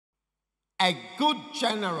A good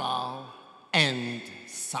general and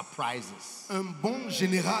surprises. Un bon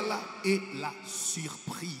général et la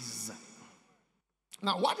surprise.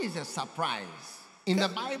 Now, what is a surprise? In the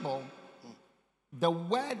Bible, the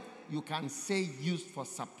word you can say used for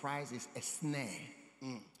surprise is a snare.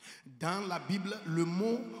 Dans la Bible, le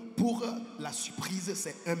mot pour la surprise,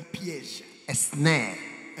 c'est un piège. A snare.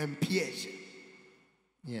 Un piège.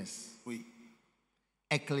 Yes. Oui.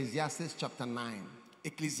 Ecclesiastes chapter 9.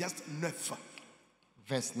 Ecclésiaste 9.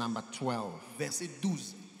 Verse number 12. Verset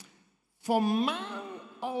 12. For man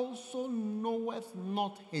also knoweth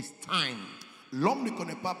not his time. L'homme ne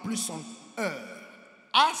connaît pas plus son heure.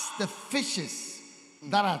 As the fishes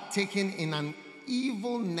that are taken in an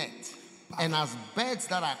evil net, and as birds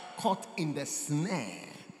that are caught in the snare,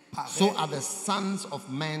 so are the sons of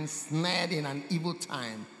men snared in an evil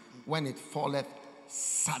time when it falleth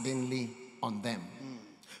suddenly on them.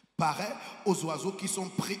 Pareil aux oiseaux qui sont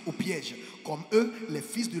pris au piège. Comme eux, les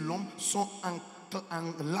fils de l'homme sont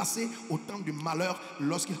enlacés au temps du malheur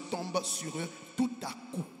lorsqu'ils tombent sur eux tout à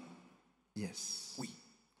coup. Yes. Oui.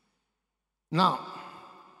 Now,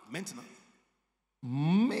 Maintenant,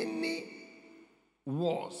 many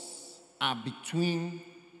wars are between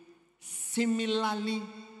similarly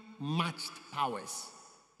matched powers.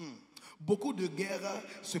 beaucoup de guerres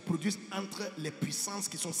se produisent entre les puissances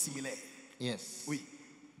qui sont similaires. Yes. Oui.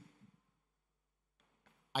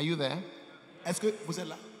 Are you there? Est-ce que vous êtes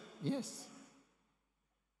là? Yes.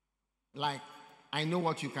 Like, I know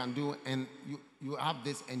what you can do, and you have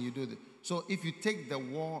this and you do this. So if you take the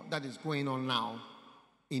war that is going on now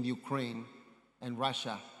in Ukraine and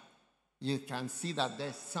Russia, you can see that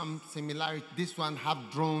there's some similarity. This one have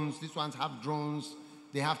drones, this ones have drones.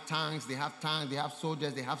 They have tanks, they have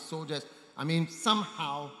soldiers, they have soldiers. I mean,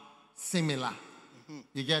 somehow similar.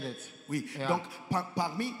 You get it? Oui. Yeah. Donc,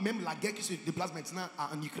 parmi même la guerre qui se déplace maintenant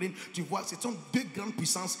en Ukraine, tu vois, ce sont deux grandes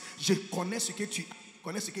puissances. Je connais ce que tu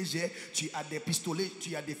connais, ce que j'ai. Tu as des pistolets,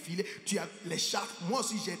 tu as des filets, tu as les chars. Moi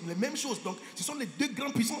aussi, j'ai les mêmes choses. Donc, ce sont les deux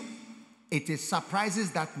grandes puissances. It is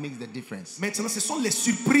surprises that makes the difference. Maintenant, ce sont les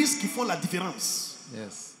surprises qui font la différence.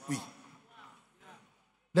 Yes. Oui.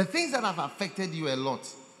 The things that have affected you a lot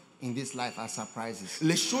in this life are surprises.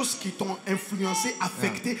 Les choses qui t'ont influencé,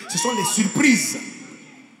 affecté, ce sont les surprises.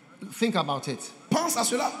 Think about it. Pense à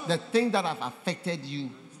cela. The things that have affected you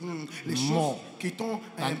Les more choses qui t'ont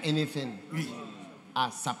than anything oui.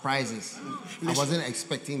 are surprises. I wasn't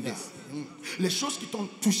expecting this. Les choses qui t'ont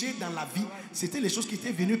touché dans la vie, c'était les choses qui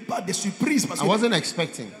étaient venues par des surprises. Parce I que wasn't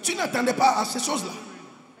expecting. tu n'attendais pas à ces choses-là.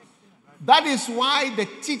 That is why the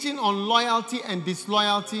teaching on loyalty and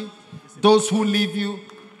disloyalty, those who leave you,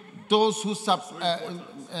 those who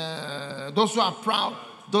are proud,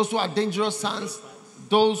 those who are dangerous sons,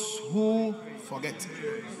 those who Forget.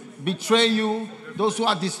 betray you, those who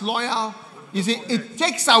are disloyal. You see, it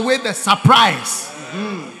takes away the surprise.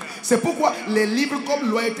 C'est pourquoi les livres comme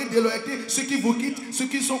loyauté, déloyauté, ceux qui vous quittent, ceux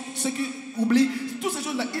qui oublient, toutes ces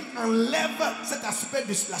choses-là, ils enlèvent cet aspect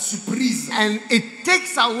de la surprise. And it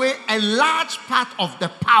takes away a large part of the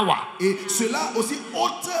power Et cela aussi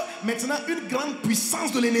ôte maintenant une grande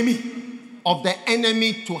puissance de l'ennemi. of the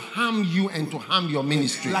enemy to harm you and to harm your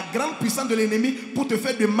ministry. La grande puissance de l'ennemi pour te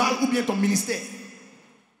faire de mal ou bien ton ministère.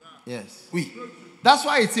 Yes. Oui. That's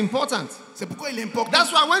why it's important. C'est pourquoi il est important.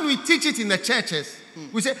 That's why when we teach it in the churches,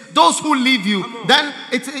 we say, those who leave you, then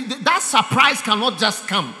that surprise cannot just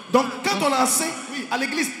come. Donc, quand on enseigne oui, à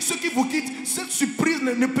l'église, ceux qui vous quittent, cette surprise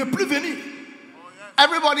ne peut plus venir.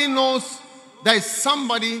 Everybody knows there is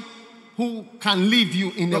somebody who can leave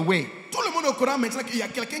you in a way Tout le monde est au courant maintenant qu'il y a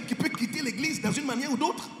quelqu'un qui peut quitter l'église dans une manière ou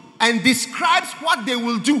d'autre. and describes what they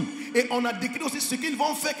will do, Et on a décrit aussi ce qu'ils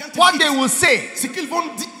vont faire quand ils what quittent. they will say, Ce qu'ils vont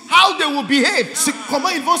dire, how they will behave, comment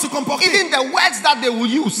ils vont se comporter. even the words that they will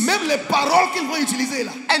use, Même les paroles qu'ils vont utiliser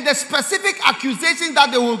là. and the specific accusations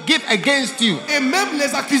that they will give against you. Et même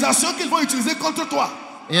les accusations qu'ils vont utiliser contre toi.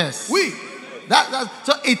 Yes. Oui.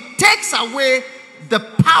 So it takes away the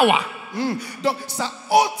power. Donc ça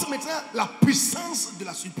ôte maintenant la puissance de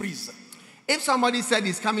la surprise. If somebody said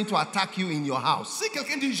he's coming to attack you in your house, Si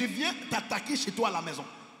quelqu'un dit je viens t'attaquer chez toi à la maison,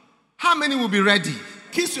 how many will be ready?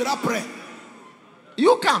 qui sera prêt?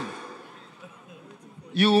 You come.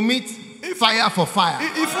 You will meet fire for fire.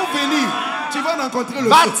 Il faut venir. Tu vas rencontrer le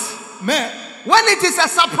But feu. Mais when it is a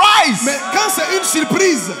surprise quand c'est une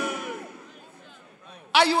surprise,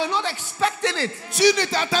 and you were not expecting it, tu ne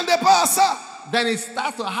t'attendais pas à ça. then it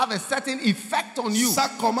starts to have a certain effect on you. Ça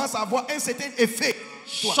commence à avoir un certain effet.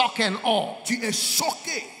 Toi, Shock and awe. tu es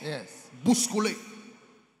choqué, Yes. bousculé.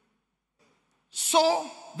 So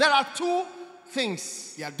there are two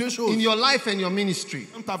things Il y a deux choses in your life and your ministry.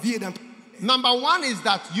 dans ta vie et dans ton... Number one is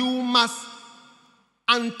that you must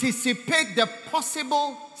anticipate the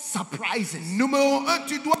possible surprises. Numéro 1,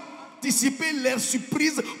 tu dois anticiper les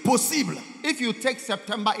surprises possibles. If you take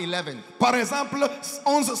September 11, Par exemple,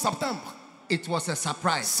 11 septembre, it was a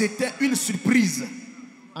surprise. c'était une surprise.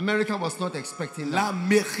 America was not expecting that.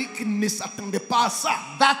 L'Amérique ne s'attendait pas à ça.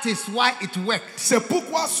 That is why it worked. C'est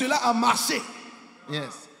pourquoi cela a marché.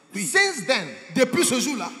 Yes. Oui. Since then, Depuis ce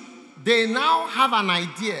jour-là, they now have an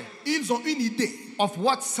idea ils ont une idée of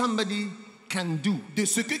what somebody can do. de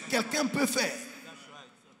ce que quelqu'un peut faire.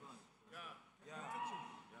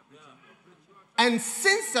 And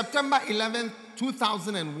since September 11,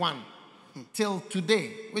 2001 till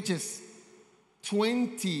today, which is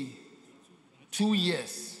 22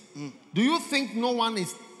 years, do you think no one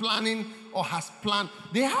is planning or has planned?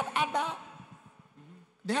 They had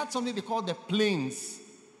something they call the planes.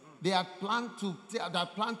 They had planned to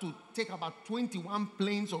take about 21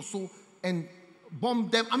 planes or so and bomb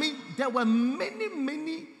them. I mean, there were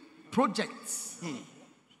many projects.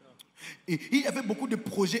 Et il y avait beaucoup de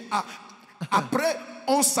projets. Après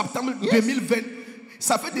 11 septembre 2020,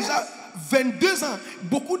 ça fait déjà 22 ans.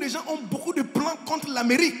 Beaucoup de gens ont beaucoup de plans contre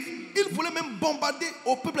l'Amérique. Ils voulaient même bombarder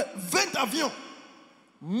au peuple 20 avions.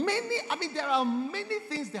 There are many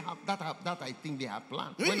things that I think they have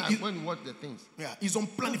planned. Oui, When you watch the things. Ils ont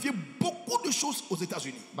planifié beaucoup de choses aux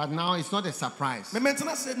États-Unis. But now it's not a surprise. Mais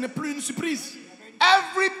maintenant, ce n'est plus une surprise.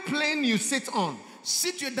 Every plane you sit on,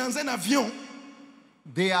 Si tu es dans un avion,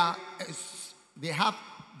 they have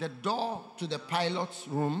the door to the pilot's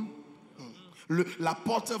room. la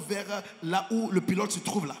porte vers là où le pilote se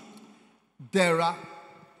trouve là.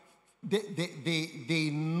 They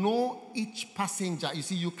know each passenger. You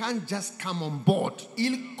see, you can't just come on board.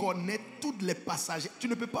 Il connaît tous les passagers. Tu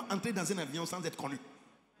ne peux pas entrer dans un avion sans être connu.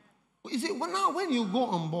 You see, when you go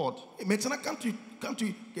on board, Et maintenant, quand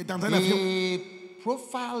tu es dans un avion, they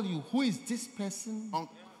profile you. Who is this person?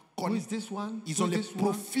 Who is this one? Ils Who ont is les this one?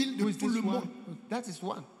 profils de Who is tout this le one? monde. That is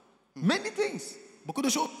one. Many things. Beaucoup de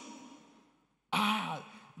choses.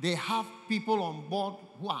 They have people on board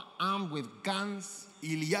who are armed with guns.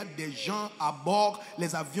 Il y a des gens à bord,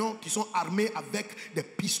 les avions qui sont armés avec des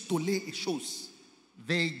pistolets et choses.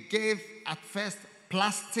 They gave at first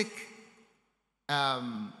plastic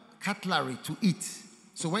cutlery to eat.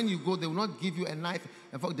 So when you go, they will not give you a knife.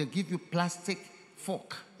 In fact, they give you plastic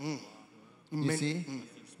fork. You see?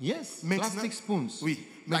 Yes, plastic spoons. Oui.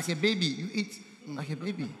 Like a baby, you eat like a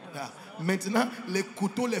baby. Maintenant, les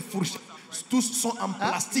couteaux, les fourchettes, tous sont en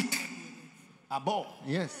plastique à bord.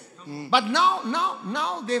 Yes. But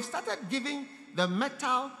now they've started giving the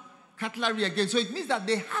metal cutlery again. So it means that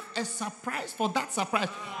they have a surprise for that surprise.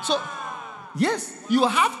 So, yes, you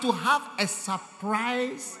have to have a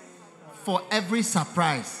surprise for every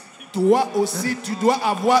surprise. Toi aussi, tu dois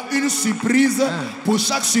avoir une surprise pour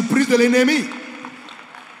chaque surprise de l'ennemi.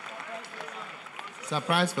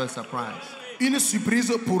 Surprise for a surprise. Une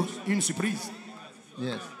surprise pour une surprise.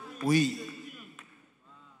 Yes. Oui.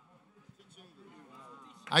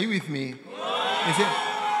 Are you with me?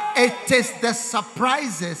 It is the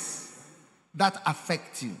surprises that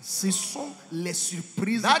affect you. Ce sont les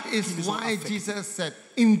surprises That qui is nous ont why affectés. Jesus said,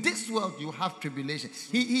 in this world you have tribulation.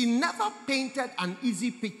 He never painted an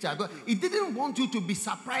easy picture. He didn't want you to be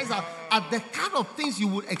surprised at the kind of things you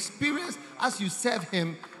would experience as you serve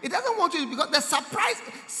him. He doesn't want you, because the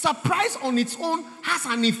surprise on its own has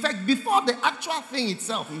an effect before the actual thing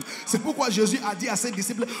itself. C'est pourquoi Jésus a dit à ses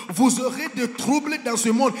disciples, vous aurez des troubles dans ce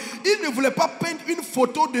monde. Il ne voulait pas peindre une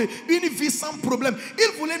photo d'une vie sans problème.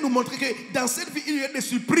 Il voulait nous montrer que dans cette vie, il y a des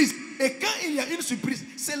surprises. Et quand il y a une surprise,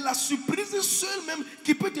 c'est la surprise seule même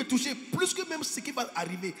qui peut te toucher, plus que même ce qui va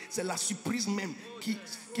arriver. C'est la surprise même qui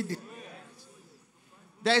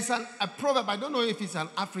There is a proverb, I don't know if it's an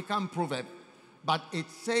African proverb, but it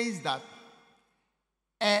says that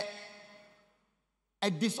a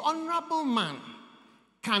dishonorable man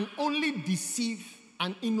can only deceive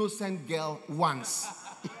an innocent girl once.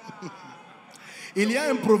 Il y a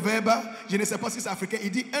un proverbe, je ne sais pas si c'est africain,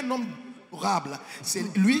 il dit un homme honorable, c'est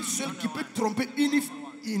lui seul qui peut tromper une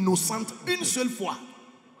innocente une seule fois.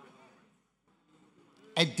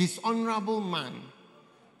 A dishonorable man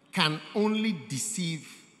can only deceive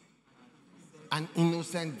an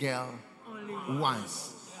innocent girl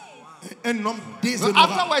once. Un homme But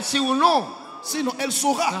déshonorable. afterwards, she will know Sinon, elle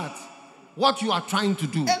saura. that what you are trying to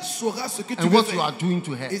do Elle saura ce que tu and veux what you faire are doing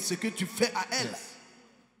to her. et ce que tu fais à elle.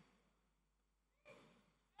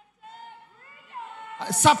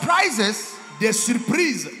 Surprises. Des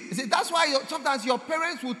surprises. You see, that's why sometimes your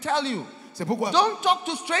parents will tell you, C'est pourquoi don't talk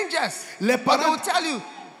to strangers. les But they will parents, tell you,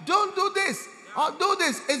 don't do this. or do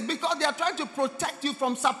this. It's because they are trying to protect you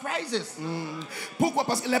from surprises. Pourquoi?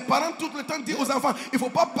 Parce que les parents tout le temps disent aux enfants, il ne faut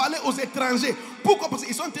pas parler aux étrangers. Pourquoi? Parce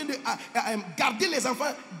qu'ils sont en train de garder les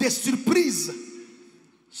enfants des surprises.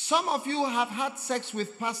 Some of you have had sex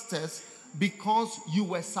with pastors because you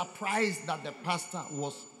were surprised that the pastor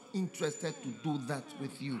was interested to do that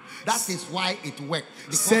with you. That is why it worked,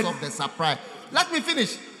 because of the surprise. Let me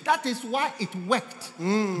finish. That is why it worked,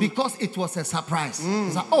 because it was a surprise.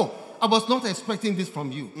 It's like, oh, I was not expecting this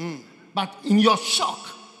from you. But in your shock,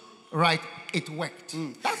 right, it worked.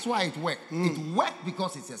 That's why it worked. It worked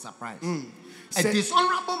because it's a surprise. A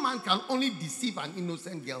dishonorable man can only deceive an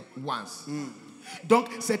innocent girl once. Donc,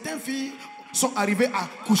 certaines filles sont arrivées à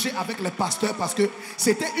coucher avec les pasteurs parce que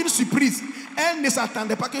c'était une surprise. Elles ne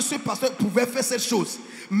s'attendaient pas que ce pasteur pouvait faire cette chose.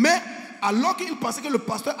 Mais alors qu'ils pensaient que le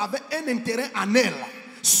pasteur avait un intérêt en elle,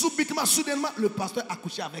 soudainement, le pasteur a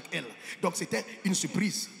couché avec elle. Donc, c'était une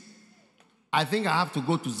surprise. I think I have to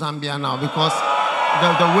go to Zambia now because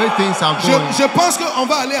the way things are going. Je pense qu'on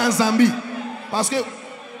va aller en Zambie. Parce que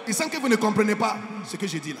il semble que vous ne comprenez pas ce que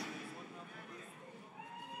je dis là.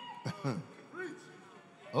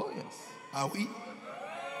 Oh yes. Ah oui.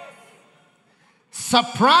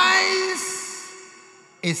 Surprise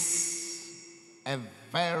is a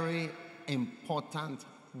very important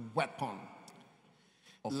weapon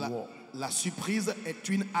of war. La surprise est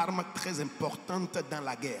une arme très importante dans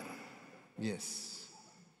la guerre. Yes.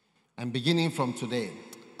 And beginning from today,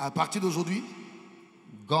 à partir d'aujourd'hui,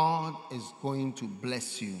 God is going to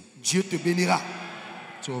bless you. Dieu te bénira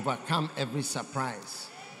to overcome every surprise.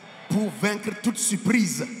 Pour vaincre toute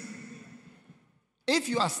surprise. If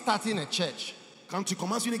you are starting a church, quand tu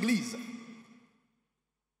commences une église,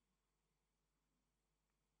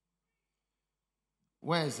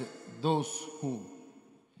 where is it? Those who,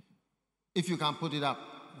 if you can put it up,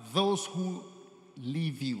 those who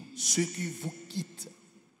leave you. Ceux qui vous quittent.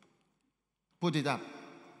 Put it up.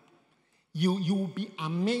 You will be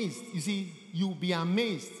amazed. You see, you will be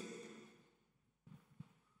amazed.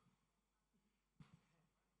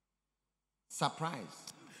 Surprise.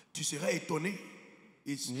 Tu seras étonné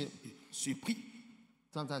et surpris.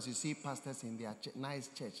 Sometimes you see pastors in their nice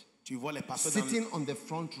church. Tu vois les pasteurs sitting on the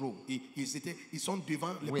front row. Ils sont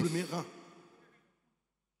devant les premiers rangs.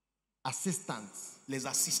 Assistants. Les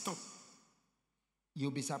assistants.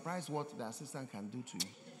 You'll be surprised what the assistant can do to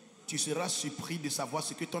you. Tu seras surpris de savoir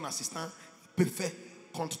ce que ton assistant peut faire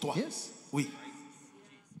contre toi. Yes. Oui.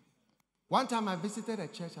 One time I visited a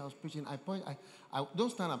church, I was preaching. I don't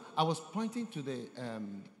stand up. I was pointing to the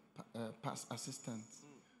past assistant.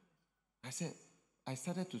 I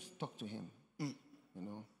started to talk to him. You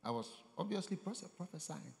know, I was obviously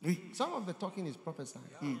prophesying. Oui. Some of the talking is prophesying.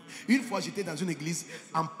 Une fois, j'étais dans une église,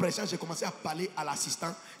 en prêchant, j'ai commencé à parler à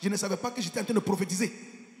l'assistant. Je ne savais pas que j'étais en train de prophétiser.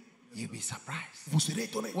 You'll be surprised. Vous serez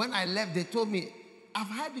étonné. When I left, they told me, I've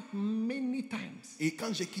heard it many times. Et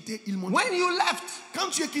quand j'ai quitté, ils m'ont dit. When you left, quand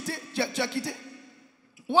tu as quitté, tu as quitté.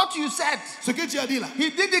 What you said. Ce que tu as dit là. He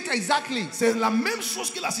did it exactly. C'est la même chose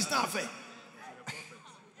que l'assistant a fait.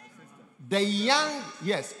 The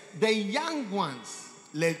young ones.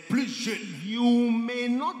 Les plus jeunes. You may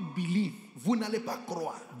not believe. Vous n'allez pas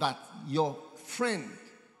croire that your friend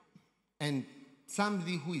and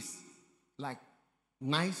somebody who is like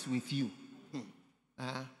nice with you,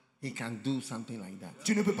 he can do something like that.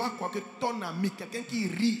 Tu ne peux pas croire que ton ami, quelqu'un qui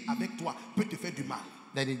rit avec toi, peut te faire du mal.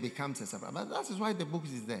 That it becomes a surprise. But that is why the book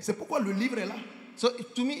is there. C'est pourquoi le livre est là. So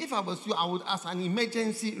to me, if I was you, I would ask an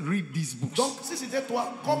emergency read these books. Donc si c'était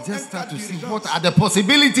toi, comme just un start cas to see d'urgence, what are the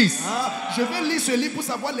possibilities. Je vais lire ce livre pour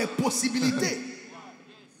savoir les possibilités.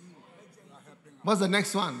 What's the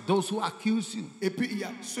next one? Those who accuse you. Et puis il y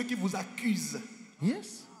a ceux qui vous accusent.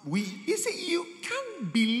 Yes. Oui. You see, you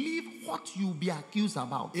can't believe what you'll be accused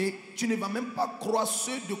about. Et tu ne vas même pas croire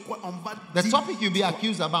ce de quoi on va the topic you'll be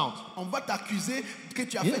accused about. On va t'accuser que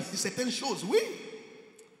tu as fait certaines choses. Oui.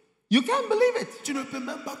 You can't believe it. Tu ne peux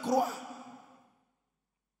même pas croire.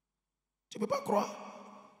 Tu ne peux pas croire.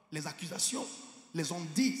 Les accusations, les ont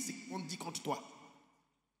dit, ce qu'on dit contre toi.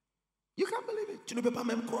 You can't believe it. Tu ne peux pas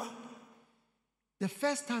même croire. The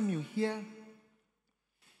first time you hear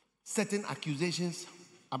certain accusations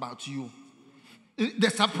about you, the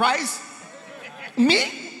surprise, me,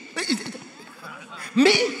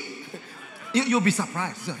 you'll be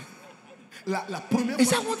surprised. La première fois. Is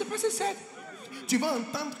that what the person said? Tu vas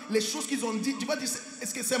entendre les choses qu'ils ont dit. Tu vas dire,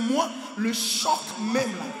 est-ce que c'est moi le choc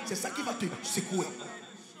même là? C'est ça qui va te secouer.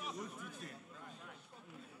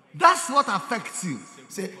 That's what affects you.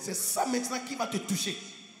 C'est ça maintenant qui va te toucher.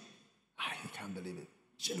 I can't believe it.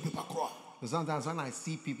 Je ne peux pas croire. Sometimes when I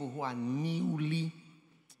see people who are newly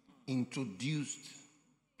introduced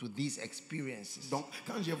to these experiences. Donc,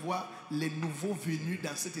 quand je vois les nouveaux venus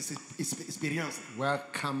dans cette expérience,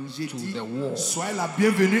 Welcome j'ai to dit, the war. soyez la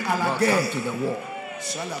bienvenue à la Welcome guerre. to the war.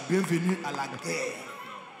 Soyez la bienvenue à la guerre.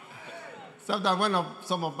 Sometimes when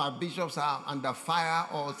some of my bishops are under fire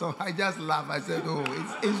or so, I just laugh. I said, oh,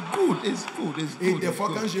 it's good, it's good, it's good. Et des fois,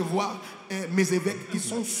 good. quand je vois mes évêques qui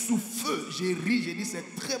sont sous feu, je ris, je dis c'est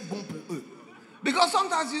très bon pour eux. Because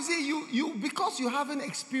sometimes you see, because you haven't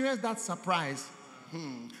experienced that surprise,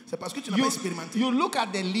 C'est parce que tu n'as pas expérimenté. you look at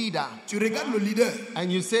the leader Tu regardes le leader. and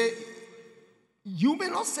you say, you may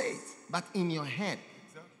not say it, but in your head,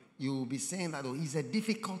 you will be saying that, oh, he's a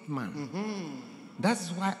difficult man. That's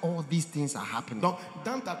why all these things are happening. Donc,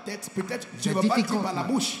 dans ta tête, peut-être tu C'est ne vas pas dire difficult, par la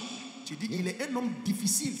man. bouche. Tu dis, il est un homme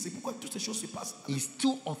difficile. C'est pourquoi toutes ces choses se passent. He's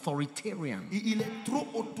too authoritarian. Il est trop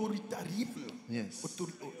autoritarien. Yes.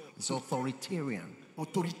 It's authoritarian.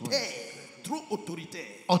 Autoritaire. Trop autoritaire.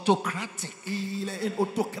 Autocratic. Il est un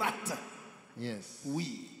autocrate. Yes.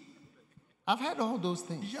 Oui. I've heard all those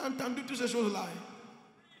things. J'ai entendu toutes ces choses-là.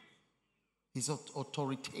 He's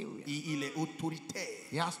authoritarian. Il est autoritaire.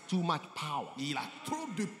 He has too much power. Il a trop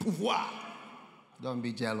de pouvoir. Don't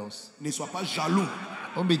be jealous. Ne sois pas jaloux.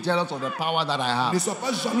 Don't be jealous of the power that I Ne have. sois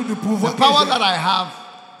pas jaloux du pouvoir The que power j'ai. that I have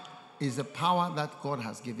is the power that God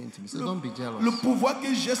has given to me. So don't be jealous. Le pouvoir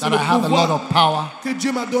que j'ai, c'est That le I have a lot pouvoir of power. que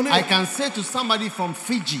Dieu m'a donné. I can say to somebody from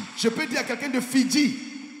Fiji Je peux dire à quelqu'un de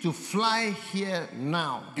Fidji to fly here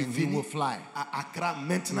now, de and he will venir fly. à Accra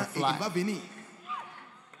maintenant et fly. il va venir.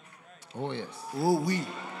 Oh yes. Oh oui.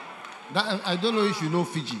 I don't know if you know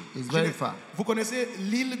Fiji. It's very far. Vous connaissez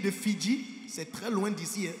l'île de Fidji? C'est très loin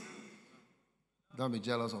d'ici. Hein? Don't be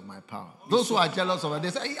jealous of my power. Those who are jealous of it, they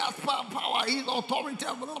say, he has power, he's authority.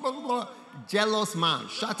 Blah, blah, blah. Jealous man,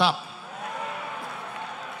 shut up.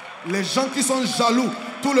 Les gens qui sont jaloux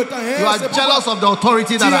tout le temps. You are jealous of the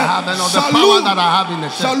authority that I have and of the power that I have in the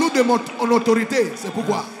church. Jaloux de mon autorité. C'est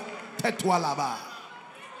pourquoi. Tais-toi là-bas.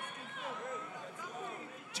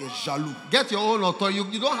 Tu es jaloux. Get your own authority.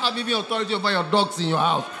 You don't have even authority over your dogs in your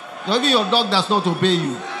house. Even your dog does not obey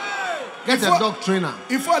you. Get a dog trainer.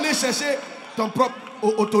 Il faut aller chercher ton propre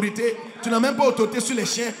autorité. Tu n'as même pas autorité sur les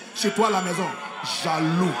chiens chez toi à la maison.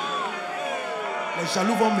 Jaloux. Les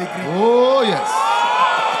jaloux vont maigrir. Oh yes.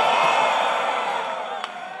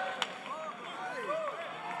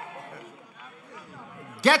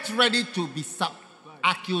 Get ready to be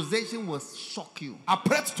accusation will shock you.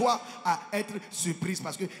 Apprête-toi à être surprise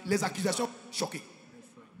parce que les accusations choquent.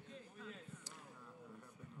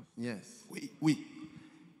 Yes. Oui, oui.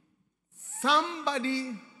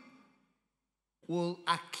 Somebody will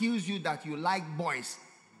accuse you that you like boys.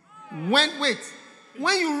 When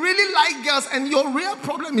you really like girls and your real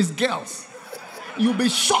problem is girls, you'll be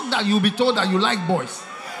shocked that you'll be told that you like boys.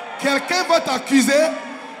 Quelqu'un va t'accuser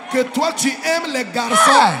que toi tu aimes les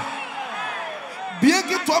garçons. Hey. Bien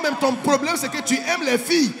que toi-même ton problème c'est que tu aimes les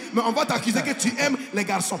filles, mais on va t'accuser que tu aimes les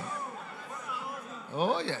garçons.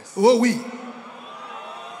 Oh yes. Oh oui.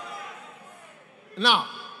 Now,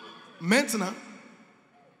 maintenant,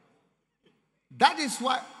 that is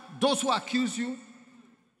why those who accuse you,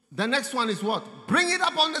 the next one is what? Bring it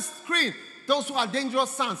up on the screen. Those who are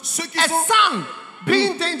dangerous sons. Ceux qui A sont- son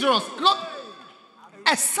being dangerous. Not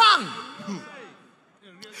a son.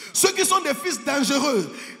 ceux qui sont des fils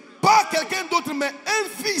dangereux, pas quelqu'un d'autre, mais un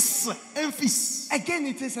fils. Un fils. Again,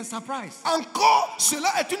 it is a surprise. Encore,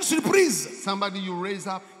 cela est une surprise. Somebody you raise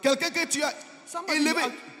up. Quelqu'un que tu as Somebody élevé.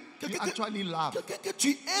 you Quelqu'un actually love. que tu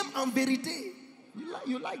aimes en vérité.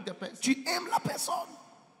 You like the person. Tu aimes la personne.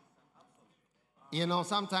 You know,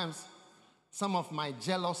 sometimes some of my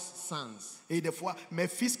jealous sons, Et des fois, mes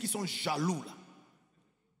fils qui sont jaloux, là.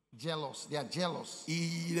 jealous, they are jealous.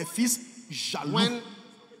 Et les fils jaloux. When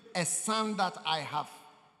a son that I have,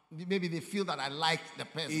 maybe they feel that I like the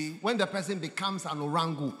person. When the person becomes an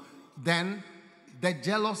orangu, then the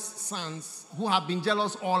jealous sons who have been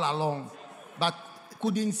jealous all along, but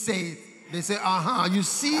couldn't say it, they say, you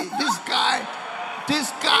see this guy,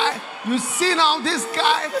 you see now this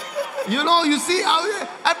guy, you see how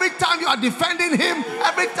every time you are defending him,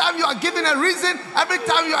 every time you are giving a reason, every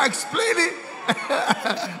time you are explaining,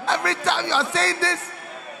 every time you are saying this,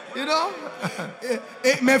 you know.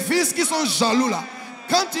 Et mes fils qui sont jaloux là,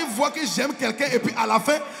 quand ils voient que j'aime quelqu'un et puis à la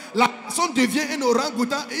fin, la personne devient un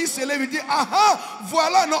orang-outan et il se lève et dit,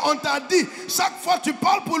 voilà, non, on t'a dit, chaque fois tu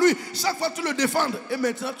parles pour lui, chaque fois tu le défends. Et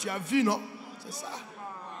maintenant tu as vu, non? C'est ça.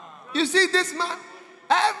 You see this man?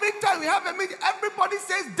 Every time we have a meeting, everybody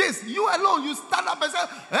says this. You alone, you stand up and say,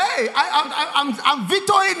 hey, I'm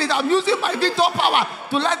vetoing it. I'm using my veto power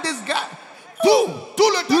to let this guy.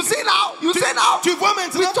 Tout le You see now? You see now? Tu vois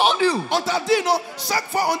maintenant? We told you. On t'a dit non. Chaque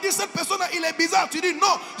fois on dit cette personne il est bizarre. Tu dis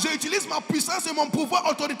non. J'utilise ma puissance et mon pouvoir,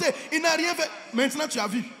 autorité. Il n'a rien fait. Maintenant tu as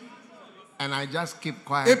vu. And I just keep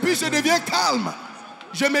quiet. Et puis je deviens calme.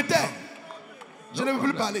 Je me tais. Je ne veux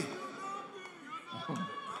plus parler.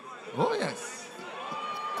 Oh yes.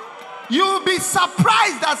 You'll be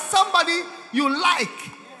surprised that somebody you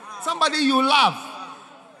like, somebody you love,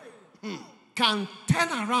 can turn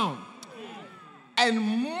around and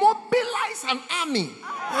mobilize an army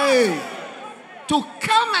to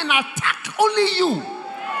come and attack only you.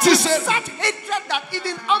 With such hatred that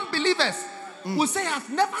even unbelievers will say, I've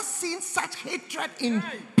never seen such hatred in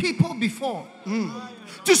people before.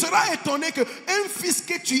 Tu seras étonné qu'un fils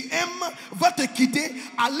que tu aimes va te quitter,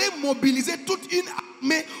 aller mobiliser toute une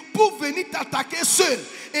armée pour venir t'attaquer seul.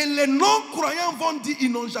 Et les non-croyants vont dire,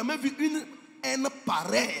 ils n'ont jamais vu une haine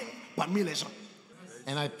pareille parmi les gens.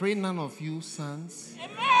 And I pray none of you sons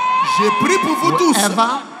Je prie pour vous tous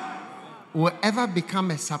will ever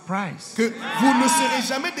become a surprise. que vous ne serez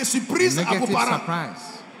jamais des surprises à vos Negative parents.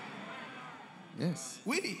 surprise. Yes.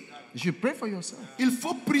 Oui, You should pray for yourself. il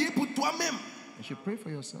faut prier pour toi-même. You should pray for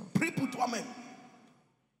yourself. Prie pour toi-même.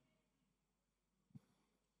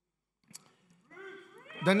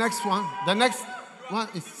 The next one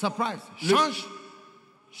is surprise.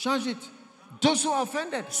 Change it. Those who are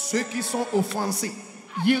offended. Ceux qui sont offensés.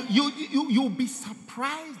 You'll be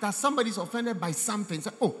surprised that somebody's offended by something.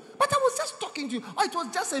 Say, oh, but I was just talking to you. Oh, it was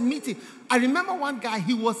just a meeting. I remember one guy,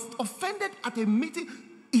 he was offended at a meeting.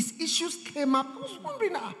 His issues came up. I was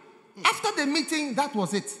wondering, after the meeting, that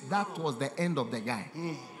was it. That was the end of the guy.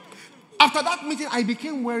 After that meeting, I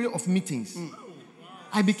became wary of meetings.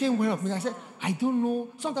 I said, I don't know.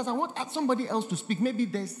 Sometimes I want somebody else to speak. Maybe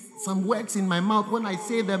there's some words in my mouth. When I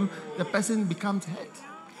say them, the person becomes hurt.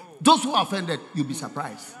 Those who are offended, you'll be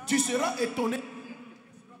surprised. Tu seras étonné.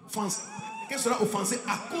 Quelqu'un sera offensé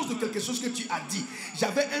à cause de quelque chose que tu as dit.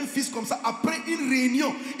 J'avais un fils comme ça. Après une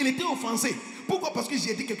réunion, il était offensé. Pourquoi? Parce que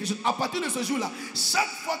j'ai dit quelque chose. À partir de ce jour-là, chaque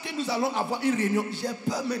fois que nous allons avoir une réunion, j'ai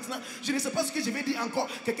peur maintenant. Je ne sais pas ce que je vais dire encore.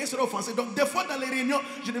 Quelqu'un sera offensé. Donc, des fois dans les réunions,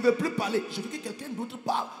 je ne veux plus parler. Je veux que quelqu'un d'autre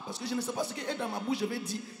parle. Parce que je ne sais pas ce qui est dans ma bouche. Je vais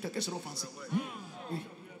dire, quelqu'un sera offensé. Oui.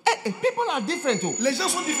 Hey, people are different too. Les gens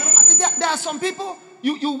sont différents. There are some people,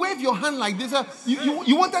 you wave your hand like this.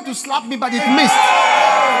 You wanted to slap me, but it missed.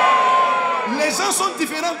 Les gens sont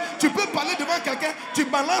différents. Tu peux parler devant quelqu'un, tu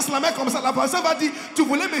balances la main comme ça. La personne va dire, tu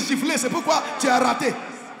voulais me gifler, c'est pourquoi tu as raté.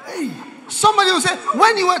 Hey. Somebody will say,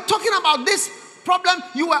 when you were talking about this problem,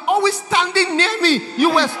 you were always standing near me. You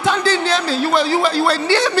were standing near me. You were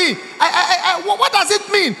near me. What does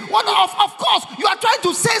it mean? Of course, you are trying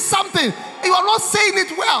to say something. You are not saying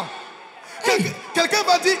it well. Quelqu'un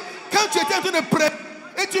va dire, quand tu étais en train de prêcher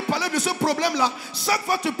et tu parlais de ce problème-là, chaque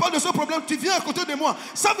fois que tu parles de ce problème, tu viens à côté de moi.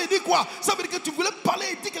 Ça veut dire quoi? Ça veut dire que tu voulais parler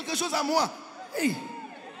et dire quelque chose à moi. Hey.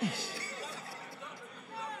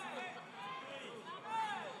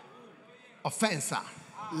 Offense.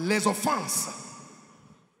 Les offenses.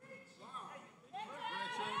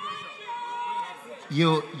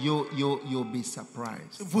 You'll be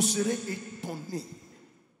surprised. Vous serez étonnés.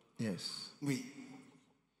 Yes. Oui.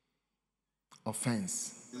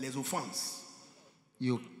 Offense. Les offenses.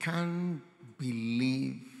 You can't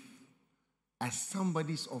believe as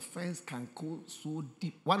somebody's offense can go so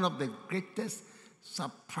deep. One of the greatest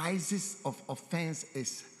surprises of offense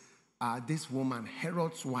is this woman,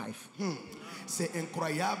 Herod's wife. C'est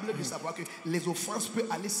incroyable de savoir que les offenses peuvent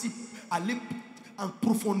aller en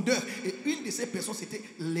profondeur. Et une de ces personnes, c'était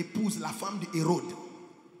l'épouse, la femme de Hérode.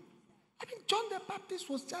 I mean, John the Baptist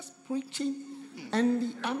was just preaching, and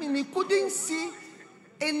he couldn't see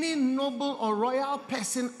any noble or royal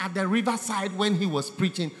person at the riverside when he was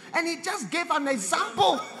preaching, and he just gave an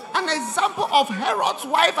example of Herod's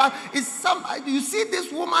wife. You see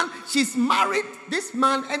this woman, she's married this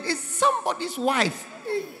man, and it's somebody's wife.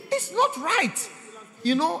 It's not right,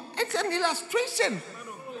 it's an illustration.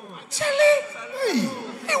 Charlie,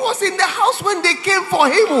 he was in the house when they came for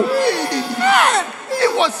him.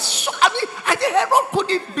 It was I think Herod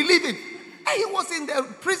couldn't believe it. And he was in the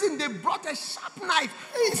prison. They brought a sharp knife.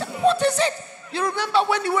 He said, what is it? You remember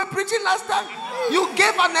when you were preaching last time? You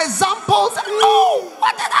gave an example. No,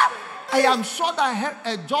 what did that? I am sure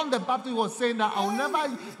that John the Baptist was saying that I'll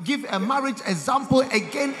never give a marriage example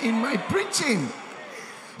again in my preaching.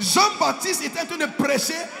 Jean-Baptiste était en train de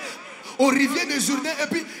prêcher au rivière de Jourdain et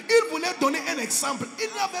puis il voulait donner un exemple. Il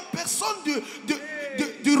n'y avait personne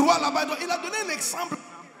du roi là-bas. Donc il a donné un exemple.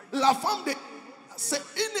 La femme c'est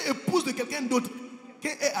une épouse de quelqu'un d'autre qui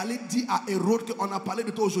est allée dire à Hérode qu'on a parlé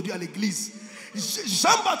de toi aujourd'hui à l'église.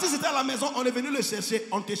 Jean-Baptiste était à la maison, on est venu le chercher,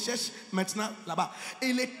 on te cherche maintenant là-bas. Et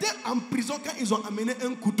il était en prison quand ils ont amené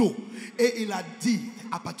un couteau. Et il a dit,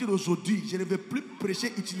 à partir d'aujourd'hui, je ne vais plus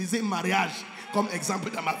prêcher, utiliser mariage comme exemple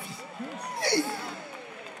dans ma vie. Hey.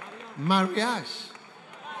 Mariage.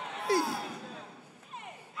 Hey.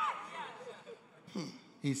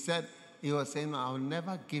 He said, he was saying, I'll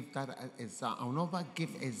never give that example. I'll never give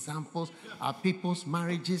examples of people's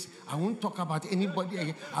marriages. I won't talk about anybody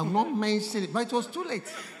again. I will not mention it. But it was too late.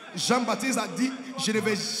 Jean-Baptiste a dit, je ne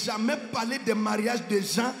vais jamais parler des mariages des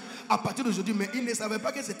gens à partir d'aujourd'hui. Mais il ne savait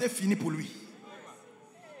pas que c'était fini pour lui.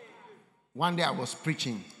 One day I was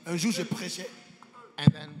preaching. Un jour, je prêchais.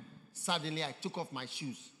 And then suddenly I took off my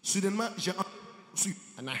shoes. Soudainement, j'ai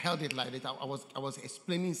and I held it like that. I was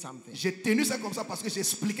explaining something. J'ai tenu ça comme ça parce que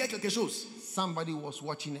j'expliquais quelque chose. Somebody was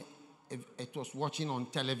watching it. It was watching on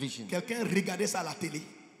television. Quelqu'un regardait ça à la télé.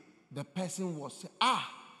 The person was saying,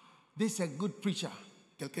 this is a good preacher.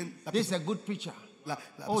 This is a good preacher.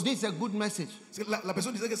 This is a good message. La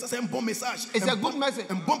personne disait que ça c'est un bon message. It's a good message.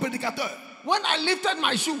 Un bon prédicateur. When I lifted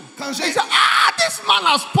my shoe, quand they said, this man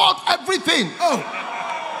has spoiled everything. Oh.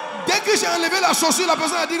 Dès que j'ai enlevé la chaussure, la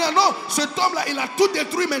personne a dit non, cet homme-là, il a tout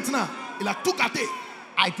détruit maintenant. Il a tout gâté.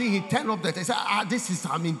 I think he turned off the tape. He said, this is,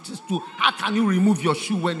 just to, how can you remove your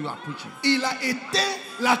shoe when you are preaching? Il a éteint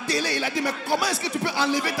la télé. Il a dit, mais comment est-ce que tu peux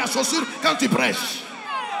enlever ta chaussure quand tu prêches?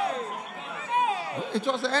 It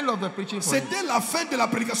was the end of the preaching for him. C'était la fin de la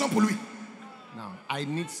prédication pour lui. Now, I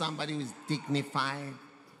need somebody who is dignified.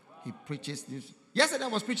 He preaches this. Yesterday I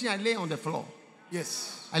was preaching, I lay on the floor.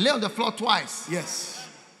 Yes. I lay on the floor twice. Yes.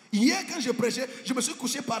 Hier, quand je prêchais, je me suis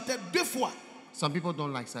couché par terre 2 fois. Some people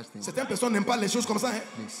don't like such things. Certaines personnes n'aiment pas les choses comme ça. Hein?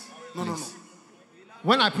 Please. Non, non, non.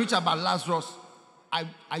 When I preach about Lazarus,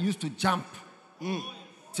 I used to jump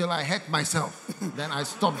till I hurt myself. Then I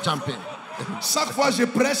stopped jumping. Chaque fois que je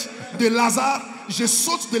prêche de Lazare, je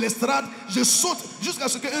saute de l'estrade, je saute jusqu'à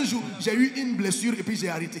ce qu'un jour, j'ai eu une blessure et puis j'ai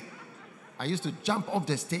arrêté. I used to jump off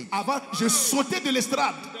the stage. Avant, je sautais de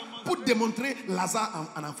l'estrade pour démontrer Lazare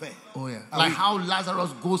en enfer. Oh yeah. Like how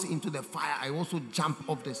Lazarus goes into the fire, I also jump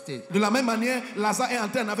off the stage. De la même manière, Lazare est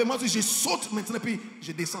entré en enfer. Moi, je saute maintenant puis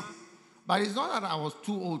je descends. But it's not that I was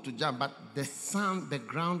too old to jump, but the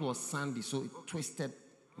ground was sandy, so it twisted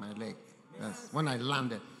my leg. That's when I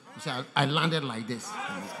landed. You see, I landed like this,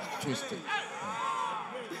 and it twisted.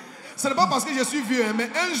 Ce n'est pas parce que je suis vieux, mais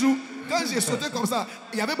un jour, quand j'ai sauté comme ça,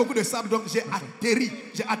 il y avait beaucoup de sable, donc j'ai atterri.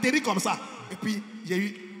 J'ai atterri comme ça. Et puis, j'ai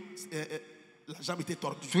eu... la jambe était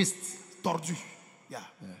tordue. Twist. Tordue. Yeah.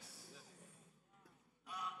 Yes.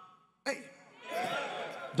 Hey.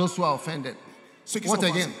 Those who are offended. Ceux qui What sont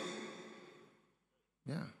again?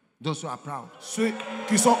 Yeah. Those who are proud. Ceux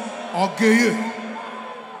qui sont orgueilleux.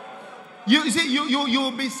 You see,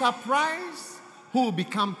 you'll be surprised who will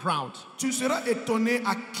become proud. Tu seras étonné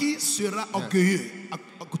à qui sera orgueilleux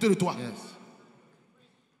à côté de toi. Yes.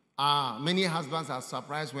 Many husbands are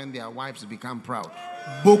surprised when their wives become proud.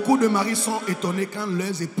 Beaucoup de maris sont étonnés quand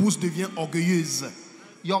leurs épouses deviennent orgueilleuses.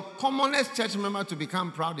 Your commonest church member to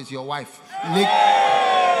become proud is your wife.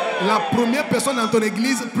 La première personne dans ton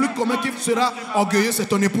église plus commun qui sera orgueilleuse, c'est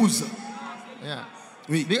ton épouse. Yeah.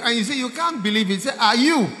 Oui. And you say you can't believe it. Say, are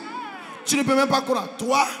you? Tu ne peux même pas croire.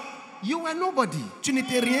 Toi, you were nobody. Tu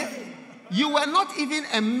n'étais rien. You were not even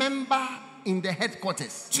a member in the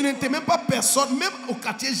headquarters. Tu n'étais même pas personne, même au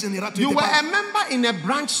quartier général. You were a member in a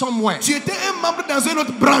branch somewhere. Tu étais un membre dans une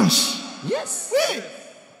autre branche. Yes. Oui.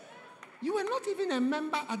 You were not even a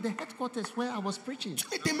member at the headquarters where I was preaching. Tu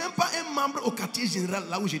n'étais même pas un membre au quartier général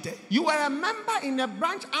là où j'étais. You were a member in a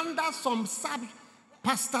branch under some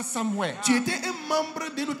sub-pastor somewhere. Tu étais un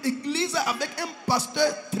membre de notre église avec un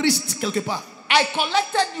pasteur triste quelque part. I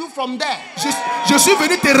collected you from there. Je suis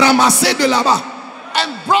venu te ramasser de là-bas.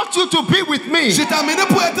 And brought you to be with me. Je t'ai amené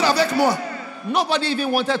pour être avec moi. Nobody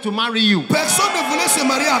even wanted to marry you. Personne ne voulait se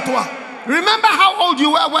marier à toi. Remember how old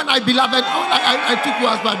you were when I took you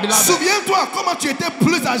as my beloved. Souviens-toi comment tu étais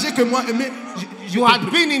plus âgé que moi. Mais you had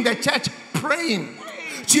been in the church praying.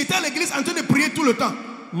 Tu étais à l'église en train de prier tout le temps.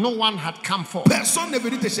 No one had come forth. Personne n'est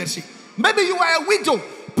venu te chercher. Maybe you were a widow.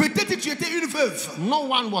 Peut-être que tu étais une veuve. No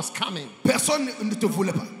one was coming. Personne ne te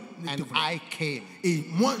voulait pas. And I came. Et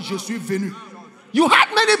moi, je suis venu. You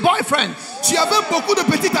had many boyfriends. Tu avais beaucoup de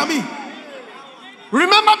petits amis.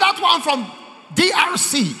 Remember that one from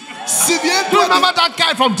DRC. Souviens-toi. Remember that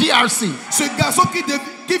guy from DRC. Ce garçon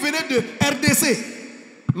qui venait de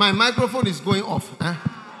RDC. My microphone is going off. Huh?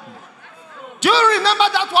 Do you remember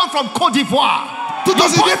that one from Côte d'Ivoire? Your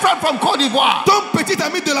boyfriend from Côte d'Ivoire. Ton petit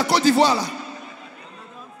ami de la Côte d'Ivoire là.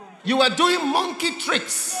 You were doing monkey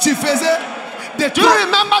tricks. Tu faisais des Do you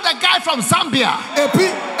remember the guy from Zambia? Et puis,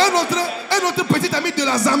 un autre petit ami de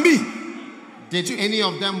la Zambie. Did any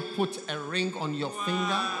of them put a ring on your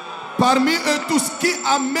finger? Parmi eux tous, qui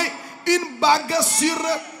a mis une bague sur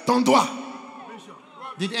ton doigt?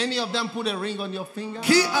 Did any of them put a ring on your finger?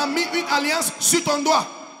 Qui a mis une alliance sur ton doigt?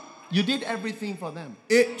 You did everything for them.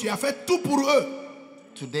 Et tu as fait tout pour eux.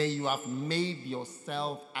 Today you have made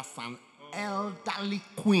yourself as an elderly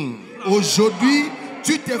queen. Aujourd'hui,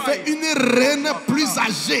 tu t'es fait une reine plus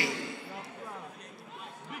âgée.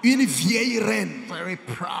 Une vieille reine. Very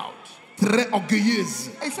proud. Très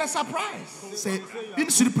orgueilleuse. It's a surprise. C'est une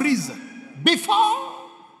surprise. Before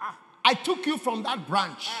I took you from that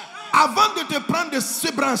branch, Avant de te prendre de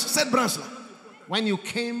cette branche-là, when you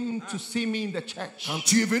came to see me in the church, quand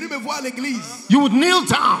tu es venu me voir à l'église, you would kneel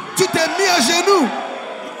down. tu t'es mis à genoux.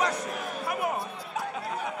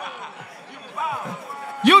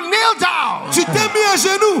 You kneel down. Tu t'es mis à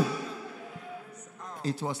genoux.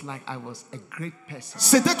 It was like I was a great person.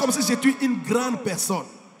 C'était comme si j'étais une grande personne.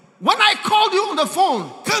 When I called you on the phone,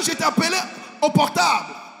 Quand je t'appelais au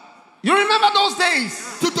portable, you remember those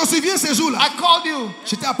days? tu te souviens ces jours-là? I called you.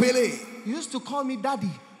 Je t'ai appelé. You used to call me daddy.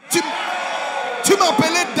 Tu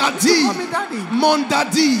m'appelais daddy. Call me daddy. Mon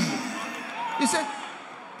daddy. You said,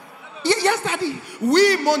 yes, daddy.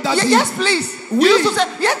 Oui, mon daddy. Yes, please. Oui. You used to say,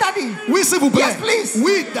 yes, daddy. Oui, s'il vous plaît. Yes, please.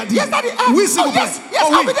 Oui, daddy. Yes, daddy. Oui, s'il vous plaît. Yes, yes,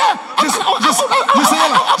 Oh, I'll oui. be there. Je serai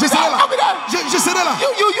là. Je serai là. I'll be there. Je serai là.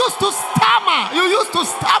 You used to stammer. You used to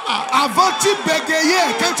stammer. Avant, tu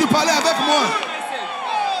bégayais quand tu parlais avec moi.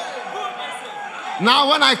 Now,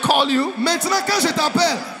 when I call you, Maintenant, quand je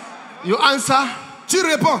t'appelle, you answer. tu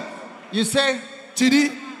réponds. You say, Tu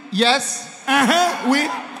dis, yes, oui,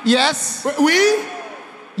 yes, oui,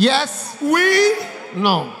 yes, oui,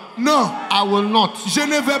 no. non, I will not. je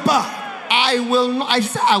ne vais pas. I will not. I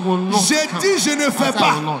said I will not. J'ai come. dit, je ne I fais said I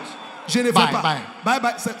pas. will not. Je ne fais Bye, pas. bye. Bye,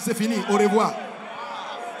 bye, c'est fini. Au revoir.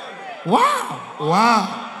 Wow. Wow.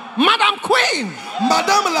 Madam Queen.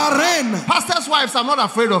 Madame la reine. Pastor's wives, I'm not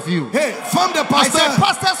afraid of you. Hey, femme de I pasteur. said,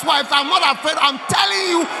 pastor's wives, I'm not afraid. I'm telling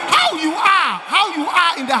you how you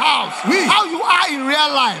are in the house, Oui. how you are in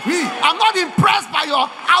real life. Oui. I'm not impressed by your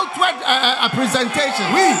outward presentation.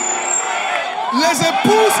 Oui. Les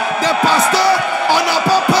épouses des pasteurs, on n'a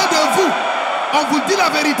pas peur de vous. On vous dit la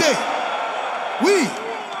vérité. Oui.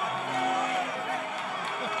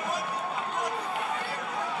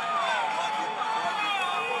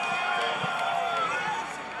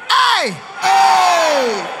 Hey,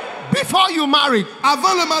 Hey! before you married,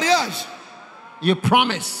 Avant le mariage, you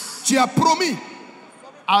promised, tu as promis,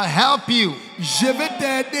 I'll help you. je vais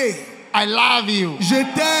t'aider. I love you. Je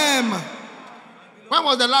t'aime. When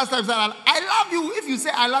was the last time you said, I love you? If you say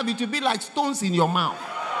I love you, to be like stones in your mouth.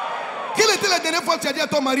 Quelle était la dernière fois que tu as dit à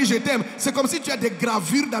ton mari je t'aime? C'est comme si tu as des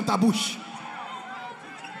gravures dans ta bouche.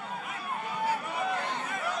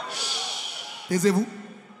 Taisez-vous.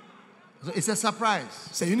 So it's a surprise.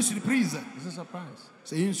 C'est une surprise. It's a surprise.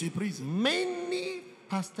 C'est une surprise. Many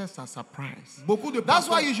pastors are surprised. Beaucoup de That's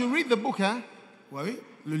pasteurs. why you should read the book, huh? Oui,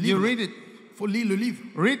 le You livre. read it. Faut lire le livre.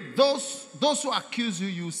 Read those who accuse you.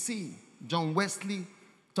 You see John Wesley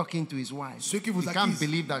talking to his wife. Ceux qui vous You can't accusent.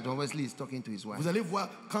 believe that John Wesley is talking to his wife. Vous allez voir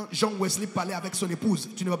quand Jean Wesley parlait avec son épouse.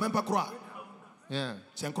 Tu ne vas même pas croire. Yeah,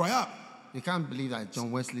 C'est incroyable. you can't believe that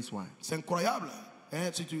John Wesley's wife. C'est incroyable. Hein,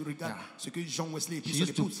 si tu regardes Yeah. ce que Jean Wesley et puis She son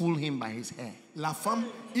used to épouse. pull him by his hair. La femme,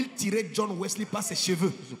 il tirait John Wesley par ses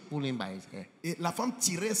cheveux. She used to pull him by his hair. Et la femme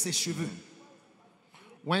tirait ses cheveux.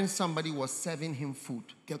 When somebody was serving him food,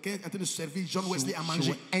 Quelqu'un est en train de servir John Wesley à she manger.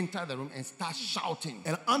 would enter the room and start shouting.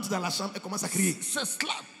 Elle entre dans la chambre et commence à crier.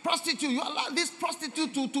 Prostitute, you allow this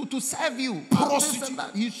prostitute to serve you. Prostitute. This and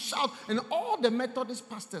that. You shout, and all the Methodist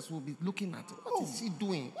pastors will be looking at it. What is she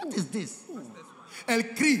doing? What is this?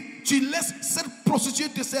 Elle crie, tu laisses cette prostituée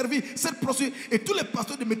te servir, cette prostituée. Et tous les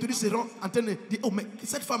pasteurs de méthodistes seront en train de dire, oh mais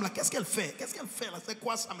cette femme-là, qu'est-ce qu'elle fait? Qu'est-ce qu'elle fait là? C'est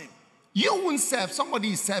quoi ça même? You won't serve. Somebody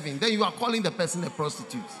is serving. Then you are calling the person a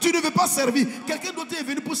prostitute. Tu ne veux pas servir. Quelqu'un d'autre est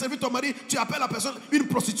venu pour servir ton mari, tu appelles la personne une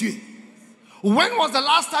prostituée. When was the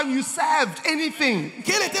last time you served anything?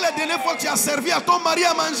 Quelle était la dernière fois que tu as servi à ton mari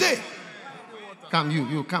à manger? Come,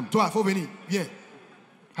 you come. Toi, il faut venir. Viens.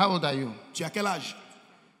 How old are you? Tu as quel âge?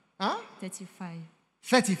 Huh? 35.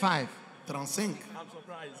 35. 35.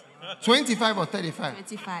 25 or 35?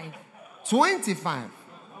 25. 25.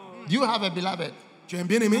 Do you have a beloved? Tu es un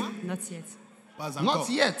bien-aimé? Not yet. Pas encore. Not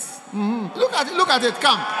yet. Mhm. Look at it. Look at it.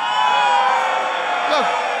 Come. Look.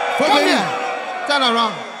 Faut Come venir. here. Turn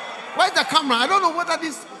around. Where's the camera? I don't know whether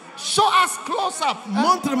this. Show us close up.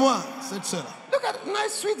 Montre-moi cette sœur. Look at it.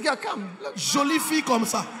 Nice, sweet girl. Come. Look. Jolie fille comme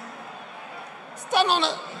ça. Stand on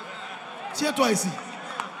it. Tiens-toi ici.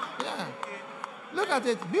 Yeah. Look at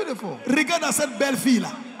it, beautiful. Regarde à cette belle fille là.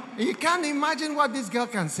 You can't imagine what this girl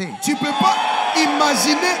can say. Tu peux pas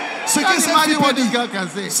imaginer ce You que can't cette fille imagine peut what this dire. girl can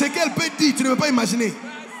say. Ce qu'elle peut dire, tu ne peux pas imaginer.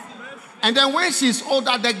 And then when she's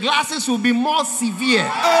older, the glasses will be more severe.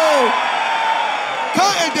 Oh!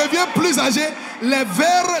 Quand elle devient plus âgée, les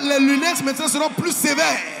verres, les lunettes maintenant seront plus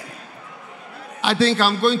sévères. I think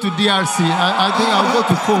I'm going to DRC. I think I'll go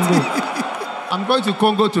to Congo. I'm going to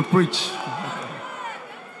Congo to preach.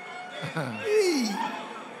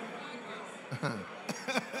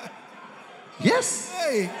 Yes.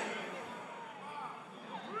 Hey.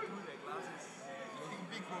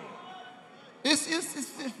 It's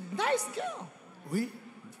a nice girl. Oui.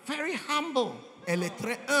 Very humble. Elle est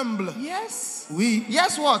très humble. Yes. Oui.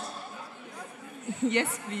 Yes, what?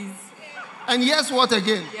 Yes, please. And yes, what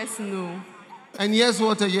again? Yes, no. And yes,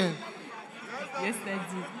 what again? Yes,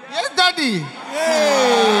 daddy. Yes, daddy.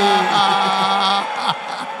 Hey.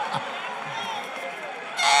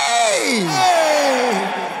 Hey. Hey.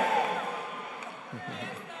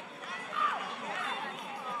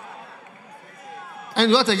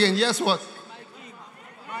 And what again? Yes, what?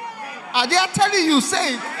 Are they telling you?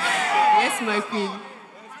 Say it. Yes, my queen.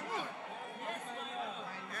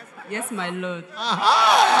 Yes, my Lord.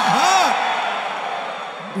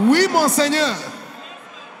 Oui, mon Seigneur.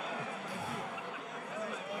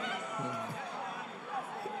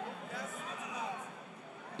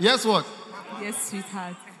 Yes, what? Yes,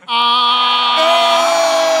 sweetheart.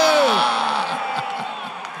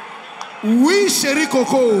 Oui, chérie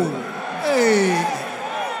Coco. Hey.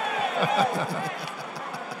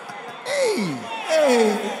 Hey.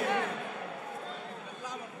 Hey.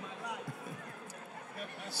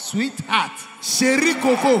 Sweetheart. Chérie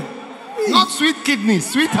Coco. Not sweet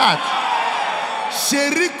kidneys, sweetheart.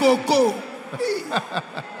 Chérie Coco.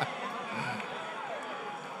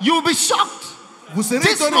 You'll be shocked. Vous serez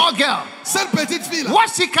This étonné. small girl, Cette petite fille là. what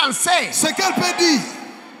she can say. Ce qu'elle peut dire.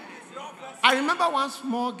 I remember one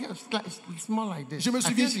small girl, small like this. Je me I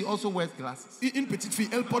souviens- think she also wears glasses. Une petite fille,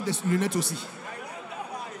 elle porte des lunettes aussi.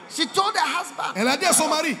 She told her husband, Elle a dit à son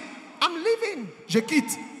mari, I'm leaving. je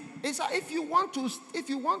quitte. He said, if you want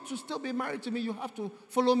to still be married to me, you have to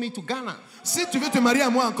follow me to Ghana. Si tu veux te marier à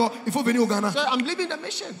moi encore, il faut venir au Ghana. So I'm leaving the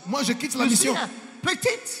mission. Moi, je quitte la You see mission. her,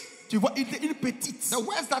 petite. Tu vois, il est une petite. The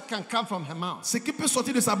words that can come from her mouth. Ce qui peut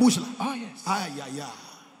sortir de sa bouche là. Oh yes. Aïe, aïe, aïe.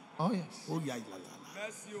 Oh yes. Oh, aïe, aïe, aïe.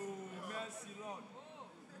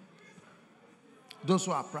 Those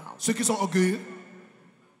who are proud. Ceux qui sont orgueilleux.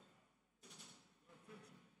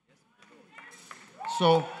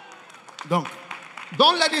 So Donc,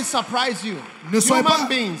 don't let it surprise you. ne soyez Human pas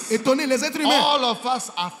beings, étonnés, les êtres humains. all of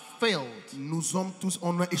us are failed Nous sommes tous,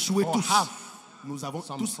 on a échoué or tous. have Nous avons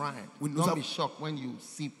some tous. pride. Oui, nous Don't avons. be shocked when you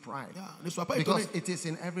see pride. Yeah, ne sois pas Because étonné. it is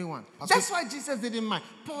in everyone. Parce que- That's why Jesus didn't mind.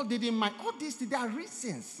 Paul didn't mind. All these, there are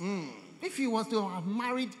reasons. If he was to have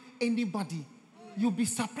married anybody, you'll be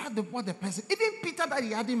surprised at what the person. Even Peter that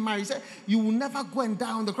he hadn't married, he said, you will never go and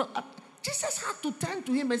die on the cross. Jesus had to turn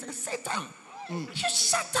to him and say, Satan, you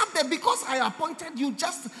shut up there because I appointed you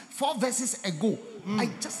just 4 verses ago.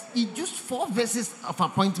 He used 4 verses of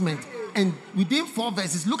appointment. And within 4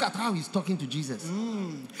 verses, look at how he's talking to Jesus.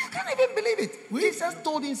 You can't even believe it. Jesus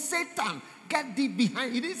told him, Satan, get thee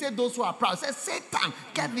behind. He didn't say those who are proud. He said, Satan,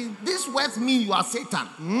 get thee. These words mean you are Satan.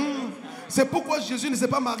 C'est pourquoi Jésus ne s'est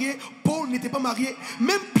pas marié, Paul n'était pas marié,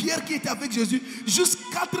 même Pierre qui était avec Jésus, juste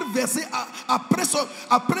 4 versets après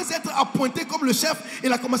être appointé comme le chef,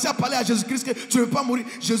 il a commencé à parler à Jésus-Christ que tu ne veux pas mourir.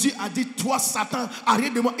 Jésus a dit, toi Satan,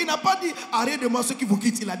 arrête de moi. Il n'a pas dit, arrête de moi ceux qui vous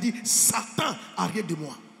quittent. Il a dit, Satan, arrête de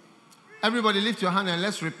moi. Everybody lift your hand and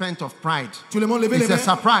let's repent of pride. Tout le monde levez les It's a mains.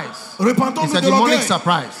 surprise. Repentons-nous It's a de l'orgueil. demonic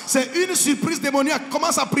surprise. C'est une surprise démoniaque.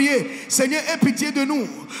 Commence à prier. Seigneur, aie pitié de nous.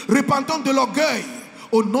 Repentons de l'orgueil.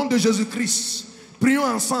 Au nom de Jésus-Christ. Prions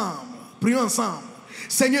ensemble. Prions ensemble.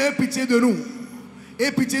 Seigneur, aie pitié de nous.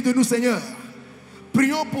 Aie pitié de nous, Seigneur.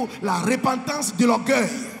 Prions pour la repentance de l'orgueil.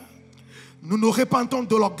 Nous nous repentons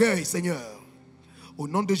de l'orgueil, Seigneur. Au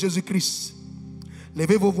nom de Jésus-Christ.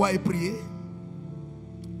 Levez vos voix et priez.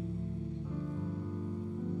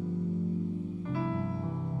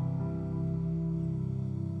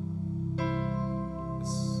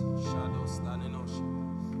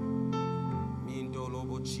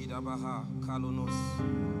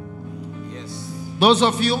 Yes. Those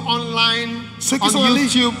of you online, Ceux qui on sont en ligne.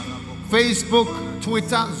 YouTube, Facebook,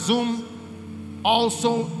 Twitter, Zoom,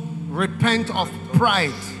 also repent of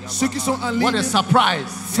pride. Ceux qui sont en What a ligne. surprise.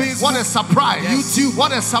 Facebook, What a surprise. YouTube.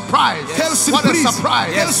 What a surprise. Quelle What a surprise.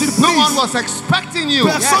 surprise. Quelle surprise. No one was expecting you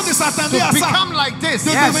Personne ne s'attendait to à ça. become like this.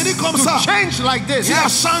 De devenir comme To ça. change like this. Il a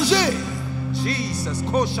changé. Jesus.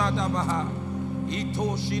 Koshadabaha.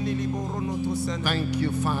 Thank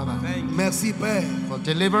you, Father, Merci, Père, for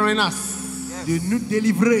delivering us de nous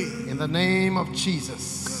délivrer in the name of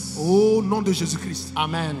Jesus. au nom de Jésus-Christ.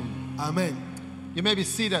 Amen. Amen. You may be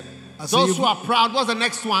seated. Asseyez-vous. Those who are proud, what's the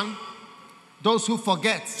next one? Those who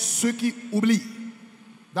forget. Ceux qui oublient,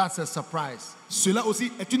 That's a surprise. cela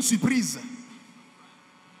aussi est une surprise.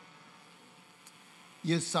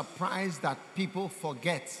 You're surprised that people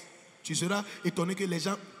forget. Tu seras étonné que les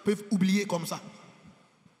gens peuvent oublier comme ça.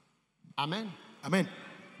 Amen. Amen.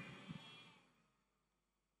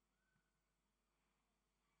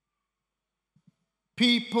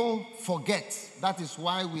 People forget. That is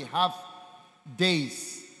why we have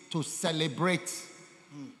days to celebrate,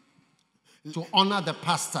 to honor the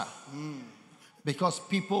pastor. Because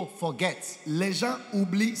people forget. Les gens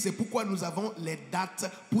oublient, c'est pourquoi nous avons les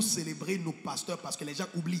dates pour célébrer nos pasteurs, parce que les gens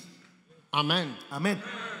oublient. Amen. Amen.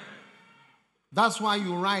 That's why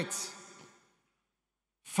you write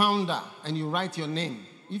founder and you write your name.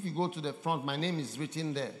 If you go to the front, my name is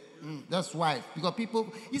written there. That's why. Because people,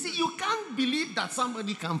 you see, you can't believe that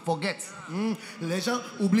somebody can forget. Les gens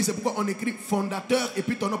oublient, c'est pourquoi on écrit fondateur et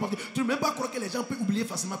puis ton nom. Tu ne peux même pas croire que les gens peuvent oublier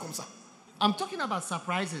facilement comme ça. I'm talking about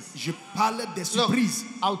surprises. Je parle des Look, surprises.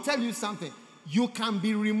 I'll tell you something. You can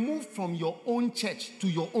be removed from your own church to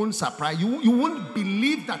your own surprise. You won't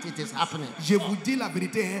believe that it is happening. Je vous dis la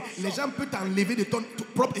vérité, hein, les gens peuvent t'enlever de ton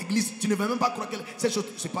propre église. Tu ne vas même pas croire que cette chose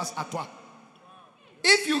se passe à toi.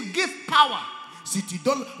 If you give power Si tu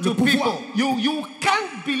donnes to le pouvoir, people, you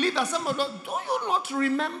can't believe that somebody. Do you not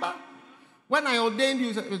remember when I ordained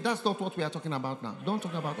you? That's not what we are talking about now. Don't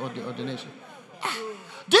talk about ordination.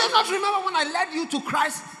 Do you not remember when I led you to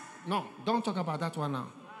Christ? No, don't talk about that one now.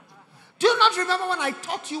 Do you not remember when I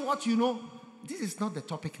taught you what you know? This is not the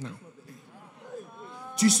topic now.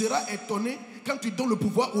 tu seras étonné quand tu donnes le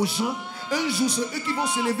pouvoir aux gens. Un jour, c'est eux qui vont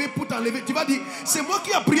se lever pour t'enlever. Tu vas dire, c'est moi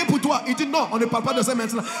qui ai prié pour toi. Il dit, non, on ne parle pas de ça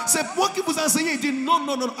maintenant. C'est moi qui vous ai enseigné. Il dit, non,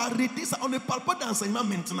 arrêtez ça. On ne parle pas d'enseignement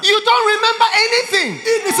maintenant. You don't remember anything.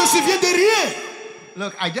 Il ne se souvient de rien.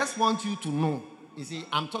 Look, I just want you to know. You see,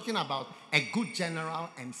 I'm talking about a good general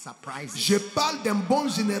and surprises. Je parle d'un bon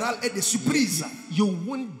général et des surprises. You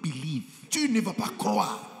won't believe Tu ne vas pas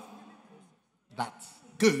croire that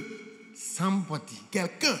que somebody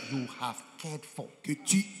quelqu'un you have cared for, que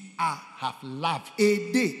tu as have loved,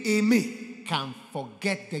 aidé, aimé, can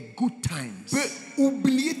forget the good times, peut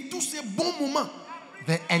oublier tous ces bons moments,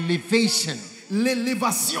 the elevation.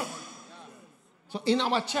 l'élévation. So in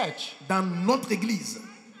our church, Dans notre église,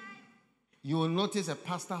 you will notice a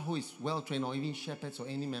pastor who is well trained, or even shepherds or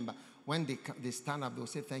any member. When they stand up, they'll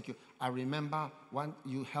say, thank you. I remember when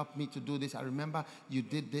you helped me to do this. I remember you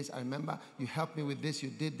did this. I remember you helped me with this. You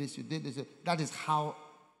did this. You did this. That is how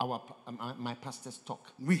my pastors talk.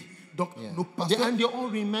 oui. Donc, Yeah. nos pasteurs, And they all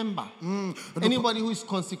remember. Anybody who is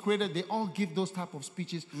consecrated, they all give those type of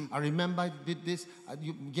speeches. I remember you did this.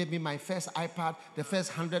 You gave me my first iPad, the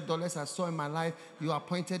first $100 I saw in my life. You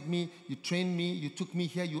appointed me. You trained me. You took me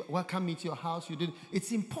here. You welcomed me to your house. You did.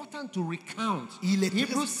 It's important to recount.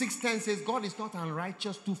 Hebrews 6:10 says, God is not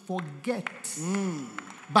unrighteous to forget.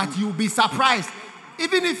 But you'll be surprised.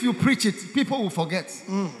 Even if you preach it, people will forget.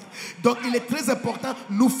 Donc, il est très important,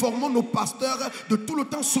 nous formons nos pasteurs de tout le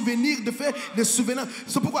temps souvenir, de faire des souvenirs.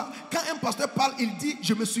 C'est pourquoi, quand un pasteur parle, il dit,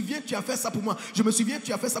 je me souviens, tu as fait ça pour moi. Je me souviens,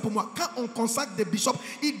 tu as fait ça pour moi. Quand on consacre des bishops,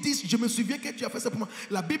 ils disent, je me souviens que tu as fait ça pour moi.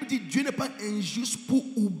 La Bible dit, Dieu n'est pas injuste pour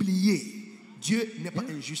oublier. Dieu n'est pas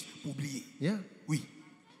injuste pour oublier. Yeah. Oui.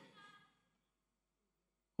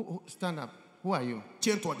 Stand up. Who are you?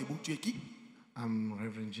 Tiens-toi debout. Tu es qui? I'm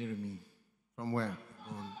Reverend Jeremy. From where?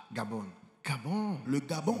 Gabon. Gabon. Le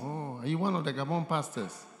Gabon. Oh, are you one of the Gabon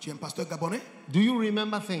pastors? Tu es un pasteur gabonais? Do you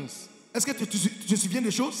remember things? Est-ce que tu te souviens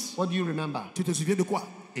des choses? What do you remember? Tu te souviens de quoi?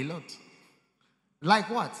 A lot. Like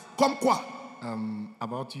what? Comme quoi?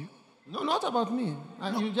 About you? No, not about me.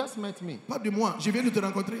 You just met me. Pas de moi. Je viens de te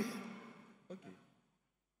rencontrer.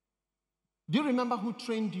 Do you remember who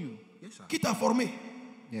trained you? Yes, sir. Qui t'a formé?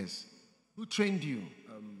 Yes. Who trained you?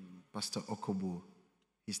 Pastor Okobo.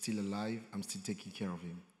 He's still alive. I'm still taking care of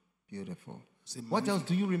him. Beautiful. What else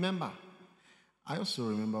do you remember? I also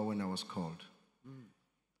remember when I was called.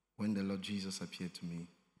 When the Lord Jesus appeared to me.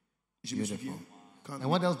 Je me souviens. And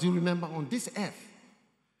what else do you remember on this earth?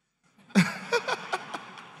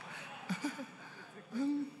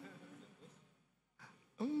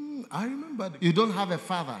 I remember. You don't have a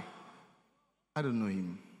father. I don't know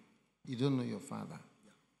him. You don't know your father.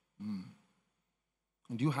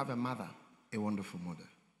 Do you have a mother? A wonderful mother.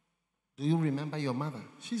 Do you remember your mother?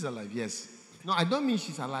 She's alive, yes. No, I don't mean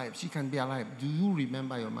she's alive. She can be alive. Do you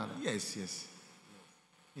remember your mother? Yes.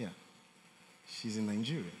 Yeah. She's in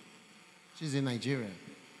Nigeria. She's in Nigeria.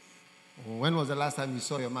 When was the last time you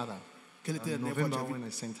saw your mother? Quelle était la dernière fois que tu November as vu when I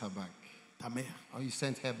sent her back. ta mère? Or you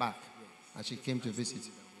sent her back and she came to visit?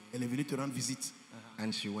 Elle est venue te rendre visite.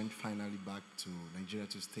 And she went finally back to Nigeria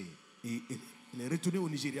to stay. Et elle est retournée au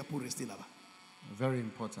Nigeria pour rester là-bas. Very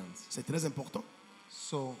important. C'est très important.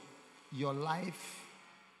 So your life,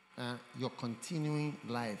 your continuing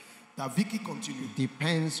life, Ta vie qui continue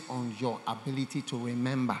depends on your ability to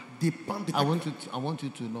remember. dépend de I want you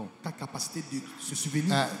to know ta capacité de se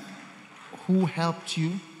souvenir. who helped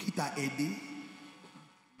you, Qui t'a aidé?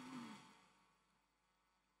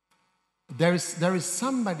 there is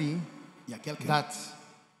somebody Il y a quelqu'un. that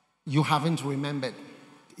you haven't remembered.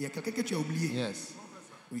 Il y a quelqu'un que tu as oublié. Yes.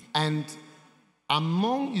 Oui. And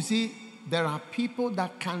among, you see, there are people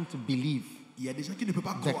that can't believe Il y a des gens qui ne peuvent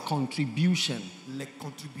pas the croire contribution les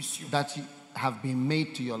contributions that have been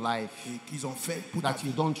made to your life et qu'ils ont fait pour ta that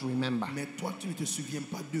you vie. don't remember. Mais toi, tu ne te souviens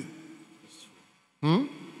pas d'eux.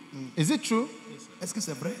 Is it true? Est-ce que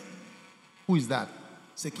c'est vrai? Who is that?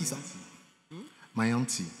 C'est qui ça? My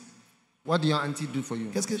auntie, What did your auntie do for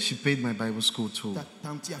you? Qu'est-ce que she paid my Bible school too. ta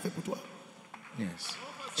tante a fait pour toi? Yes.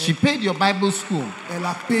 She paid your Bible school, Elle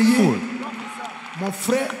a payé mon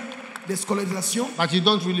frère de scolarisation. but you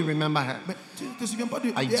don't really remember her. Mais tu ne te souviens pas de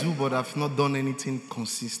I d'elle? do, but I've not done anything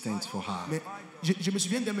consistent for her. Mais je me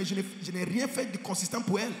souviens d'elle, mais je n'ai rien fait de consistant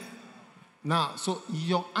pour elle. Now, so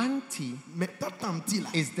your auntie Mais ta tante là,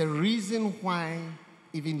 is the reason why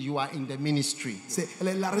even you are in the ministry. elle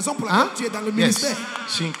est la raison pour laquelle Hein? tu es dans le Yes. ministère.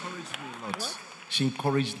 She encouraged me a lot. She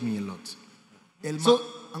encouraged me a lot. Elle m'a So-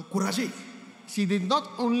 encouragé. She did not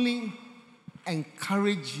only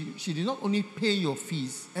encourage you, she did not only pay your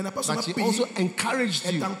fees, Elle n'a pas but seulement she payé, also encouraged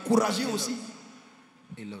elle you. t'a encouragé aussi.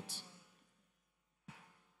 A lot.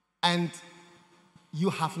 And you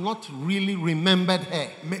have not really remembered her.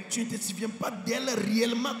 Mais tu ne te souviens pas d'elle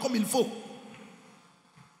réellement comme il faut.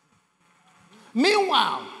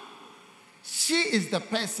 Meanwhile, she is the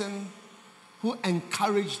person who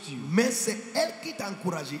encouraged you Mais c'est elle qui t'a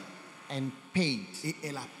encouragé and paid et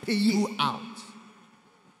elle a payé out.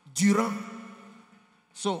 durant.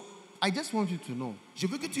 So I just want you to know Je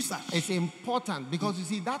veux que tu saches, it's important because you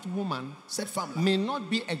see, that woman cette femme-là, may not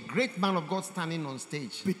be a great man of God standing on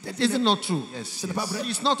stage. Peut-être Is it elle- not true? Yes, ce n'est pas vrai.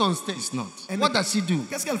 She's not on stage. It's not. Elle What n'est- does she do?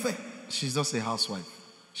 Qu'est-ce qu'elle fait? She's just a housewife.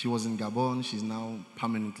 She was in Gabon. She's now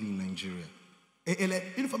permanently in Nigeria. Et elle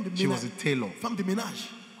est une femme de She was ménage. a tailor. Femme de ménage.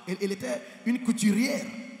 Elle était une couturière.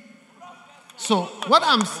 So what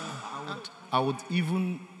I'm I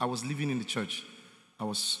was living in the church.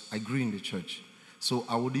 I grew in the church. So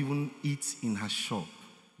I would even eat in her shop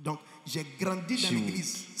Donc, j'ai grandi dans She-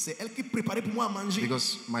 l'église. C'est elle qui préparait pour moi à manger.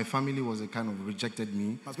 because my family was a kind of rejected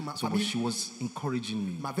me. Parce que ma So, but famille she was encouraging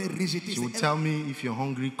me. M'avait rejeté. She would C'est tell me, if you're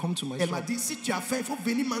hungry, come to my Elle m'a shop. dit, si tu as faim, il faut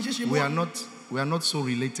venir manger chez We moi. are not so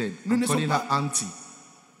related. Nous I'm ne calling sommes her pas- auntie.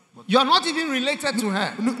 you are not even related to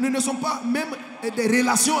her. Nous ne sommes pas même des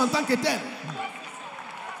relations en tant que telles.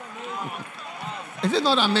 Is it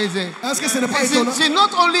not amazing? Est-ce que ce n'est pas And étonnant? she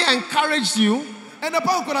not only encouraged you, Elle n'a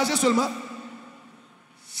pas encouragé seulement.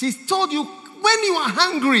 she's told you when you are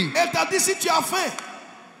hungry, Elle t'a dit, si tu as faim,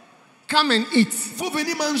 come and eat. il faut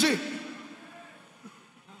venir manger.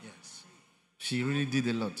 She really did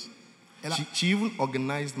a lot. Elle a- She even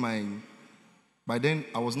organized by then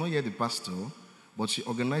I was not yet the pastor, but she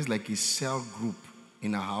organized like a cell group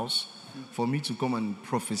in her house for me to come and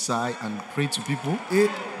prophesy and pray to people Et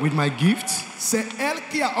with my gifts. c'est elle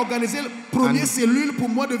qui a organisé la première And- cellule pour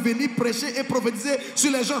moi de venir prêcher et prophétiser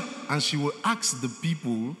sur les gens. And she will ask the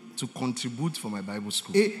people to contribute for my Bible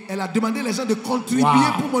school. Et elle a demandé les gens de contribuer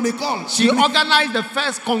Wow. pour mon école. She organized the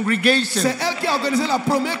first congregation C'est elle qui a organisé la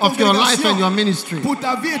première of your life and your congrégation ministry. pour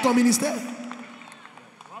ta vie et ton ministère.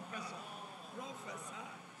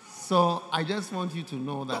 So I just want you to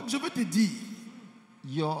know that Donc je veux te dire,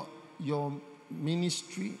 your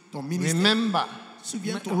ministry, ton ministère, remember,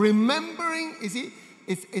 souviens-toi. remembering, you see,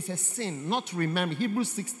 it's a sin, not remembering. Hebrews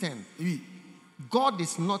 6:10. Oui, God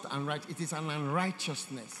is not unrighteous. It is an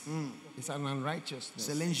unrighteousness. It's an unrighteousness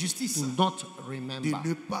c'est l'injustice to not de remember.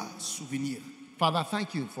 ne pas souvenir. Father,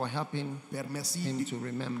 thank you for helping Père, merci him to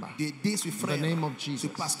remember. d'aider ce frère, name of Jesus. ce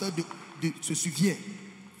pasteur de se souvient.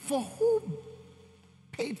 For who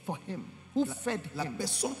paid for him? Who fed La him?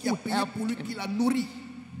 personne qui a Who payé helped pour lui, him qui l'a nourri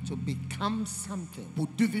to become something pour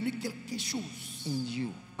devenir quelque chose in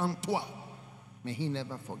you? en toi, May he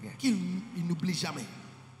never forget. qu'il il n'oublie jamais.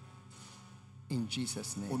 In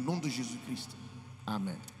Jesus' Au name. nom de Jésus-Christ.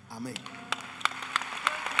 Amen. Amen.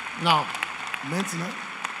 Now, Maintenant,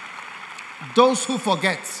 those who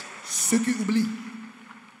forget, ceux qui oublient,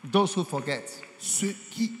 those who forget, ceux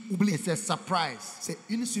qui oublient, it's a surprise. c'est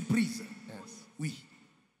une surprise. Yeah. Oui.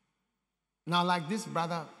 Now, like this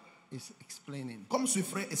brother is explaining, Comme ce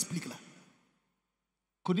frère explique là.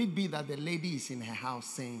 could it be that the lady is in her house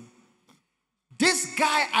saying, this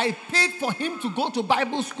guy, I paid for him to go to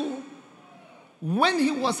Bible school. When he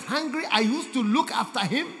was hungry, I used to look after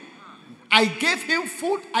him. I gave him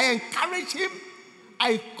food. I encouraged him.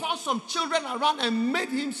 I called some children around and made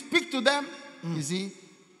him speak to them. You see,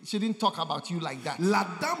 she didn't talk about you like that. La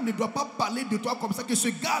dame ne doit pas parler de toi comme ça, que ce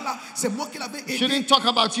gars-là, c'est moi qui l'avais aidé. She didn't talk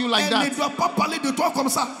about you like Elle ne that. doit pas parler de toi comme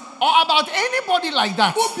ça. Or about anybody like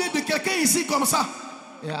that. Ou bien de quelqu'un ici comme ça.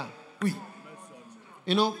 Yeah. Oui.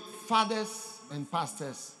 You know, fathers and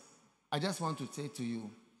pastors, I just want to say to you,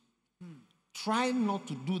 try not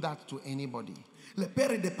to do that to anybody. Les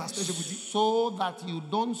pères et des pasteurs, je vous dis, So that you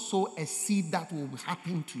don't sow a seed that will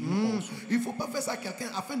happen to you also. il ne faut pas faire ça à quelqu'un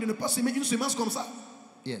afin de ne pas semer une semence comme ça.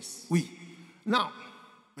 Yes. Oui. Now,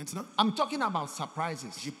 Maintenant, I'm talking about surprises.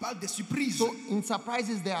 je parle des surprises. So in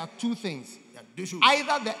surprises, there are two things. Il y a deux choses.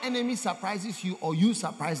 Either the enemy surprises you or you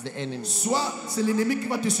surprise the enemy. Soit c'est l'ennemi qui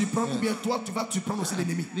va te surprendre, ou bien toi, tu vas surprendre aussi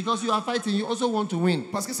l'ennemi. Because you are fighting, you also want to win.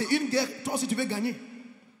 Parce que c'est une guerre, toi aussi tu veux gagner.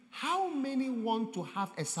 How many want to have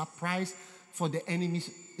a surprise for the enemy?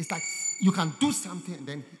 It's like you can do something and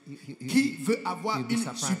then Qui veut avoir you'll be une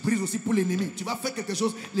surprised. surprise aussi pour l'ennemi? Tu vas faire quelque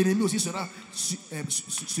chose, l'ennemi aussi sera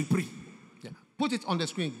surpris. Yeah. Put it on the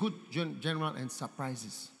screen. Good general and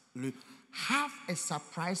surprises. Le- Have a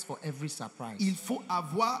surprise for every surprise. Il faut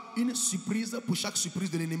avoir une surprise pour chaque surprise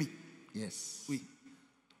de l'ennemi. Yes. Oui.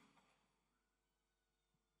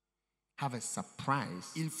 Have a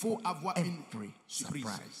surprise. Il faut avoir une Every surprise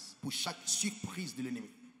surprise. pour chaque surprise de l'ennemi.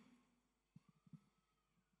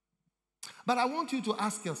 But I want you to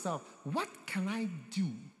ask yourself, what can I do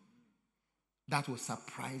that will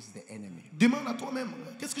surprise the enemy? Demande à toi-même,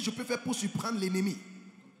 qu'est-ce que je peux faire pour surprendre l'ennemi?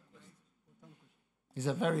 It's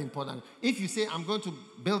a very important. If you say, I'm going to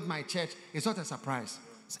build my church, it's not a surprise.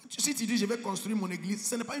 Si tu dis, je vais construire mon église,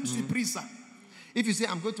 ce n'est pas une surprise ça. If you say,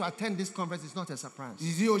 I'm going to attend this conference, it's not a surprise. Si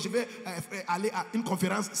tu dis, oh, je vais aller à une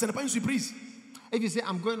conférence, ce n'est pas une surprise. If you say,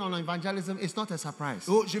 I'm going on evangelism, it's not a surprise.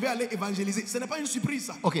 Oh, je vais aller évangéliser, ce n'est pas une surprise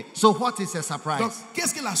ça. Okay, so what is a Donc, surprise?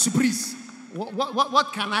 qu'est-ce que la surprise?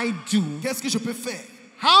 What can I do? Qu'est-ce que je peux faire?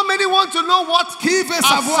 How many want to know what Qui veut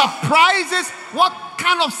are savoir? surprises? What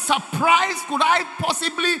kind of surprise could I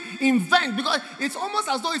possibly invent? Because it's almost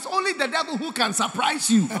as though it's only the devil who can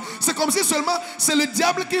surprise you. C'est comme si seulement c'est le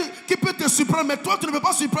diable qui peut te surprendre, mais toi tu ne peux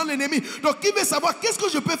pas surprendre l'ennemi. Donc qui veut savoir qu'est-ce que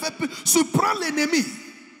je peux faire pour surprendre l'ennemi?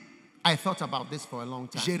 I thought about this for a long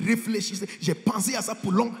time. J'ai réfléchi, j'ai pensé à ça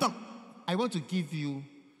pour longtemps. I want to give you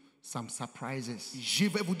some surprises Je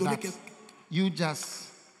vais vous donner that quelque... you just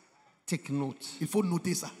take note, Il faut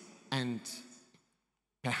noter ça. and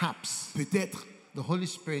perhaps Peut-être the Holy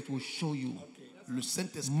Spirit will show you le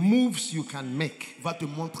Saint-Esprit moves you can make. va te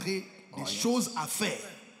montrer des choses à faire.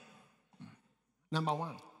 Number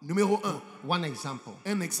one, Numéro 1, one example,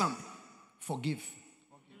 un exemple. forgive.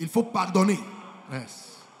 Il faut pardonner.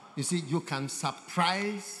 Yes. You see, you can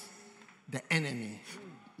surprise the enemy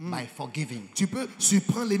by forgiving. Tu peux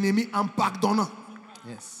surprendre l'ennemi en pardonnant.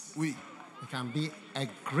 Yes. Oui. It can be a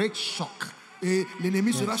great shock. Et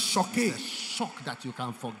l'ennemi sera choqué. A shock that you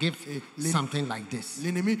can forgive les- something like this.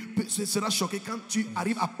 L'ennemi sera choqué quand tu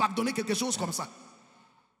arrives à pardonner quelque chose comme ça.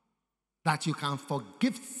 That you can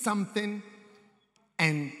forgive something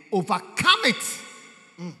and overcome it.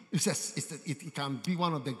 It can be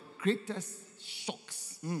one of the greatest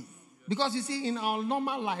shocks. Because you see, in our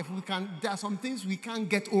normal life, there are some things we can't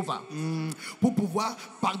get over. Pour pouvoir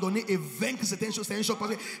pardonner et vaincre certaines choses, c'est un choc.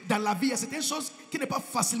 Parce que dans la vie, il y a certaines choses qui n'est pas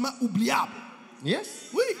facilement oubliables. Yes?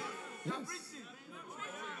 Oui. Yes.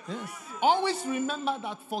 Yes. Always remember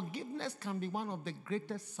that forgiveness can be one of the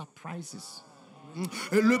greatest surprises.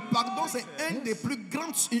 Le pardon, c'est une des plus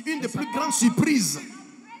grandes surprises.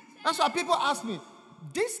 That's why people ask me,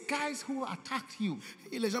 these guys who attacked you,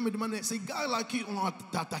 Et les gens me demandent, ces gars-là qui ont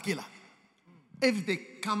attaqué là, if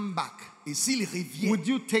they come back, et s'ils reviennent, would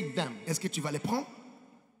you take them? est-ce que tu vas les prendre?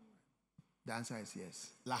 The answer is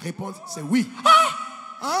yes. La réponse, c'est oui.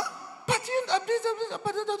 Hein? But you,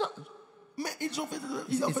 Mais ils ont fait...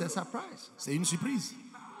 it's a surprise. C'est une surprise.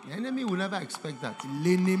 The enemy will never expect that.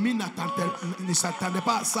 L'ennemi ne s'attendait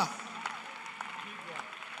pas à ça.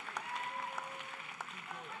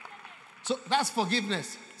 So that's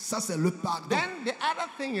forgiveness. Ça, c'est le pardon. Then another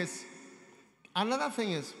thing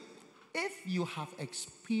is, if you have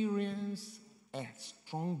experienced a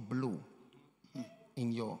strong blow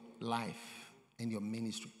in your life, in your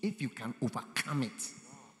ministry, if you can overcome it,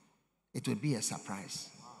 it will be a surprise.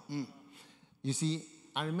 You see,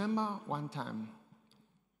 I remember one time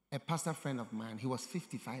a pastor friend of mine, he was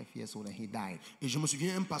 55 years old and he died. Et je me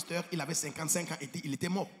souviens, un pasteur, il avait 55 ans et il était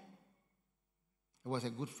mort. He was a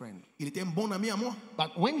good friend. Il était un bon ami à moi.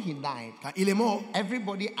 But when he died, Quand il est mort,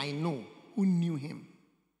 everybody I know who knew him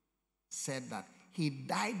said that he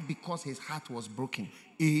died because his heart was broken.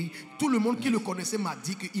 et tout le monde qui le connaissait m'a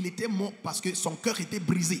dit qu'il était mort parce que son cœur était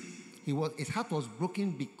brisé. His heart was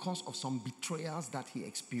broken because of some betrayals that he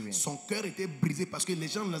experienced. Son cœur était brisé parce que les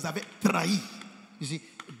gens les avaient trahis. You see,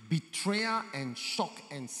 betrayal and shock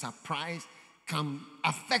and surprise can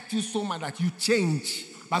affect you so much that you change.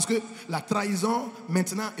 Parce que la trahison,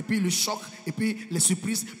 maintenant, et puis le choc, et puis les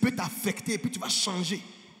surprises, peut t'affecter, et puis tu vas changer.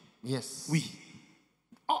 Yes. Oui.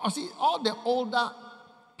 Oh, see, all the older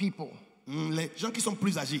people, Les gens qui sont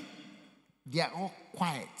plus âgés, they are all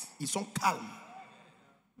quiet. ils sont calmes.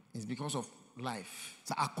 It's because of life.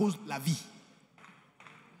 C'est à cause de la vie.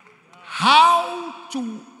 How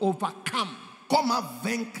to overcome Comment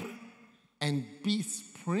vaincre and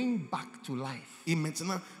spring back to life. et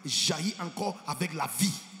maintenant jaillir encore avec la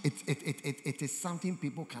vie. It is something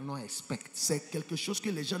people cannot expect. C'est quelque chose que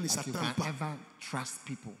les gens ne That you s'attendent can pas. ever trust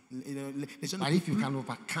people. Les gens ne But if peuvent you plus. can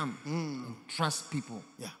overcome and trust people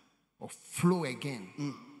Yeah. or flow again,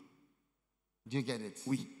 do you get it?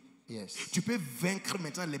 Oui. Yes. Tu peux vaincre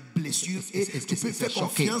maintenant les blessures It's- et it's- tu peux it's a faire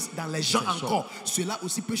shocking. confiance dans les gens It's a shock. encore. Cela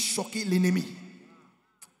aussi peut choquer l'ennemi.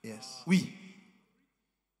 Yes. Oui.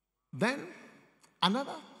 Then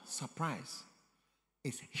another surprise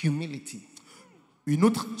is humility. Une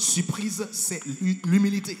autre surprise, c'est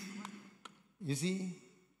l'humilité. You see,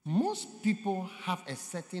 most people have a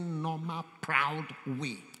certain normal, proud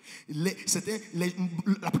way.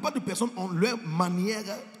 La plupart des personnes ont leur manière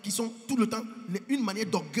qui sont tout le temps une manière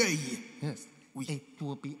d'orgueil. Yes. Oui. It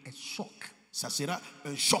will be a shock. Ça sera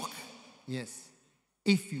un choc. Yes.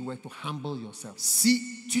 If you were to humble yourself.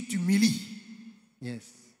 Si tu t'humilies Yes.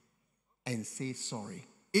 And say sorry.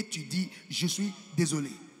 et tu dis, je suis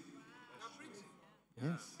désolé,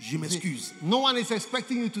 Yes. je m'excuse. No one is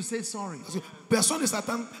expecting you to say sorry. Parce que personne ne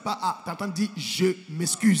s'attend pas à t'entendre dire, je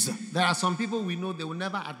m'excuse. There are some people we know they will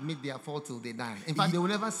never admit their fault till they die. In fact, they will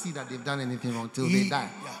never see that they've done anything wrong till they die.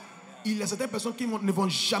 Il y a certaines personnes qui ne vont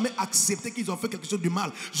jamais accepter qu'ils ont fait quelque chose de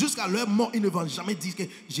mal. Jusqu'à leur mort, ils ne vont jamais dire que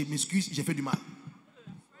je m'excuse, j'ai fait du mal.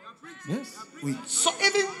 Yes. Oui. So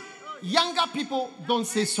even younger people don't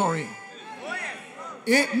say sorry.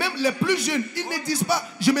 Et même les plus jeunes, ils ne disent pas,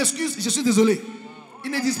 je m'excuse, je suis désolé. Ils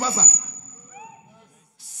ne disent pas ça.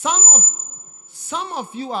 Some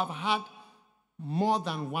of you have had more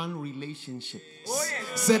than one relationship.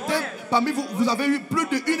 Certains parmi vous, vous avez eu plus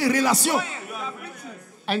d'une relation.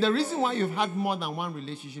 And the reason why you've had more than one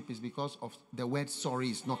relationship is because of the word sorry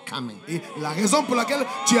is not coming. Et la raison pour laquelle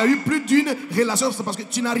tu as eu plus d'une relation, c'est parce que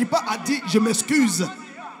tu n'arrives pas à dire, je m'excuse,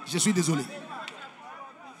 je suis désolé.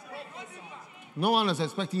 No one is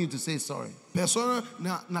expecting you to say sorry. Personne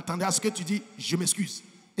n'attendait à ce que tu dis, je m'excuse.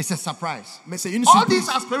 It's a surprise. Mais c'est une All surprise. these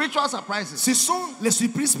are spiritual surprises. Ce sont les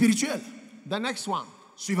surprises spirituelles. The next one,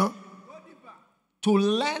 Suivant. to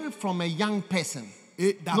learn from a young person.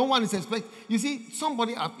 Et No one is expecting. You see,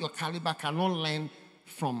 somebody of your caliber cannot learn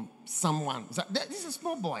from someone. This is a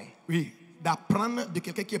small boy. oui, d'apprendre de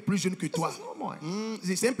quelqu'un qui est plus jeune que This toi. is a small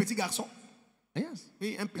boy. C'est un petit garçon. Yes.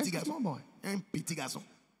 Oui, un petit It's a garçon. small boy. Un petit garçon.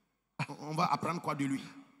 On va apprendre quoi de lui?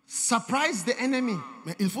 Surprise the enemy.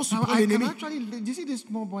 Mais il faut Now, surprendre I can l'ennemi. actually, do you see this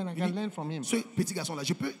small boy and I can learn from him? Ce petit garçon-là,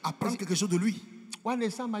 je peux apprendre quelque chose de lui. One day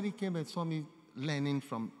somebody came and saw me learning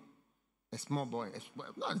from a small boy.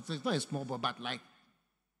 No, it's not a small boy, but like,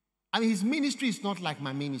 I mean, his ministry is not like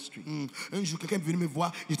my ministry. Un jour, quelqu'un est venu me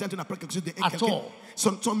voir, j'étais en train d'apprendre quelque chose de At quelqu'un. all.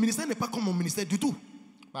 Son ministère n'est pas comme mon ministère du tout.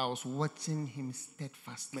 But I was watching him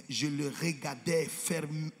steadfastly. Mais je le regardais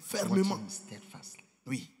Watching fermement. him steadfastly.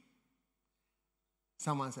 Oui.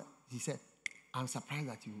 He said, I'm surprised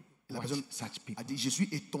that you La watch personne such a people. dit, je suis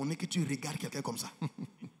étonné que tu regardes quelqu'un comme ça.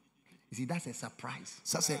 You see, that's a surprise.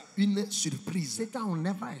 Ça, c'est une surprise. Satan will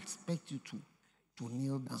never expect you to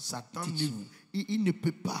kneel down. Satan, Teach me. il ne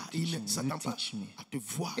peut pas, il Teach ne me, s'attend you pas teach me. à te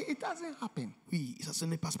voir. It doesn't happen. Oui, ça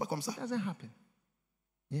ne passe pas comme ça. It doesn't happen.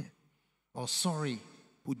 Yeah. Or sorry.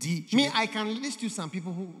 Pour dire, Me, I can list you some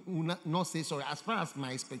people who will not say sorry. As far as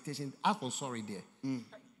my expectation, ask for sorry there.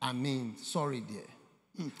 I mean, sorry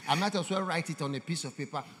there. I might as well write it on a piece of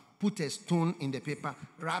paper, put a stone in the paper,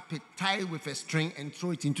 wrap it, tie it with a string, and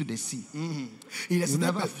throw it into the sea. il y a You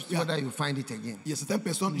never certaines see whether you find it again. il y a certaines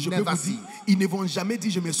personnes, je peux Never vous dire, see. ils ne vont jamais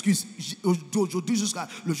dire je m'excuse. D'aujourd'hui jusqu'à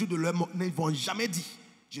le jour de leur mort, ils ne vont jamais dire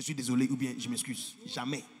je suis désolé ou bien je m'excuse.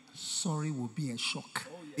 Jamais. Sorry will be a shock.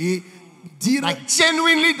 Et dire like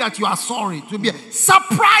genuinely that you are sorry. To be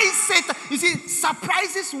surprise Satan. You see,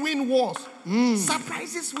 surprises win wars.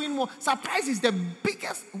 Surprises win wars. Surprise is the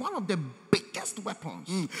biggest, one of the biggest weapons.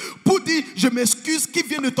 pour dire je m'excuse qui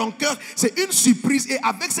vient de ton cœur, c'est une surprise et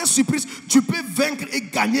avec cette surprise, tu peux vaincre et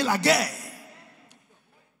gagner la guerre.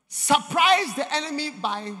 Surprise the enemy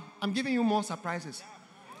by, I'm giving you more surprises.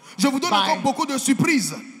 Je vous donne encore beaucoup de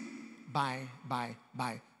surprises. By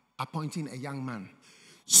appointing a young man.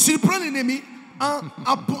 Surprends l'ennemi en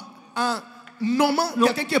nommant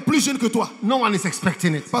quelqu'un qui est plus jeune que toi. No one is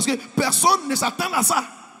expecting it. Parce que personne ne s'attend à ça.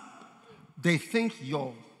 They think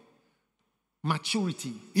your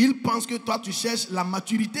maturity Ils pensent que toi tu cherches la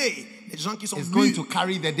maturité. Les gens qui sont is going mûrs. to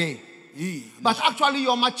carry the day. Oui. But actually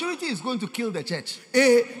your maturity is going to kill the church.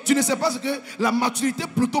 Et tu ne sais pas ce que la maturité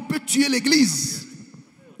plutôt peut tuer l'église.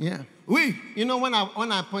 Yeah. Oui. You know, when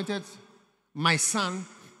I appointed my son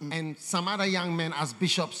and some other young men as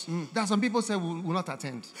bishops, there are some people say will not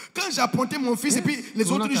attend. Quand j'ai appointé mon fils et puis les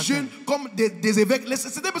Will autres not jeunes comme des évêques,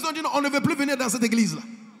 certaines personnes disent non, on ne veut plus venir dans cette église-là.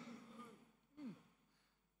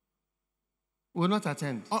 Will not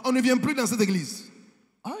attend. On ne vient plus dans cette église.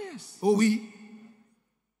 Oh yes. Oh oui.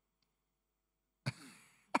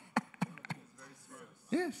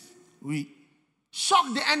 Yes. Oui.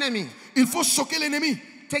 Shock the enemy. Il faut choquer l'ennemi.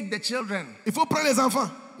 Take the children. Il faut prendre les enfants.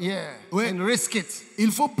 Yeah. Oui. And risk it.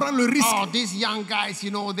 Il faut prendre le risque. Oh, these young guys,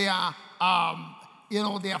 they are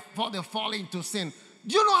they fall into sin.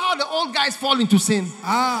 Do you know how the old guys fall into sin?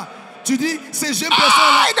 Ah, tu dis ces jeunes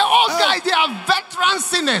personnes-là. The old guys, they are veteran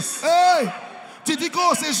sinners. Hey, tu dis que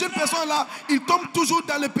ces jeunes personnes-là, ils tombent toujours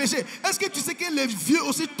dans le péché. Est-ce que tu sais que les vieux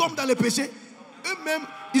aussi tombent dans le péché? Eux-mêmes,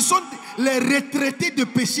 ils sont les retraités de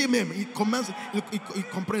péché même. Ils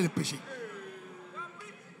comprennent le péché.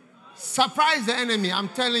 Surprise the enemy, I'm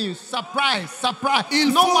telling you. Surprise.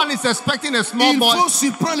 No one is expecting a small boy. Il faut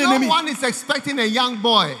surprendre l'ennemi. No one is expecting a young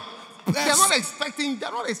boy. They're not expecting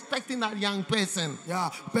that young person. Yeah.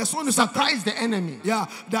 Personne ne s'attend. Surprise the enemy. Yeah.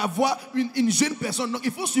 D'avoir une jeune personne. Donc,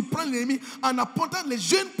 il faut surprendre l'ennemi en apportant les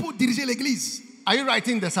jeunes pour diriger l'église. Are you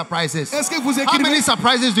writing the surprises? Est-ce que vous How écrivez? many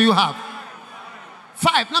surprises do you have?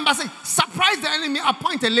 5. Number 6. Surprise the enemy.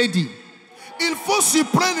 Appoint a lady. Il faut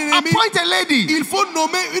surprendre l'ennemi. Appoint a lady. Il faut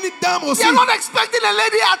nommer une dame aussi. They're not expecting a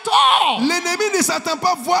lady at all. L'ennemi ne s'attend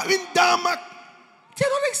pas à voir une dame. They're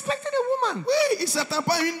not expecting a woman. Oui, il ne s'attend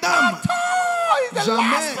pas à une dame. At all. The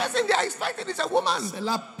Jamais. last person they are expecting is a woman. C'est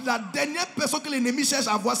la dernière personne que l'ennemi cherche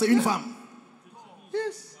à voir, c'est une femme.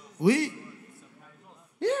 Yes. Oui.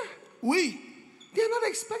 Yeah. Oui. They're not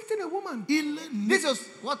expecting a woman. This is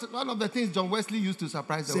one of the things John Wesley used to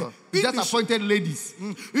surprise the world. He just appointed ladies.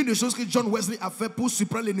 Une des choses que John Wesley a fait pour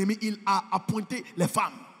surprendre l'ennemi, il a appointé les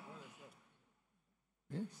femmes.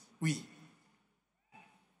 Yes. Oui.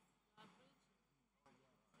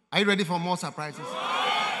 Are you ready for more surprises?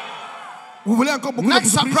 Vous voulez encore beaucoup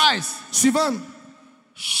Next de surprises? surprise. Suivant.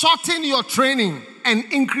 Shorten your training and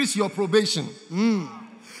increase your probation.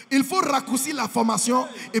 Il faut raccourcir la formation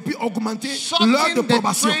et puis augmenter l'heure de Shorten the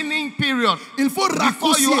probation. training period Il faut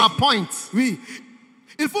before you raccourcir. appoint. Oui.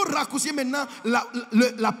 Il faut raccourcir maintenant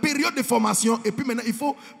la période de formation et puis maintenant il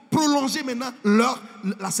faut prolonger maintenant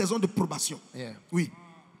la saison de probation. Yeah. Oui.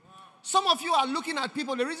 Some of you are looking at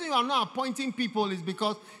people. The reason you are not appointing people is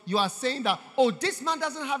because you are saying that, oh, this man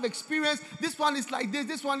doesn't have experience. This one is like this.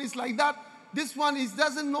 This one is like that. This one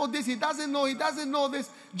doesn't know this. He doesn't know this.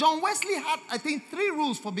 John Wesley had, I think, 3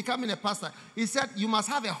 rules for becoming a pastor. He said, you must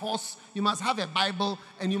have a horse, you must have a Bible,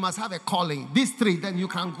 and you must have a calling. These 3, then you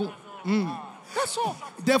can go. That's all.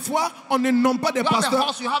 Des fois, on ne nomme pas des You have a pasteurs.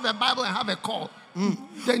 horse, you have a Bible, and have a call.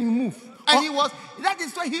 Then you move. And that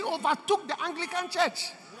is why he overtook the Anglican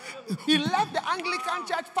church. He left the Anglican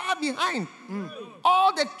church far behind.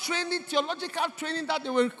 All the training, theological training that they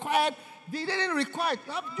were required, they didn't require.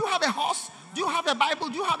 Do you have a horse? Do you have a Bible?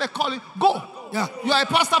 Do you have a calling? Go. Yeah. You are a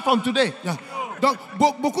pastor from today. Yeah. Donc,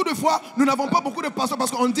 beaucoup de fois, nous n'avons pas beaucoup de pasteurs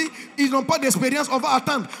parce qu'on dit ils n'ont pas d'expérience, on va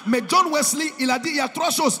attendre. Mais John Wesley, il a dit il y a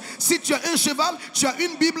 3 choses. Si tu as un cheval, tu as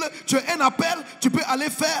une Bible, tu as un appel, tu peux aller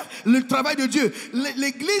faire le travail de Dieu.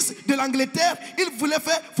 L'église de l'Angleterre, il voulait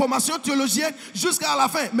faire formation théologienne jusqu'à la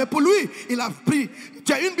fin. Mais pour lui, il a pris,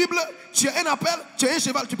 tu as une Bible, tu as un appel, tu as un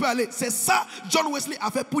cheval, tu peux aller. C'est ça John Wesley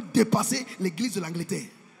a fait pour dépasser l'église de l'Angleterre.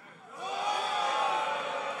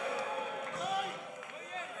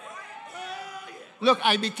 Look,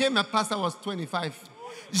 I became a pastor when I was 25.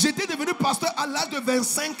 J'étais devenu pasteur à l'âge de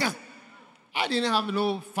 25 ans. I didn't have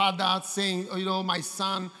no father saying, oh, my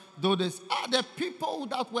son, do this. The people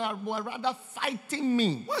that were rather fighting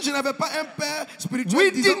me, Moi, je n'avais pas un père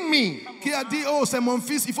spirituel within me. qui a dit, oh, c'est mon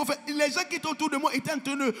fils, il faut faire. Les gens qui étaient autour de moi étaient en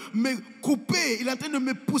train de me couper, ils étaient en train de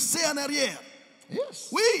me pousser en arrière. Yes.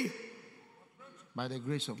 Oui, By the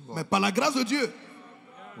grace of mais God, par la grâce de Dieu,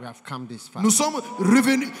 we have come this far. nous sommes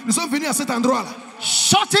venus à cet endroit-là.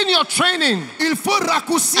 Shorten your training Il faut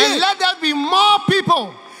raccourcir. and let there be more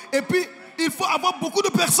people. Et puis, il faut avoir beaucoup de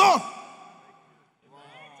personnes.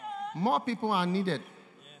 More people are needed.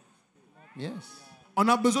 Yes. On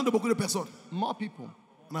a besoin de beaucoup de personnes. More people.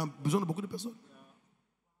 On a besoin de beaucoup de personnes.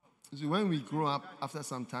 See, when we grow up, after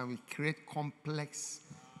some time, we create complex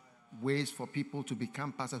ways for people to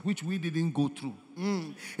become pastors, which we didn't go through.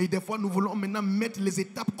 Et des fois, nous voulons maintenant mettre les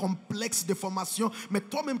étapes complexes de formation. Mais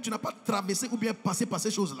toi-même, tu n'as pas traversé ou bien passé par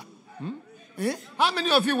ces choses-là. Hein? How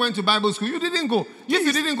many of you went to Bible school? You didn't go. If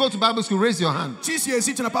you didn't go to Bible school, raise your hand. Si tu es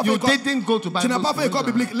ici, tu n'as pas fait You école. didn't go to Bible Tu n'as pas school. fait école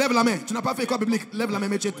biblique. Lève la main. Tu n'as pas fait école biblique. Lève la main,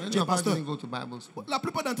 mais tu es Many of us pasteur. didn't go to Bible school. La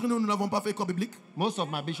plupart d'entre nous, nous n'avons pas fait école biblique. Most of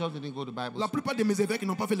my bishops didn't go to Bible La school. plupart de mes évêques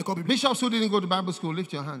n'ont pas fait l'école biblique. Bishops who didn't go to Bible school,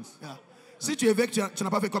 lift your hands. Yeah. Si tu es évêque, tu n'as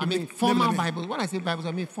pas fait école I mean, biblique. Lève formal la main. Bible. When I say Bible,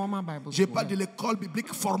 I mean formal Bible Je school. parle de l'école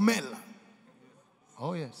biblique formelle.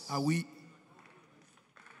 Oh, yes. Ah oui.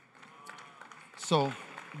 So,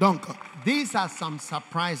 Donc, these are some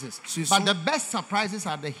surprises. Ce But sont- the best surprises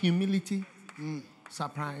are the humility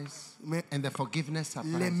surprise Mais and the forgiveness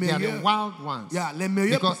surprise. les They are the meilleurs- wild ones. Yeah, les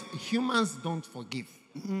meilleurs- Because humans don't forgive.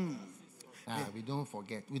 We don't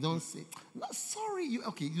forget. We don't say, no, sorry.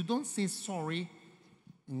 You don't say sorry.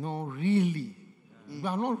 No, really. We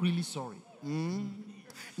are not really sorry.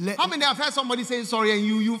 les- How many have heard somebody say sorry and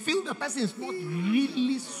you feel the person is not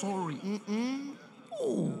really sorry?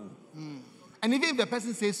 Oh. And even if the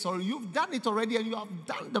person says sorry, you've done it already and you have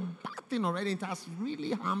done the bad thing already. It has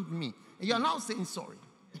really harmed me. And you are now saying sorry.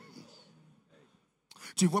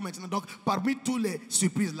 Tu vois maintenant, donc parmi tous les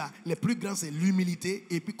surprises là, les plus grands c'est l'humilité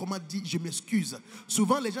et puis comment dire je m'excuse.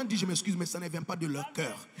 Souvent les gens disent je m'excuse mais ça ne vient pas de leur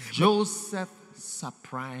cœur. Joseph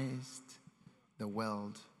surprised the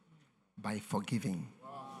world by forgiving.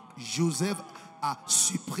 Joseph a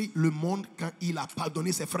surpris le monde quand il a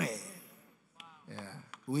pardonné ses frères. Yeah.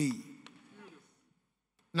 Oui.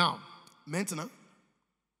 Now, Maintenant,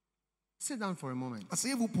 sit down for a moment.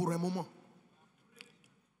 asseyez-vous pour un moment.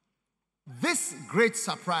 This great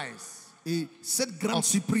surprise Et cette grande of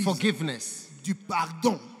surprise forgiveness du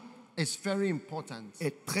pardon is very important.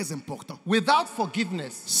 est très important. Without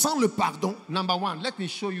forgiveness, Sans le pardon, number one, let me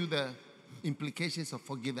show you the implications of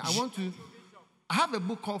forgiveness. I have a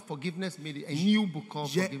book called Forgiveness Made, a new book called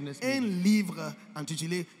j'ai Forgiveness un Made. livre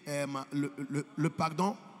intitulé le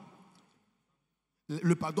pardon.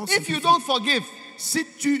 Le pardon If you simplifié. don't forgive, Si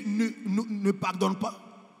tu ne pardonnes pas,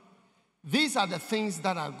 these are the things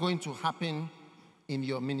that are going to happen in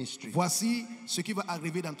your ministry. voici ce qui va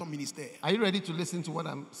arriver dans ton ministère. Are you ready to listen to what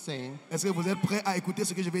I'm saying? Est-ce que vous êtes prêts à écouter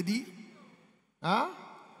ce que je vais dire? Huh?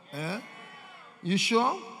 Hein? You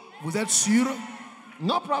sure? Vous êtes sûr?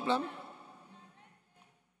 No problem.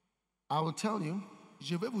 I will tell you.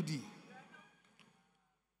 Je vais vous dire.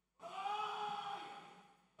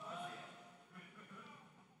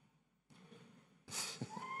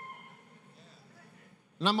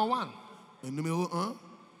 Number one, Numéro 1,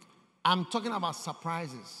 I'm talking about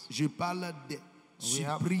surprises. je parle des We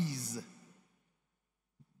have- surprises.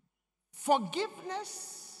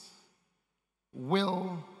 Forgiveness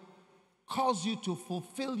will cause you to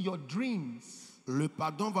fulfill your dreams. Le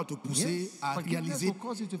pardon va te pousser Yes, à forgiveness réaliser will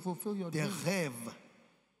cause you to fulfill your tes dreams. rêves.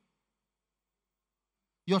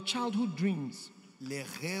 Your childhood dreams. Les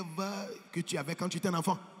rêves que tu avais quand tu étais un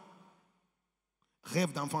enfant.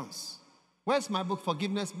 Rêves d'enfance. Where's my book,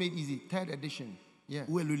 Forgiveness Made Easy, 3rd edition? Yeah,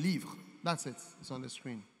 Où est le livre? that's it. It's on the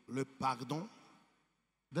screen. Le pardon.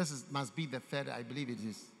 Must be the third. I believe it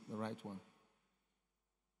is the right one.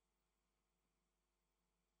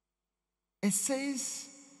 It says,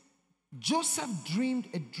 Joseph dreamed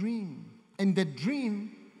a dream. And the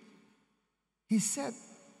dream, he said,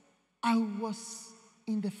 I was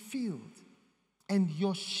in the field, and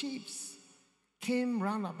your sheep came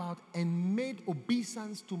round about and made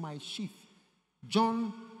obeisance to my sheep.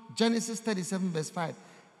 Genesis 37, verse 5.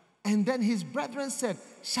 And then his brethren said,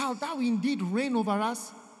 shall thou indeed reign over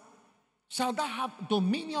us? Shall thou have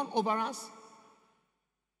dominion over us?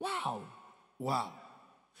 Wow. Wow.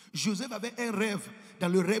 Joseph avait un rêve. Dans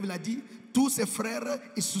le rêve, il a dit, tous ses frères,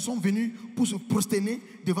 ils se sont venus pour se prosterner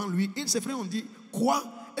devant lui. Et ses frères ont dit, quoi?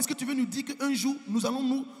 Est-ce que tu veux nous dire qu'un jour, nous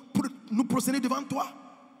allons nous prosterner devant toi?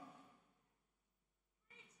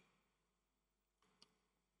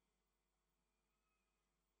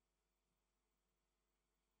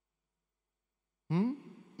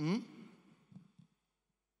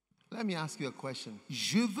 Let me ask you a question.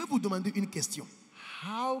 Je veux vous demander une question.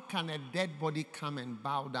 How can a dead body come and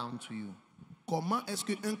bow down to you? Comment est-ce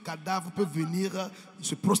qu'un cadavre peut venir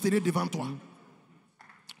se prosterner devant toi?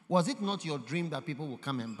 Was it not your dream that people will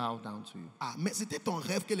come and bow down to you? Ah, mais c'était ton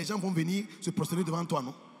rêve que les gens vont venir se prosterner devant toi,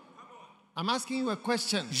 non? I'm asking you a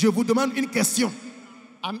question. Je vous demande une question.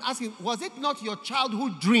 I'm asking, was it not your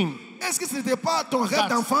childhood dream Est-ce que ce n'était pas ton rêve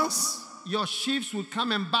d'enfance your chiefs would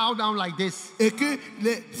come and bow down like this? et que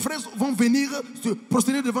les frères vont venir se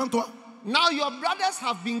prosterner devant toi? Now your brothers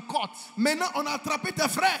have been caught Maintenant, on a attrapé tes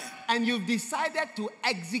frères, and you've decided to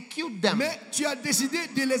execute them. mais tu as décidé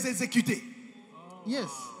de les exécuter. Yes.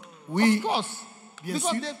 Oui. Of course. Bien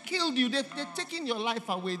Because sûr. they've killed you. They've taken your life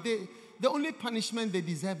away. The only punishment they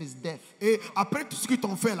deserve is death. Et après tout ce qu'ils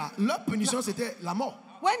t'ont fait là, leur punition c'était la mort.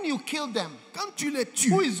 When you kill them, Quand tu les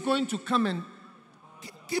tues, who is going to come and...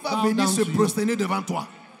 qui va bow venir down se to you? prosterner devant toi?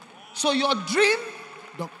 So your dream,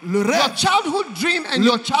 Donc le your rêve, childhood dream and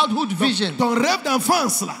your childhood vision ton rêve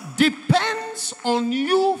d'enfance là, depends on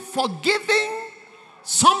you forgiving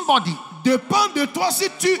somebody. dépend de toi si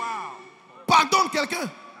tu pardonnes quelqu'un.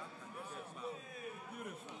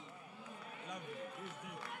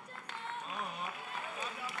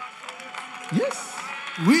 Yes.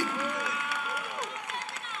 Oui.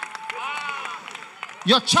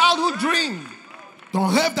 Your childhood dream. Ton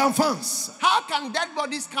rêve d'enfance. How can dead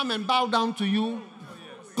bodies come and bow down to you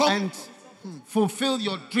and fulfill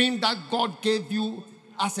your dream that God gave you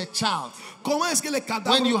as a child? Comment est-ce que les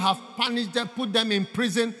cadavres, When you have punished them, put them in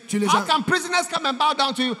prison, Tu les how as- can prisoners come and bow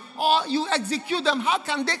down to you? Or you execute them, how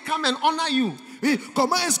can they come and honor you? oui,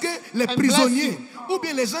 comment est-ce que les bless prisonniers ou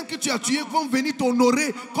bien les gens que tu as tués vont venir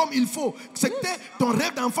t'honorer comme il faut? C'était ton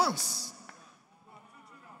rêve d'enfance.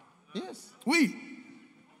 Yes. Oui.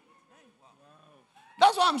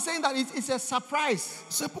 That's why I'm saying that it's a surprise.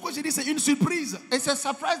 C'est pourquoi j'ai dit c'est une surprise. It's a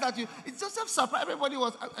surprise that it's just a surprise. Everybody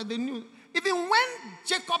was at the news. Even when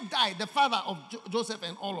Jacob died, the father of Joseph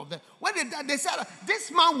and all of them, when they died, they said, this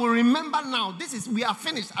man will remember now. We are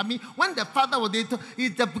finished. I mean, when the father was there,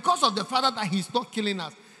 because of the father that he's not killing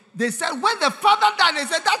us. They said, when the father died, they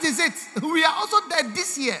said, that is it. We are also dead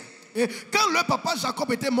this year. Et quand le papa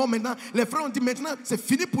Jacob était mort maintenant, les frères ont dit maintenant c'est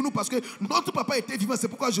fini pour nous parce que notre papa était vivant, c'est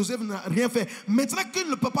pourquoi Joseph n'a rien fait. Maintenant que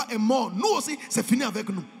le papa est mort, nous aussi c'est fini avec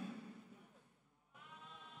nous.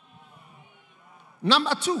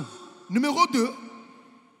 Number 2. Numéro 2,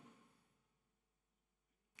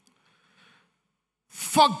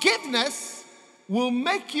 forgiveness will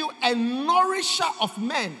make you a nourisher of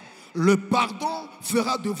men. le pardon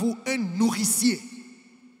fera de vous un nourricier.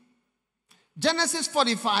 Genesis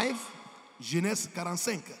 45, Genèse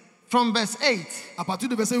 45, from verse 8. à partir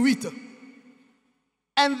du verset 8.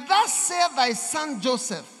 And thus saith thy son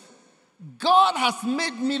Joseph, God hath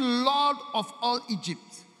made me Lord of all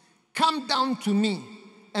Egypt. Come down to me,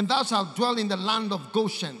 and thou shalt dwell in the land of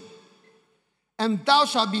Goshen. And thou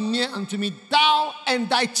shalt be near unto me, thou and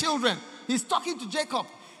thy children. He's talking to Jacob.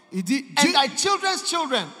 Il dit, And Dieu, thy children's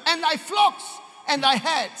children, and thy flocks, and thy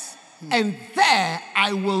herds. And there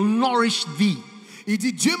I will nourish thee. il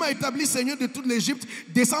dit, Dieu m'a établi Seigneur de toute l'Égypte.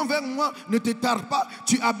 Descends vers moi, ne te tarde pas.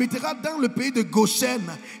 Tu habiteras dans le pays de Goshen.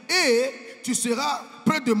 Et tu seras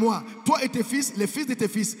près de moi, toi et tes fils, les fils de tes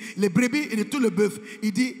fils, les brebis et de tout le bœuf.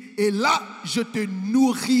 Il dit, et là, je te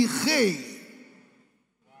nourrirai.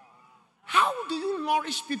 How do you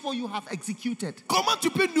nourish people you have executed? Comment tu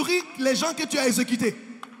peux nourrir les gens que tu as exécutés?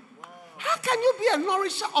 How can you be a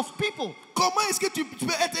nourisher of people Comment est-ce que tu peux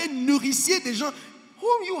être un nourricier des gens?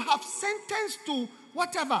 whom you have sentenced to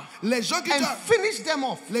whatever Les gens que tu and as, finish them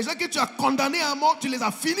off? les gens que tu as condamnés à mort, tu les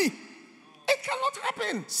as finis. It cannot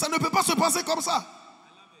happen. Ça ne peut pas se passer comme ça.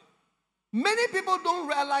 Many people don't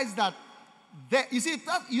realize that. You see,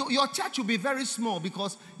 your church will be very small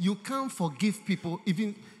because you can't forgive people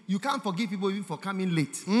even for coming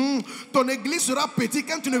late. Ton église sera petite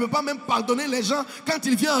quand tu ne peux pas même pardonner les gens quand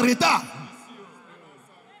ils viennent en retard.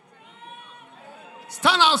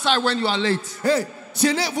 Stand outside when you are late. Hey,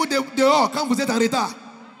 tienez-vous dehors quand vous êtes en retard.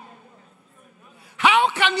 How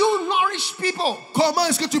can you nourish people? Comment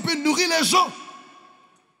est-ce que tu peux nourrir les gens?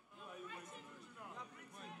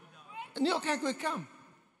 Come.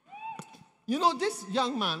 You know, this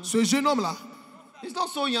young man, Ce jeune homme-là, he's not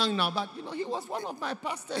so young now, but he was one of my il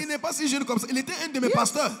pastors. n'est pas si jeune comme ça. Il était un de mes Yes.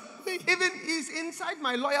 pasteurs. Oui. Even he's inside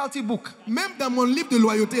my loyalty book. Même dans mon livre de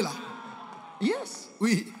loyauté là. Yes.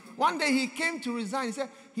 Oui. One day he came to resign. He said,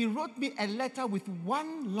 he wrote me a letter with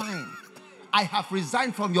one line. I have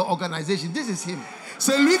resigned from your organization. This is him.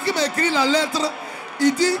 C'est lui qui m'a écrit la lettre.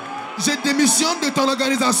 Il dit, je démissionne de ton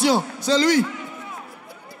organisation. C'est lui.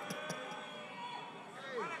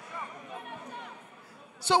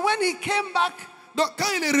 So when he came back, Donc quand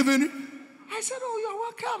il est revenu, I said, oh, you're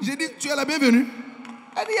welcome. j'ai dit, tu es la bienvenue.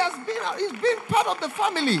 And he's been part of the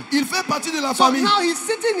family. Il fait partie de la So famille. now he's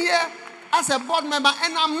sitting here as a board member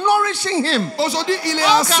and I'm nourishing him. Aujourd'hui, il est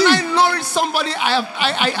How assis. can I nourish somebody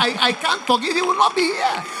I can't forgive? He will not be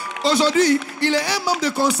here. Aujourd'hui, il est un membre de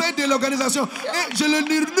conseil de l'organisation. Et je le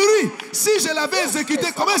nourris. Si je l'avais exécuté,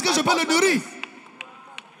 comment est-ce que je peux le nourrir?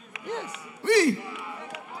 Yes. Oui.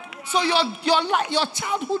 So your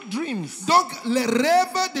childhood dreams Donc, les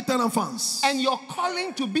rêves de ton enfance, and your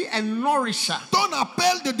calling to be a nourisher, ton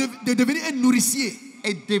appel de devenir un nourricier,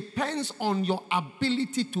 it depends on your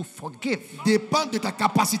ability to forgive dépend de ta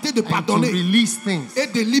capacité de and to pardonner release things. et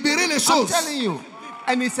de libérer les I'm choses. telling you.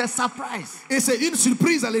 And it's a surprise. Et c'est une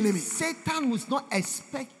surprise à l'ennemi. Satan was not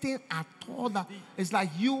expecting at all that. It's like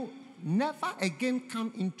you never again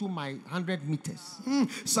come into my 100 meters.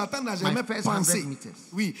 Satan n'a jamais first pensé 100 meters.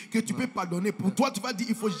 oui, que tu peux pardonner. Pour toi, tu vas dire,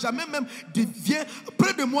 il faut jamais même, viens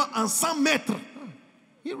près de moi en 100 mètres.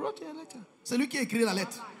 He wrote you a letter. C'est lui qui a écrit la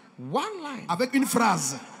lettre. One line. Avec une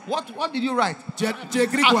phrase. What did you write? Tu as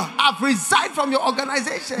écrit quoi? I've resigned from your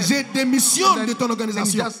organization. J'ai démissionné de ton And he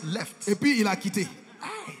organisation. just left. Et puis il a quitté.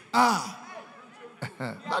 Ah,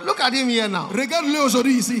 But look at him here now. regarde-le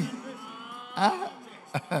aujourd'hui ici.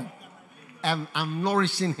 I'm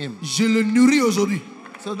nourishing him. Je le nourris aujourd'hui.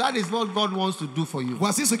 So that is what God wants to do for you.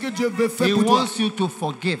 Voici ce que Dieu veut He faire pour toi. wants you to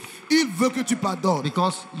forgive. Il veut que tu pardonnes.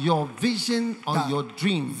 Because your vision or Ta your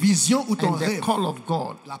dream vision ou ton and the rêve call of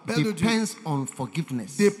God l'appel de Dieu depends on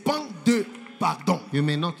forgiveness. dépend de pardon. You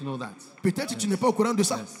may not know that. Peut-être que tu n'es pas au courant de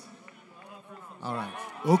ça. Yes. All right.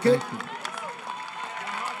 Ok. Thank you.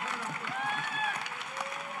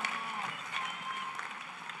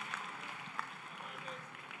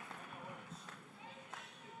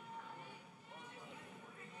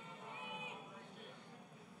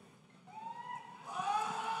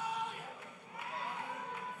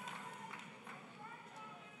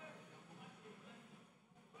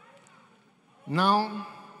 Now,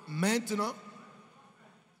 Maintenant,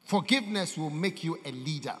 forgiveness will make you a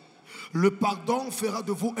leader. le pardon fera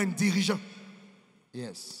de vous un dirigeant.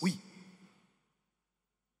 Yes. Oui.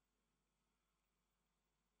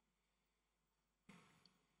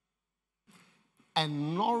 A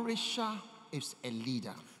nourisher is a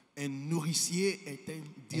leader. Un nourricier est un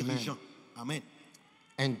dirigeant. Amen.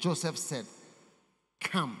 And Joseph said,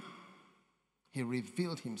 come. He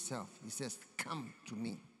revealed himself. He says, come to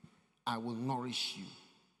me. I will nourish you.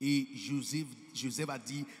 Et Joseph a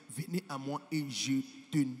dit, venez à moi et je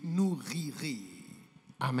te nourrirai.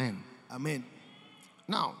 Amen. Amen.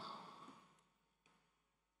 Now,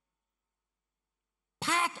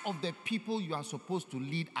 part of the people you are supposed to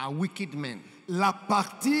lead are wicked men. La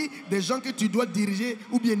partie des gens que tu dois diriger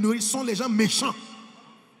ou bien nourrir sont les gens méchants.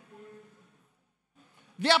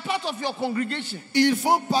 They are part of your congregation. Ils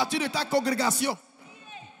font partie de ta congrégation.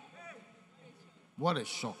 What a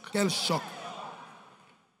shock. Quel choc.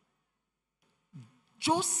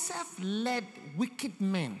 Joseph led wicked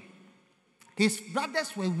men. His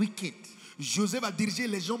brothers were wicked. Joseph a dirigé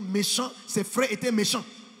les gens méchants. Ses frères étaient méchants.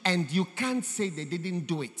 And you can't say they didn't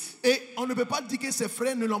do it. Et on ne peut pas dire que ses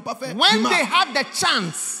frères ne l'ont pas fait. When du mal. they had the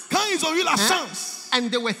chance Quand ils ont eu la chance, and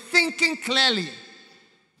they were thinking clearly,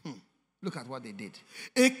 look at what they did.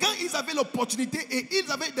 et quand ils avaient l'opportunité et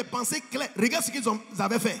ils avaient des pensées claires, regarde ce qu'ils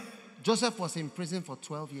avaient fait. Joseph was in prison for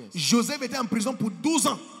 12 years. Joseph était en prison pour 12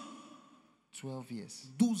 ans. 12 years.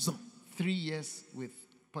 12 ans. 3 years with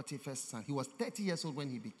Potiphar's son. He was 30 years old when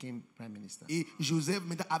he became prime minister. Et Joseph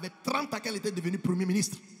maintenant avait 30 ans quand il était devenu premier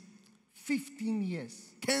ministre. 15 years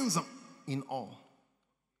 15 ans. in all.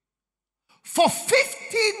 For 15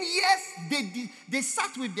 years, they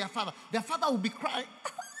sat with their father. Their father would be crying.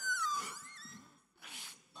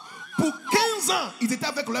 Pour 15 ans, ils étaient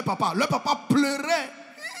avec leur papa. Leur papa pleurait.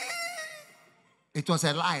 It was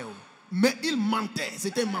a lie. Mais il mentait.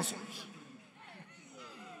 C'était un mensonge.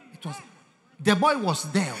 The boy was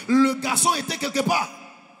there. Le garçon était quelque part.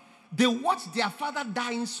 They watched their father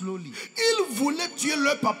dying slowly. Ils voulaient tuer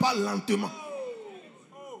leur papa lentement.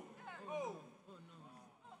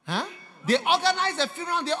 Huh? They organized a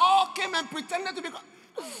funeral. They all came and pretended to be.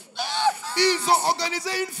 Ils ont organisé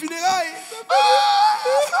une funéraille.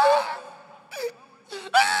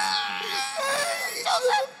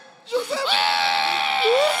 Joseph.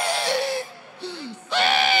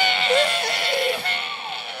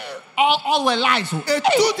 All were lies. Et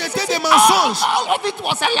tout était des mensonges. All of it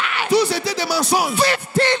was a lie. Tous étaient des mensonges.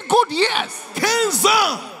 15 good years. 15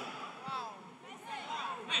 ans.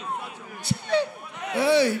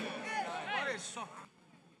 Hey.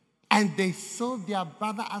 And they sold their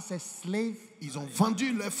brother as a slave Ils ont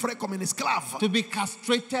vendu leur frère comme un esclave. to be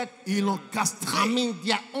castrated. Ils l'ont I castré. mean,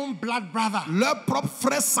 their own blood brother. Leur propre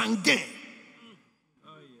frère sanguin.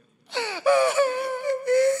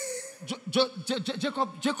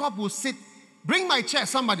 Jacob will sit. Bring my chair,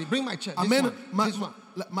 somebody. Bring my chair. This Amen. one, this one.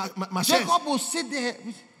 Ma chaise. Jacob will sit there.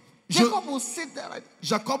 Jacob will sit there. Like,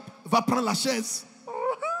 Jacob va prendre la chaise.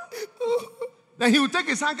 then he will take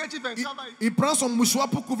his handkerchief and cover it. Il prend son mouchoir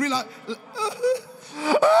pour couvrir la...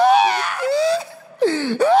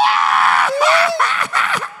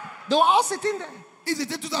 They were all sitting there. Ils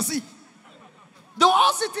étaient tous assis. They were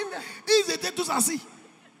all sitting there. Ils étaient tous assis.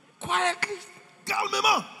 Quietly.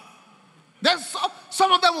 Calmement. Then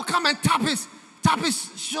some of them will come and tap his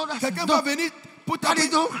shoulder. Quelqu'un va Don't- venir pour Daddy,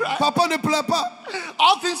 taper. don't cry. Papa, ne pleure pas.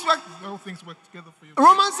 All things work together for you.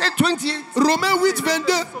 Romans 8:28. Romains 8,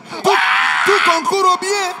 22. Tout concourt au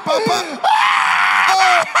bien, papa.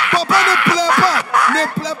 Oh, papa, ne pleure pas. Ne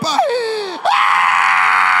pleure pas.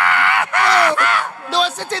 They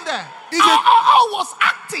were sitting there. Is it- All was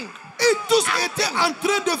acting. Ils tous étaient en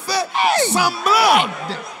train de faire semblant.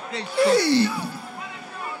 Hey.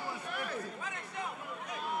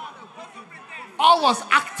 All was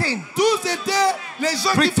acting. Tous étaient les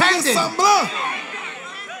gens qui Pretending. faisaient semblant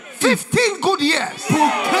 15 good years. pour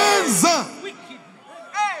 15 ans.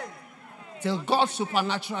 Till God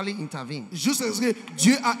supernaturally intervened. Jusqu'à ce que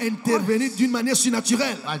Dieu a intervenu d'une manière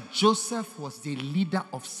surnaturelle. But Joseph was the leader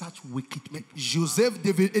of such wicked people. Joseph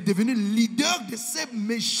est devenu leader de ces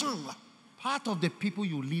méchants-là. Part of the people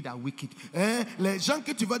you lead are wicked people. Hein? Les gens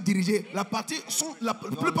que tu vas diriger, la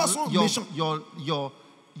plupart sont méchants.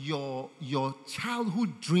 Your childhood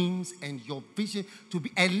dreams and your vision to be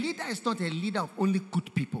a leader is not a leader of only good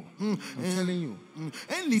people. I'm telling you. Un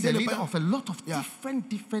It's a leader n'est leader pas, of a lot of Yeah.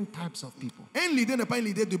 different types of people. un leader n'est pas un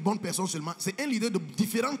leader de bonnes personnes seulement, c'est un leader de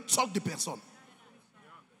différentes sortes de personnes.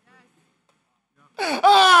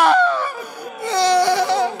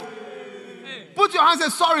 Put your hands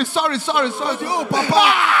and say sorry. Oh papa,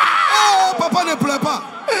 oh papa ne pleure pas.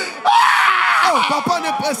 Oh papa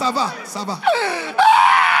ne pleure, ça va.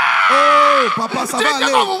 Oh papa, ça va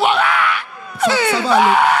aller.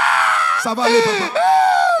 Ça va aller papa.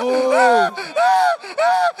 Oh,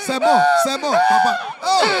 c'est bon papa.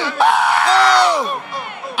 Oh,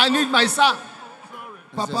 I need my son.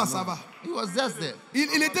 papa, ça va. He was just there.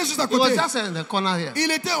 Il était juste à He was côté. just in the corner here.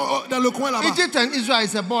 Il était dans le coin là-bas. Egypt and Israel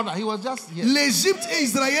is a border. He was just here. L'Égypte et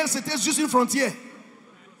Israël, c'était juste une frontière.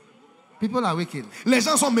 People are wicked. Les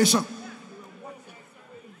gens sont méchants.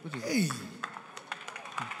 Hey.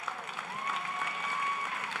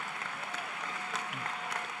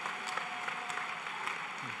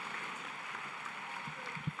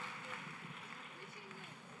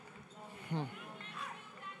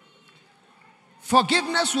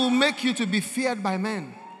 Forgiveness will make you to be feared by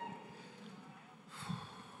men.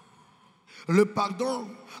 Le pardon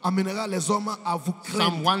amènera les hommes à vous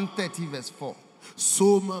Psalm craindre. 130 verse 4.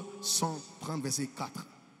 Psaume 130, verset 4.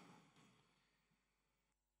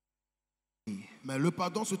 Mais le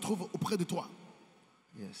pardon se trouve auprès de toi,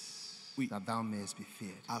 Yes. Oui. That thou mayest be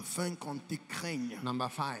feared. afin qu'on te craigne. Number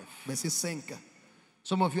 5. Verset 5.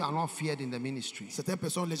 Some of you are not feared in the ministry. Certaines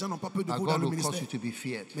personnes, les gens n'ont pas peur de But vous dans God le will cause ministère. you to be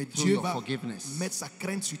feared Mais through Dieu your va forgiveness. mettre sa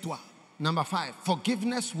crainte sur toi. Number 5.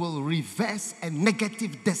 Forgiveness will reverse a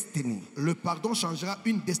negative destiny. Le pardon changera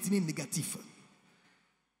une destinée négative.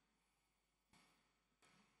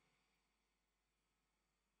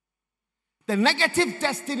 The negative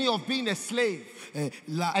destiny of being a slave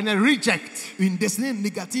La- and a reject. une destinée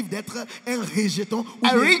négative d'être un rejeton ou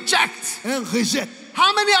A bien reject. un rejet.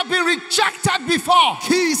 How many have been rejected before?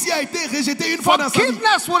 Qui ici a été rejeté une fois dans sa vie?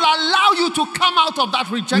 Forgiveness will allow you to come out of that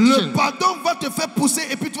Le rejection. pardon va te faire pousser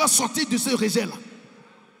et puis tu vas sortir de ce rejet-là.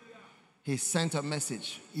 He sent a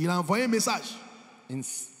message Il a envoyé un message.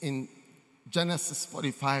 in Genesis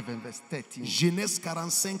 45 and verse 13. Genèse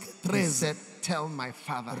 45, He 13. said, tell my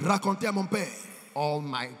father Racontez à mon père all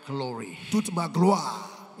my glory toute ma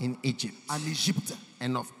gloire in Egypt en Égypte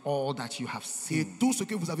and of all that you have et seen. tout ce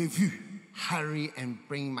que vous avez vu. Hurry and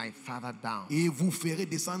bring my father down. Et vous ferez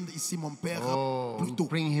descendre ici mon père Oh, plus tôt.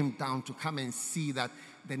 bring him down to come and see that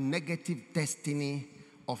the negative destiny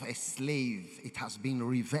of a slave, it has been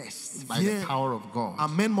reversed by the Viens. power of God.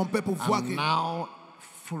 Amène mon père pour voir I'm que now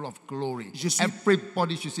full of glory. Je suis-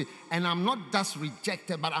 Everybody should see. And I'm not just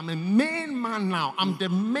rejected, but I'm a main man now. I'm a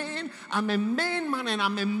main man, and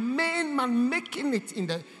I'm a main man making it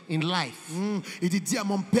in life. il dit à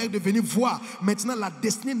mon père de venir voir. Maintenant, la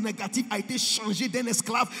destinée négative a été changée d'un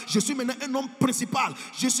esclave. Je suis maintenant un homme principal.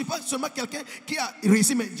 Je ne suis pas seulement quelqu'un qui a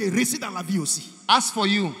réussi, mais j'ai réussi dans la vie aussi. As for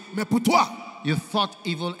you, Mais pour toi, you thought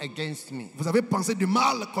evil against me, vous avez pensé du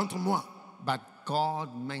mal contre moi. but God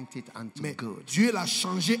meant it unto Mais good Dieu l'a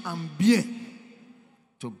changé en bien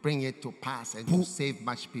to bring it to pass and to pour save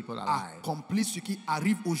much people alive. accomplir ce qui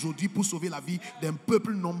arrive aujourd'hui pour sauver la vie d'un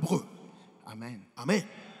peuple nombreux. Amen. Amen.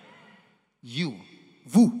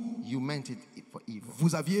 Vous meant it for evil.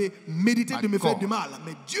 Vous aviez médité de me faire du mal,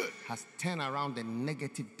 mais Dieu Has turned around the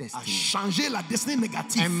negative a destiny changé la destinée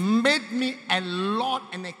négative. and made me a Lord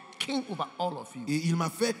and a king over all of you. Et il m'a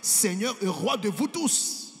fait Seigneur et roi de vous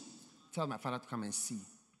tous. Tell my father to come and see.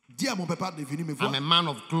 Dis à mon papa de venir me voir. I'm a man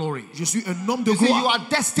of glory. Je suis un homme de You see, you gloire. are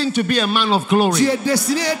destined to be a man of glory. Tu es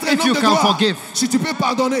destiné à être un If homme you de can gloire. forgive. Si tu peux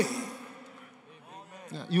pardonner.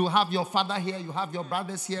 Yeah, you have your father here, you have your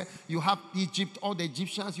brothers here, you have Egypt, all the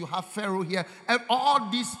Egyptians, you have Pharaoh here, and all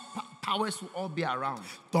these powers will all be around.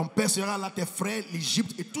 Ton père sera là, tes frères,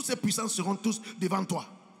 l'Égypte, et toutes ces puissances seront tous devant toi.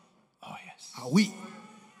 Oh yes. Ah oui.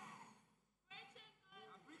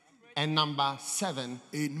 And number 7,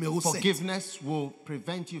 Et numéro 7. forgiveness will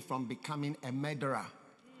prevent you from becoming a murderer.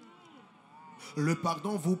 Le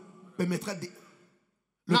pardon vous permettra de...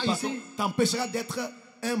 Le Now, you pardon see- t'empêchera d'être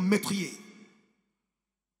un meurtrier.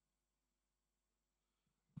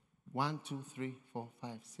 1, 2, 3, 4,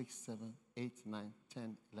 5, 6, 7, 8, 9, 10,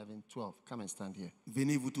 11, 12. Come and stand here.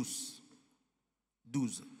 Venez vous tous.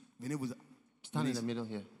 12. Venez vous... Stand venez in the ici. middle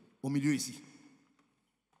here. Au milieu ici.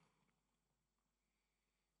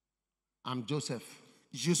 I'm Joseph,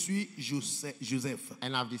 Je suis Joseph.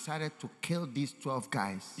 and I've decided to kill these 12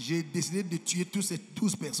 guys J'ai décidé de tuer toutes ces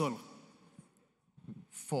 12 personnes.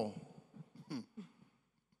 for.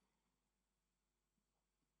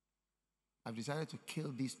 I've decided to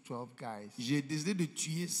kill these 12 guys J'ai décidé de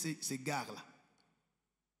tuer ces gars-là.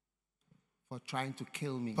 for trying to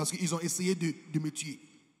kill me. Parce qu'ils ont essayé de me tuer.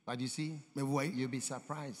 But you see, Mais vous voyez, you'll be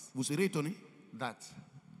surprised vous serez étonnés. that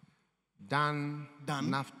Dan,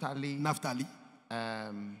 Naphtali,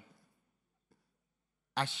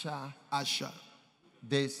 Asher, Asher.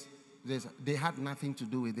 they had nothing to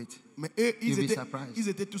do with it. Mais eux, You'll be surprised. ils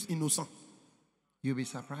étaient tous innocents. You'll be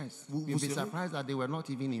surprised. Vous You'll be serez- surprised that they were not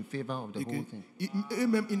even in favor of the Et whole que thing.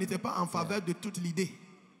 eux-mêmes, ils n'étaient pas en faveur de toute l'idée.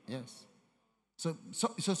 Yes. So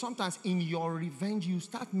sometimes in your revenge, you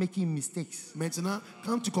start making mistakes. Maintenant,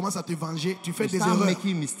 quand tu commences à te venger, tu fais You des start erreurs.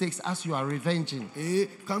 making mistakes as you are revenging. Et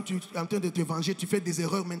quand tu es en train de te venger, tu fais des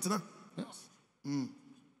erreurs maintenant. Yes.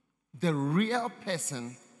 The real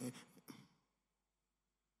person,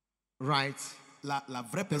 right? La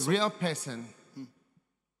vraie The personne, real person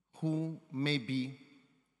who maybe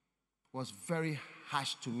was very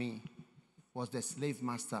harsh to me was the slave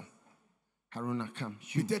master, Haruna Kam.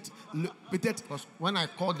 peut-être, Because when I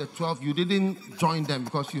called the 12, you didn't join them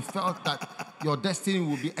because you felt that your destiny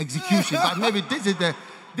would be execution. But maybe this is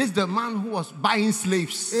the man who was buying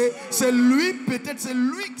slaves. et c'est lui, peut-être, c'est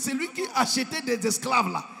lui qui achetait des esclaves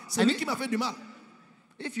là. C'est And lui it- qui m'a fait du mal.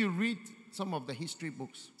 If you read some of the history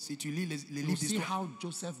books, Si tu lis les you livres see d'histoire, how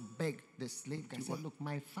Joseph begged the slave guy. He said, look,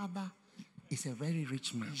 my father is a very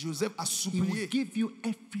rich man. Joseph a He will supplié. give you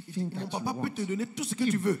everything Mon that you papa peut want. te donner tout ce que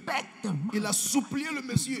He tu veux. begged the man. Il a supplié le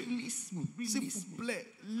monsieur. Release me, S'il release vous me.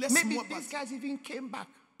 plaît, Maybe laisse-moi these passer. guys even came back.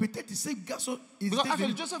 Peut-être ces garçons, ils Because étaient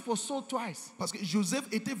actually venus. Joseph was sold twice. Parce que Joseph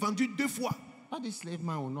était vendu 2 fois. But this slave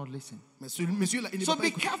man will not listen. Mais ce monsieur-là, il ne So va pas be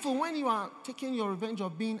écouter. careful when you are taking your revenge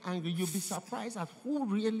of being angry. You'll be surprised at who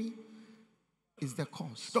really is the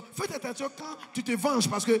cause. Donc faites attention quand tu te venges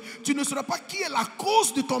parce que tu ne sauras pas qui est la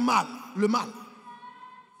cause de ton mal, le mal.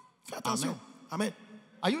 Fais attention. Amen.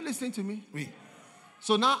 Are you listening to me? Oui.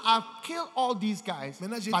 So now I've killed all these guys,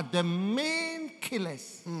 Maintenant, j'ai- but the main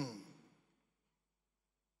killers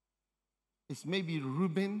is maybe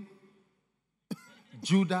Reuben,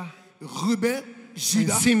 Judah, Ruben, and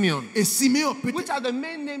Judas Simeon. et Simeon. Which Peut-être, are the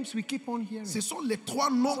main names we keep on hearing. ce sont les 3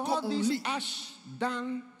 noms So qu'on all these lit. Ash,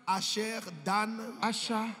 Dan, Asher, Dan,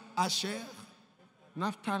 Asher, Asher.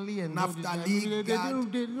 Naphtali, and Naphtali, all these guys,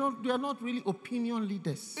 Gad. they are not really opinion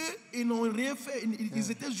leaders. Eux, ils n'ont rien fait.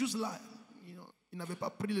 Ils étaient juste là. Ils n'avaient pas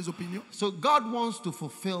pris les opinions. So God wants to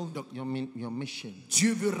fulfill your mission.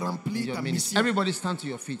 Dieu veut remplir Your ta ministry. mission. Everybody stand to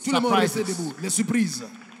your feet. Tout le monde reste Surprises. debout. Les surprises.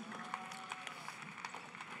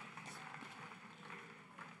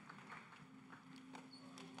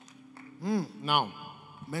 Now,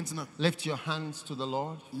 Maintenant, lift your hands to the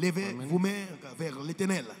Lord. levez vos mains vers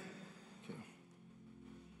l'Éternel. Okay.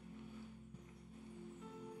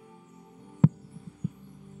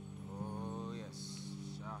 Oh yes.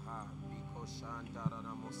 Shaha biko shandara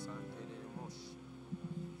na mosante de mosh.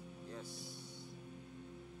 Yes.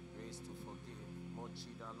 Grace to forgive.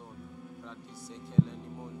 Mochi dalon. Pratise kele ni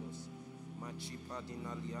mondos. Machipa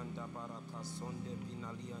dinalianda baraka sonde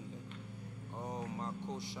binaliande. Oh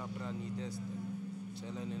makosha brani deste.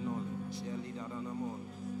 Chelenenole, Chelidaranamon,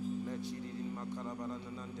 Mechidin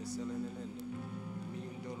Macarabaranande, Selenende,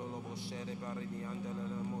 Mindolo Shere Barini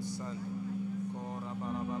Andele Mosan, Cora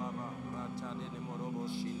Barabaraba, Ratane Morobo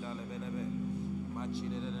Shinda Lebelebe,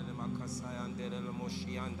 Machide Macasai and Dele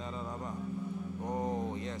Moshi and Daraba.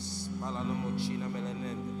 Oh, yes, Palanomochina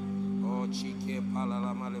Melenende, oh, Chike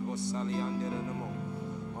Palala Malevo Sali and Derenamo,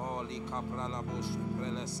 oh, Licapra la Bush,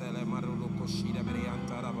 Prelesele Marulu Koshida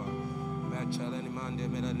Beriantaraba, Mechelenimande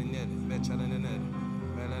Melanined, Mechelened,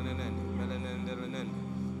 Melanen,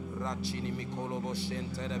 Rachini Mikolo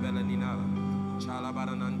Boshente de Belenina,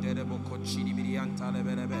 Chalabaranande de Bocochidi Birianta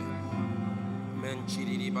Lebelebe,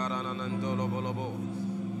 Menchidi Baranandolo Bolobo,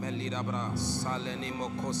 Melidabra, Saleni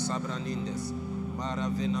Moko Sabranindes,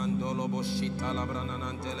 Maravenandolo Boshita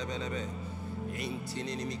Labranandele Belebe,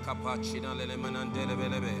 Intini Mikapachina Lemanandele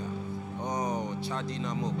Belebe, oh,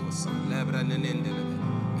 Chadina Mokos, Lebranendele.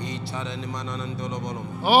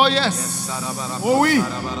 Oh, yes. Oh, oui.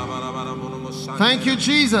 Thank you,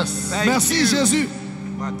 Jesus. Merci, Jésus.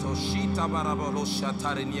 Matoshita barabolo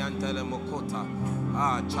shatariniantele mokota.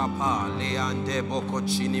 Ah, chapa leande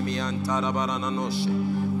bokochini miantara barananoshe.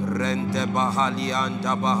 Rente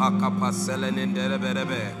bahalianda bahaka paselenendere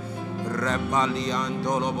berebe.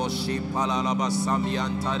 Repaliandolo boshi palalabasami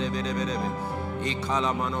antare berebe.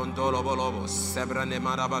 Ikala manondolo bolobo. Sebrane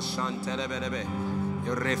marabashantele berebe.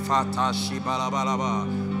 Refata shibalabalaba.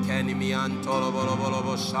 Kenimiantolo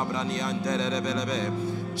bolobolobo shabraniandere belebe.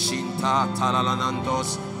 Shinta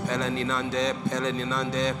talalanandos,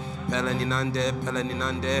 peleninande,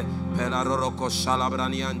 pelaroroko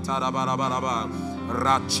shalabraniantara barabaraba,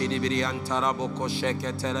 rachidibiriantara boko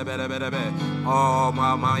sheke teleberebe, oh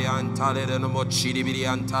mamayantale de no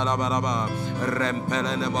chidibiriantara baraba,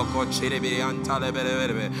 rempelene boko chidibiriantale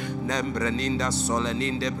berebe, nembreninda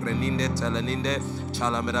soleninde, preninde, teleninde,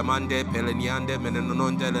 chalamramande, peleniande,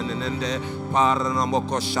 menononde, lenende,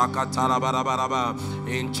 paranamoko shaka talabarabaraba.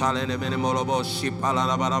 In Chalene Menemolobo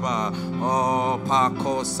Shipala Baraba, oh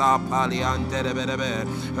Paco Sapali and Telebelebe,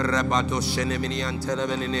 Rebato Shenemini and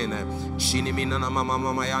Telebenine, Shinimina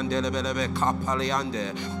Mama and Delebelebe,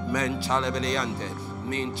 Capaliande, Menchalebeliante.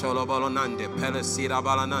 Mincholo Bolonande, Pelesira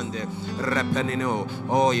Balanande, Repenino,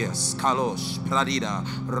 oh yes, Kalosh, Pradida,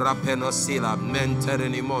 Rapenosila,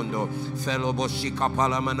 Menterenimondo, Fellow Boshika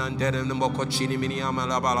Palamanande, Mocochini Miniama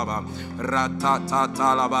la Balaba,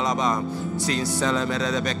 Ratata la Balaba, Tinsele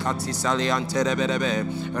Merebecati Saliante Rebebe,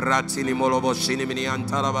 Ratini Molobo Shinimini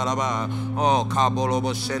Antala Balaba, oh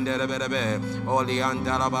Cabolobo Shende Rebebe,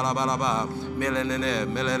 Oliandala Balabalaba, Melenene,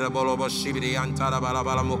 Melerabolobo Shibiri Antala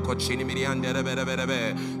Balabala Mocochini Miniande Rebebe.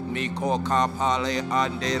 Miko kapale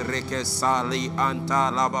ande reke sali anta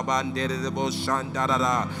lababande de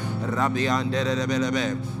boshandara rabi ande de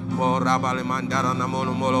belebe morabale mandara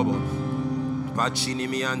namono molobo pacini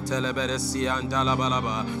mi antele beresi andala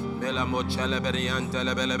balaba bela mochele beri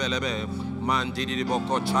antele belebelebe mandi di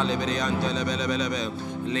boko chale beri antele belebelebe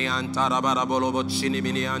le antara barabolo bocini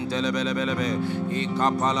mini antele belebelebe I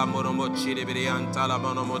kapala mono mochiri beri antala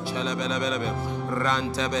mono mochele belebelebe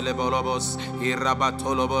Rante bele bolobos,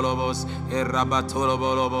 irrabatolo bolobos, irrabatolo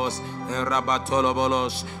bolobos, irrabatolo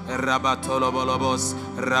bolos, irrabatolo bolobos,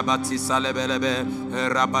 rabati salebelebe,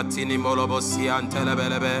 rabatini molobos,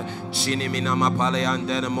 yantelebelebe, chinimina mapale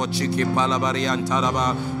andere mochiki palabari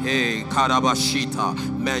antaraba, karabashita,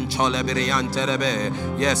 menchole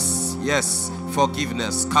brianterebe. Yes, yes.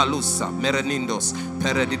 Forgiveness, Kalusa, Merenindos,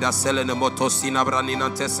 Peredida Selene Motosina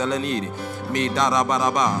Braninante Seleniri, Mi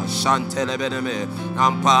Darabaraba, Shantele Beneme,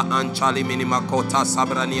 Ampa Anchali Minimakota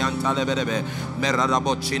Sabrani Antalebebe,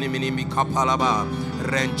 Merabocini Minimi Kapalaba,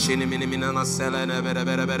 Renchini Minimina Selene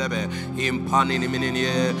Berebe, Impanini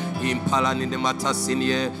Mininie, Impalani de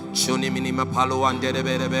Matasinie, Chuni Minima Paluan de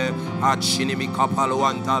Berebe, Achinimi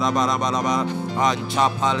Kapaluan Tarabaraba,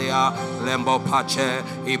 Anchapalia, Lembo Pache,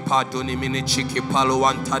 Ipaduni Minichi.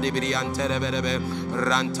 Paluanta di Briante Berebe,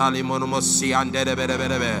 Rantali Monomosi and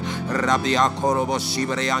Berebe, Rabia Korobo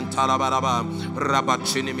Shibrianta la Baraba,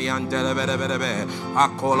 Rabachini and Berebe,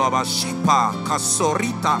 Akoloba Shipa,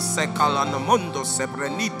 Casorita Secalan Mondo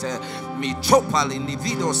Sebrenite, Mi Chopal in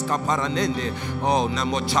Vidos Caparanende, oh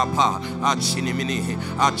Namochapa, Achinimini,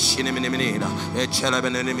 Achinimina,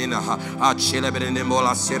 Echelebenimina,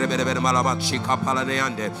 Achelebenimola Cerebere Malabachi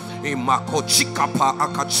Capalaneande, Imako Chicapa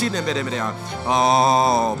Akachine Berebea.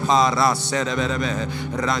 Oh, para sereberebe,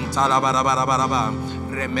 rantala barabarabaraba,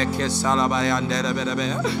 remeke salabayande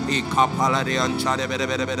berebe, ikapalari anchare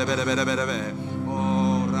berebe.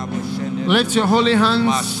 Oh, rabushende. Lift your holy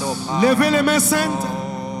hands. Levez les mains saintes.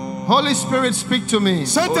 Holy Spirit, speak to me.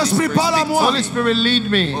 Saint-Esprit, parle à moi. Holy Spirit, lead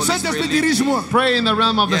me. Saint-Esprit, dirige-moi. Pray in the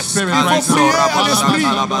realm of the Yes. Spirit Il right faut prier à now. l'esprit.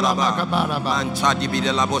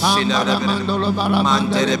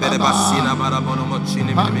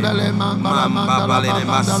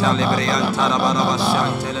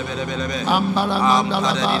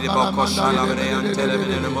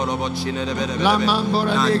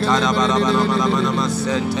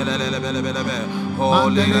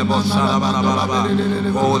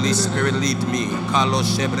 Holy Spirit, lead me.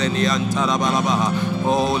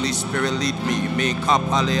 Holy Spirit, lead me. Me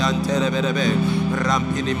kapale anterebebe.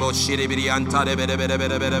 Rampini mo shiribiri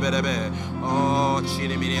antarebebe. Oh,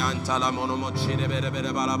 chinimini antala monomo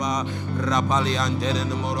chinebebe balaba. Rapali antere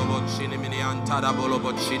morobo chinimini antara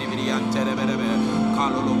bolobo chinimini anterebebe.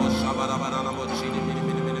 Kalolobo shabarabana mo chinimini.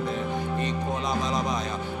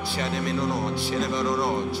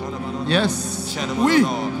 Yes. Oui.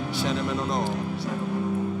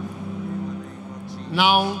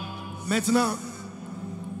 Now, Maintenant,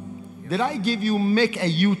 did I give you make a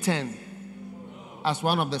U-turn as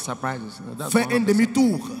one of the surprises? No, that's fais one un of the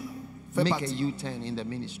demi-tour. Fais make a partie. U-turn in the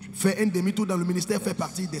ministry. Fais un demi-tour dans le ministère, fait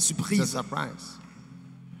partie des It's a surprises. surprise.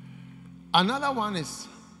 Another one is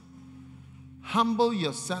humble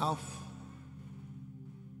yourself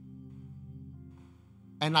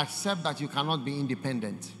and accept that you cannot be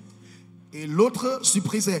independent. Et l'autre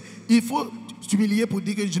surprise, c'est il faut s'humilier pour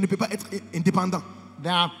dire que je ne peux pas être indépendant.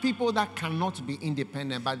 There are people that cannot be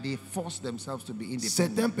independent, but they force themselves to be independent.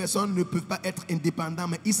 Certaines personnes ne peuvent pas être indépendants,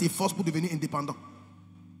 mais ils s'efforcent pour devenir indépendants.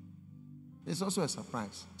 It's also a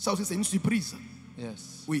surprise. Ça aussi, c'est une surprise.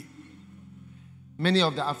 Yes. Oui. Many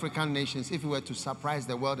of the African nations, if we were to surprise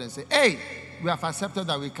the world and say, hey, we have accepted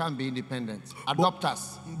that we can't be independent, adopt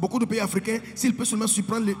us. Beaucoup de pays africains, s'ils peuvent seulement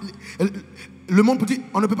surprendre le monde pour dire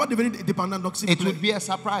on ne peut pas devenir indépendant, donc s'il vous It plaît, would be a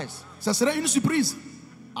surprise, ça sera une surprise.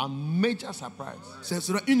 a major surprise. Ça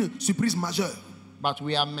sera une surprise majeure. But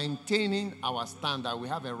we are maintaining our stand that we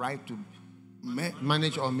have a right to Mais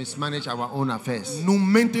manage or mismanage our own affairs. nous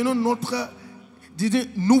maintenons notre...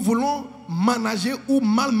 Nous voulons manager ou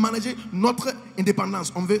mal manager notre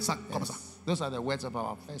indépendance. On veut ça comme ça. Those are the words of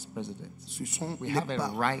our first president. Ce sont We les have a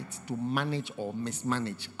paroles. right to manage or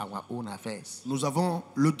mismanage our own affairs. Nous avons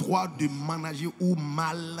le droit de manager ou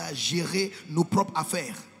mal gérer nos propres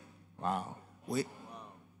affaires. Wow, Oui.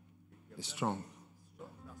 it's strong.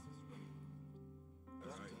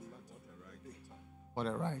 What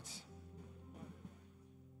a right.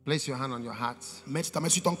 Place your hand on your heart. Mets ta main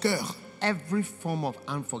sur ton cœur. Every form of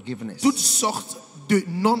unforgiveness Toutes sortes de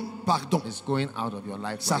non-pardon, is going out of your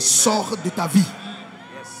life. ça right sort de ta vie.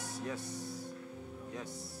 Yes, yes,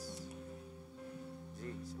 yes.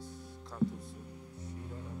 Jesus.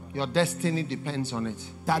 now. Your destiny depends on it.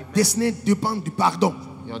 Ta destinée dépend du pardon.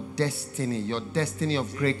 Your destiny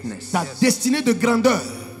of greatness, Ta destinée de grandeur,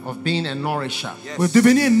 of being a nourisher, pour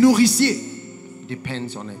devenir un nourricier,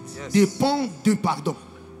 depends on it. dépend du pardon.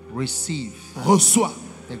 Receive Reçois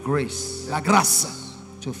the grace la grâce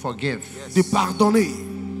to forgive, de pardonner,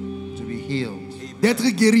 to be healed d'être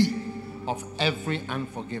guéri of every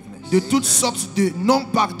unforgiveness de toutes sortes de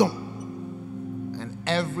non-pardon, and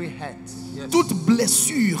every hurt, toute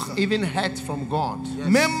blessure, even hurt from God.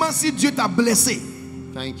 même si Dieu t'a blessé.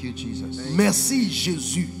 Thank you, Jesus. Merci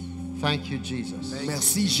Jésus. Thank you, Jesus.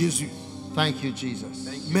 Merci Jésus. Thank you, Jesus.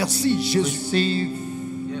 Merci Jésus. Receive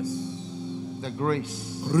the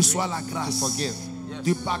grace Reçois la to grâce forgive.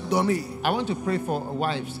 de pardonner. I want to pray for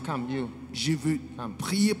wives. Come, you. Je veux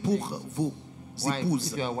prier pour vos Wife, épouses.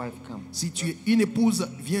 if you're a wife, come. Si tu es une épouse,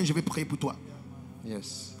 viens, je vais prier pour toi.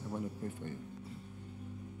 Yes, I want to pray for you.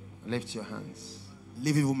 Lift your hands.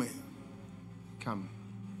 Levez vos mains. Come.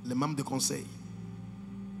 Les membres de conseil.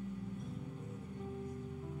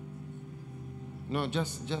 No,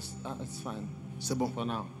 just it's fine. C'est bon. For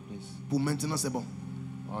now, please. Pour maintenant, c'est bon.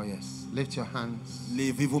 Oh, yes. Lift your hands.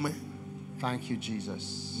 Levez vos mains. Thank you,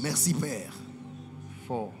 Jesus, Merci Père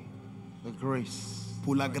for the grace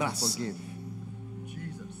pour la to grâce, forgive.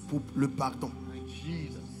 pour le pardon.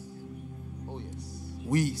 Oh, yes.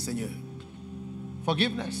 Oui, Seigneur.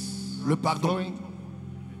 Forgiveness. Le pardon. Flowing.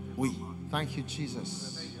 Oui. Thank you,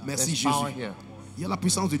 Jesus. Merci There's power Jésus. here. Il y a la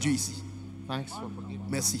puissance de Dieu ici. Thanks for forgiving.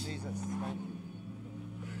 Merci. Jesus, thank you.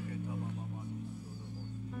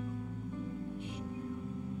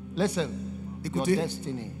 Listen, your Écoutez,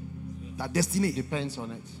 destiny ta destinée depends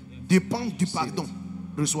on it. dépend du pardon.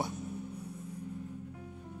 Reçois.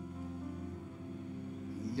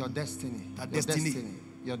 Your destiny. Ta Your destinée. destiny.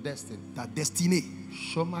 Your destiny. Ta destinée.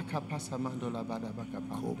 Shoma kapasa mandola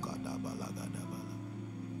badabakapa.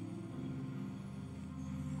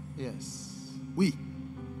 Yes. Oui.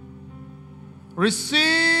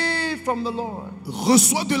 Receive Receive from the Lord.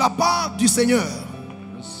 Reçois de la part du Seigneur.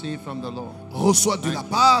 Receive from the Lord. Reçois de la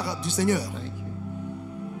part du Seigneur. Thank you.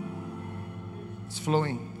 It's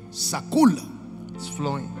flowing. Ça coule. It's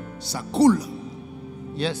flowing. Ça coule.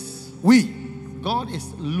 Yes. Oui. God is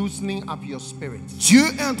loosening up your spirit. Dieu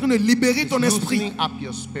est en train de libérer He's ton esprit. loosening up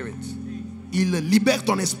your spirit. Il libère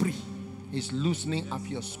ton esprit. He's loosening up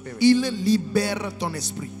your spirit. Il libère ton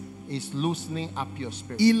esprit. He's loosening up your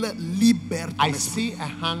spirit. Il libère ton I esprit. see a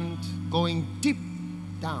hand going deep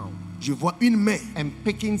down Je vois une main and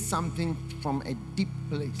picking something from a deep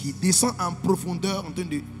place. qui descend en profondeur en train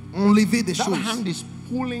de enlever des That choses. hand is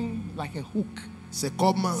pulling like a hook, C'est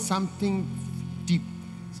comme something deep,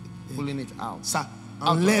 pulling it out. ça Out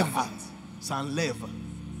of the enlève. heart. Ça enlève.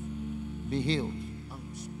 Be healed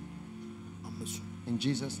in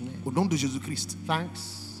Jesus' name. Au nom de Jésus-Christ.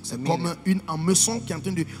 Thanks, C'est Amelia. comme une hameçon qui est en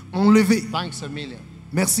train de enlever. Thanks, Amelia.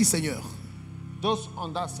 Merci Seigneur. Those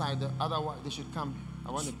on that side, the other wives, they should come.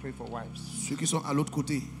 I want to pray for wives. Ceux qui sont à l'autre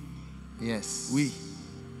côté. Yes. Oui.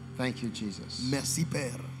 Thank you, Jesus. Merci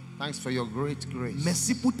Père. Thanks for your great grace.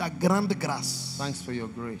 Merci pour ta grande grâce. Thanks for your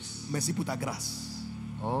grace. Merci pour ta grâce.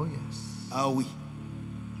 Oh, yes. Ah oui.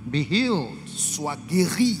 Be healed. Sois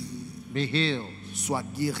guéri. Be healed. Sois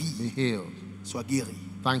guéri. Be healed. Sois guéri.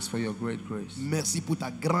 Thanks for your great grace. Merci pour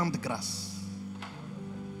ta grande grâce.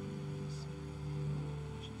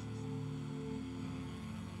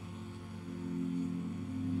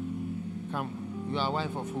 Come. You are a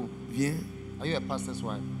wife of who? Viens. Are you a pastor's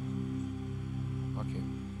wife? Okay.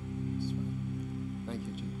 That's fine. Thank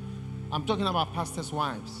you, Jesus. I'm talking about pastors'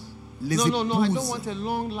 wives. Les No, I don't épouses. want a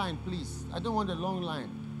long line, please. I don't want a long line.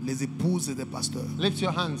 Les épouses des pasteurs. Lift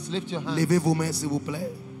your hands. Lift your hands. Levez vos mains s'il vous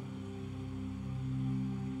plaît.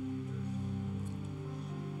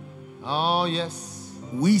 Oh, yes.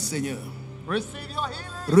 Oui Seigneur. Receive your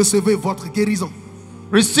healing. Recevez votre guérison.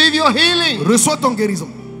 Receive your healing. Reçois ton guérison.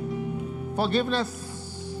 Forgiveness.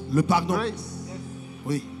 Le pardon. Grace.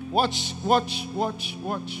 Oui. Watch.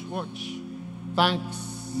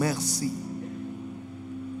 Thanks. Merci.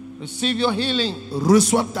 Receive your healing.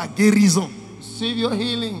 Reçois ta guérison. Receive your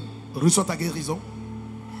healing. Reçois ta guérison.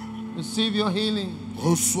 Receive your healing.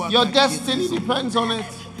 Reçois Your ta destiny guérison. depends on it.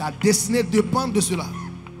 Ta destinée dépend de cela.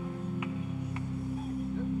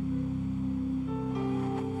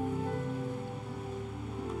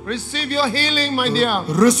 Receive your healing, my dear.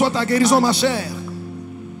 Reçois ta guérison, ma chère.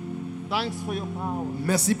 Thanks for your power.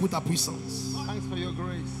 Merci pour ta puissance. Thanks for your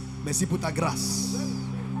grace. Merci pour ta grâce.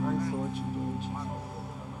 Thanks for what you're doing, Jesus.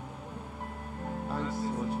 Thanks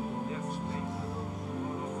for what you're doing.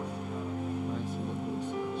 Thanks for your grace,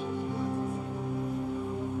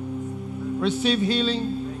 Jesus. Receive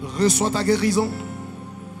healing. Reçois ta guérison.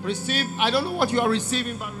 Receive, I don't know what you are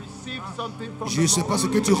receiving, but receive something from Je the ne sais pas Lord. ce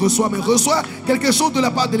que tu reçois, mais reçois quelque chose de la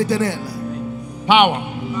part de l'Éternel. Power.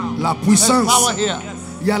 La There's puissance. power here.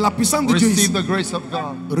 Il y a la puissance de Dieu ici. Receive the grace of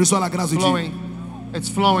God. Reçois la grâce de Dieu. Flowing. It's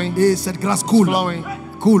flowing. Et cette grâce coule. Flowing.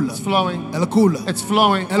 Coule. It's flowing. Elle coule. It's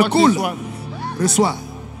flowing. Elle Watch coule. this one. Reçois.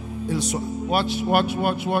 Elle soit. Watch.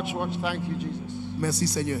 Thank you, Jesus. Merci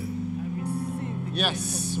Seigneur.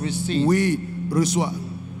 Yes, receive. Oui, reçois.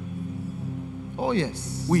 Oh,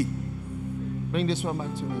 yes. Oui. Bring this one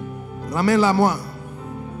back to me. Ramène-la moi.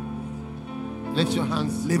 Lift your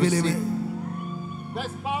hands. Levez les Receive. mains.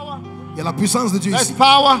 There's power. Il y a la puissance de Dieu There's ici.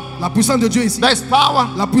 power. La puissance de Dieu ici. There's power.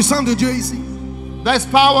 La puissance de Dieu ici. There's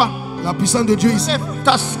power. La puissance de Dieu ici.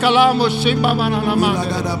 Taskalamo shimba mananama.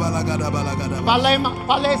 Balagada, balagada, balagada. Palema,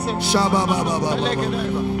 palese. Shababababa.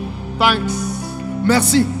 Thanks.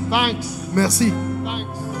 Merci. Thanks. Merci.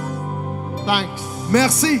 Thanks. Thanks.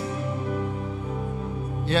 Merci.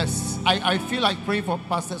 Yes, I feel like praying for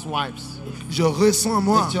pastors' wives. Je ressens en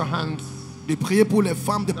moi Lift your hands. de prier pour les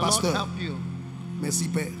femmes de The Lord pasteurs. help you. Merci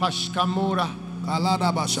Père. Pashkamura,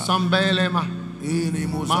 Alada basha. Sambelema, Ini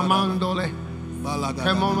musada. Mamandole, Balagada.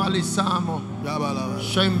 Kemomalisamo, Yabalaba.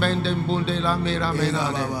 Shembendembundela Mera Menade.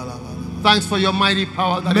 Ilabalaba. Thanks for your mighty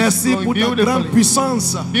power that is Merci flowing pour ta grande beautifully.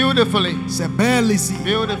 puissance. Beautifully. C'est belle ici.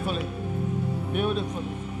 Beautifully. Beautifully.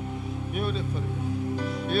 Beautifully.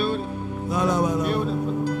 Beautifully. Balabala.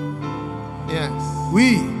 Beautifully. Yes.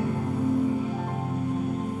 Oui.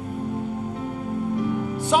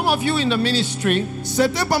 Some of you in the ministry,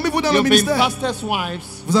 Certains parmi vous dans le you've been ministère, pastors'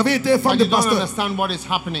 wives, vous avez été femme but de you don't pasteur. understand what is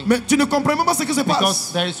happening Mais tu ne comprends même pas ce qui se because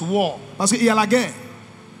passe. there is war. Parce qu'il y a la guerre.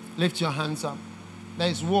 Lift your hands up. There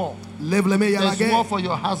is war. Lève les mains, il y a la There's war guerre. for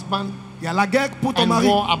your husband Il y a la guerre pour ton and mari.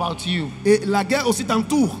 war about you. Et la guerre aussi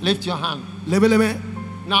t'entoure. Lift your hand. Lève les mains.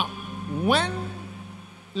 Now,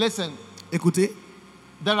 listen, Écoutez,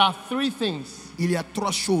 there are three things. il y a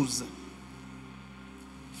trois choses.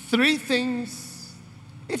 Three things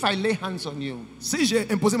If I lay hands on you, Si j'ai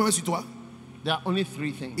imposé ma main sur toi, there are only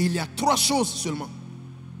three things. il y a 3 choses seulement.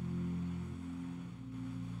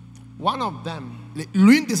 One of them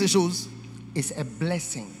L'une de ces choses, is a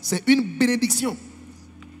blessing. c'est une bénédiction.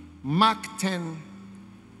 Mark 10,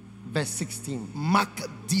 verse 16. Marc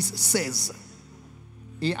 10, 16.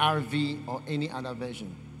 ERV or any other version.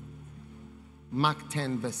 Mark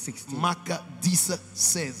 10, verse 16. Marc 10,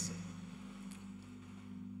 16.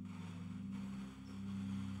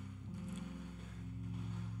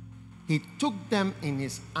 He took them in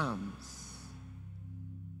his arms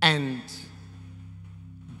and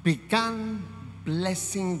began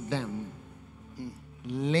blessing them,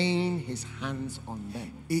 laying his hands on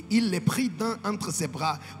them. Et il les prit entre ses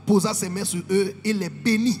bras, posa ses mains sur eux et les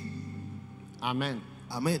bénit. Amen.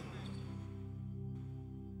 Amen.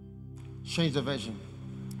 Change the version.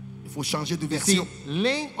 Il faut changer de You see, version.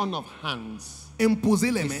 laying on of hands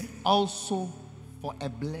Imposer les is mains also for a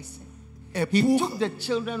blessing. est He pour... took the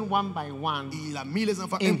children one by one Il a mis les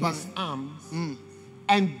enfants un in par his un. arms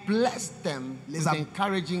and blessed them Les with a-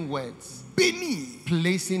 encouraging words, Béni,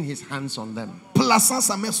 placing his hands on them. plaçant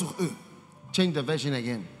sa main sur eux. Change the version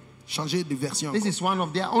again. Changer de version. This encore. is one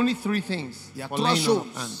of there are only three things Il y a for 3 laying on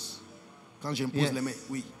of hands. choses quand j'impose Yes. les mains.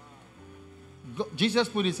 Oui. Jesus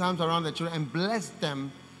put his arms around the children and blessed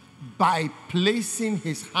them by placing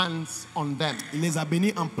his hands on them. Il les a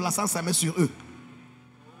bénis en plaçant sa main sur eux.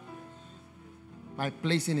 By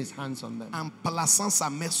placing his hands on them. En plaçant sa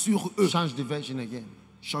main sur eux. Change the version again.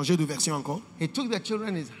 Changer de version encore. He took the children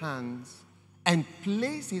in his hands and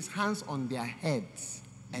placed his hands on their heads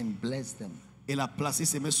and blessed them. Il a placé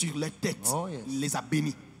ses mains sur les têtes. Oh, yes. Il les a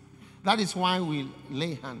bénis. That is why we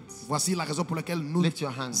lay hands. Voici la raison pour laquelle nous Lift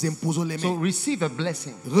your hands. imposons les So mains. receive a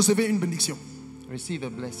blessing. Recevez une bénédiction. Receive a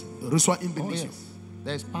blessing. Reçois une Oh bénédiction. yes.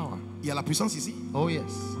 There's power. Il y a la puissance ici. Oh yes.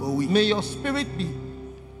 Oh oui. May your spirit be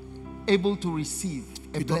able to receive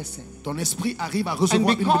a Que ton, blessing. ton esprit arrive à And recevoir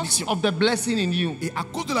une because bénédiction. of the blessing in you, Et à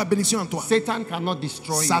cause de la bénédiction en toi, Satan cannot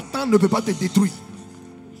destroy you. Satan ne peut pas te détruire.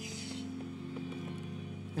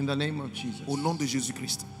 In the name of Jesus. Au nom de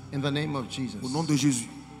Jésus-Christ. In the name of Jesus. Au nom de Jésus.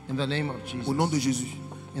 In the name of Jesus. Au nom de Jésus.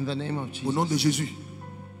 In the name of Au Jesus. nom de Jésus.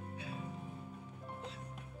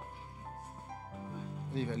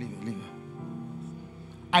 Leave it, leave it, leave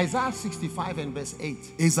it. Isaiah 65 and verse 8.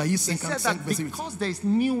 Ésaïe It said 55, that verset 8. because there is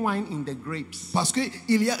new wine in the grapes, Parce qu'il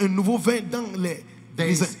y a un nouveau vin dans les there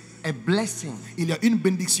raisins. is a blessing Il y a une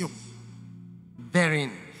bénédiction therein.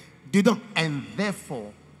 dedans. And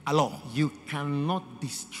therefore, Alors, you cannot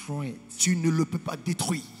destroy it. tu ne le peux pas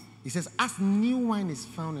détruire. He says, as new wine is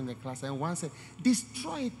found in the class, and one said,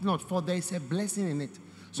 destroy it not, for there is a blessing in it.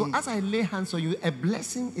 So as I lay hands on you, a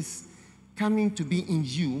blessing is coming to be in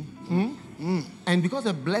you. And because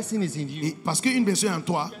a blessing is in you, Et parce qu'une bénédiction est en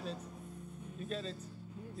toi, you get it.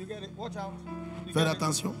 You get it. Watch out. You fais get it.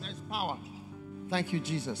 attention. There's power. Thank you,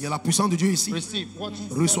 Jesus. Il y a la puissance de Dieu ici. Receive. Watch.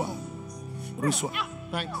 Reçois. Reçois.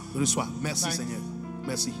 Thanks. Reçois. Merci Thanks. Seigneur.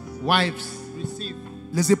 Merci. Wives, receive.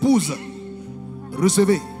 Les épouses,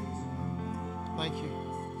 recevez. Thank you.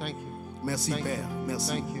 Thank you. Merci Thank Père. you. Merci.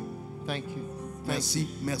 Thank you. Thank you. Merci.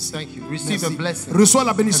 Merci. Thank you. Receive Merci. a blessing. Reçois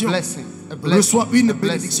la bénédiction. A blessing. A blessing. Reçois une A blessing.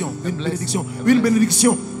 bénédiction. A Une blessing. bénédiction. A Une blessing.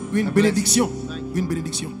 bénédiction. Une A bénédiction. blessing. Thank Une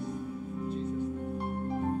bénédiction.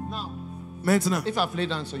 Now, Maintenant, if I've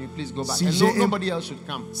laid hands on you, please go back. Si And j'ai- nobody else should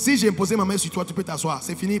come. si j'ai imposé ma main sur toi, tu peux t'asseoir.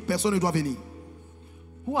 C'est fini. Personne ne doit venir.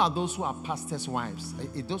 Who are those who are pastors' wives?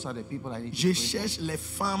 Those are the people I need to Je pray for. cherche les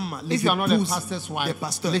femmes, les If you are not a épouses pastor's des wife,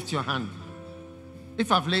 pasteurs. lift your hand.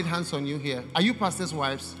 If I've laid hands on you here, are you pastors'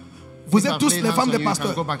 wives? Vous If êtes I've tous laid les hands femmes on des you, you can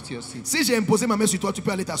pasteurs. go back to your seat. Si j'ai imposé ma main sur toi, tu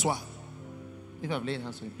peux aller t'asseoir. If I've laid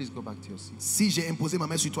hands on you, please go back to your seat. Si j'ai imposé ma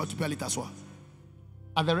main sur toi, tu peux aller t'asseoir.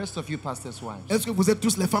 Are the rest of you pastors' wives? Est-ce que vous êtes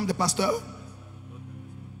tous les femmes des pasteurs?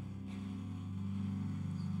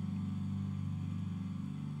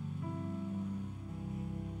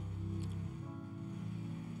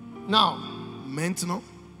 Now, Maintenant,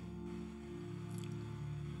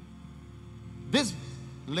 this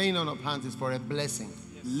laying on of hands is for a blessing.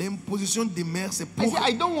 l'imposition des mains, c'est I pour... say,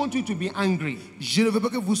 I don't want you to be angry Je ne veux pas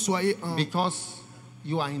que vous soyez en... because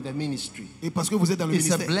you are in the ministry. Et parce que vous êtes dans le It's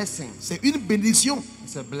a ministère. blessing. C'est une bénédiction.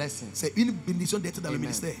 It's a blessing. C'est une bénédiction d'être dans le Amen.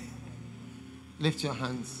 ministère. Lift your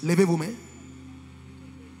hands. Levez vos mains.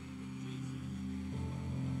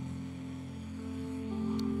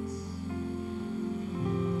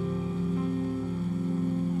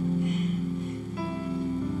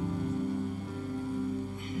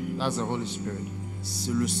 That's the Holy Spirit.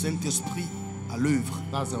 C'est le Saint-Esprit à l'œuvre.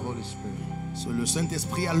 That's the Holy Spirit. C'est le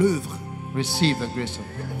Saint-Esprit à l'œuvre. Receive the grace of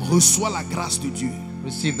God. Reçois la grâce de Dieu.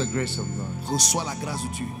 Receive the grace of God. Reçois la grâce de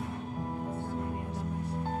Dieu.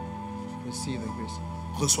 Receive the grace.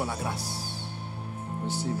 Reçois la grâce.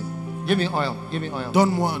 Receive it. Give me oil. Give me oil.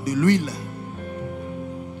 Donne-moi de l'huile.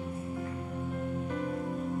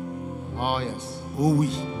 Oh, yes. Oh oui.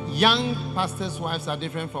 Young pastors' wives are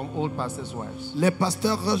different from old pastors' wives. Les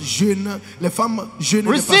pasteurs jeunes, les femmes jeunes.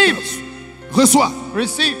 des Receive. pasteurs. Reçois.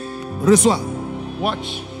 Receive. Reçois.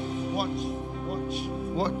 Watch. Watch. Watch.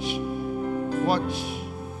 Watch. Watch.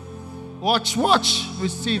 Watch. Watch.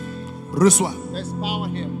 Receive. Reçois. There's power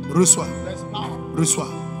here. Reçois. There's power. Reçois.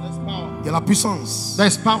 There's power. Il y a la puissance.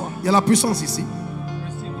 There's power. Il y a la puissance ici.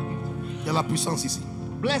 Receive the gift. Il y a la puissance ici.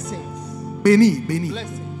 Blessings. Bénis, bénis.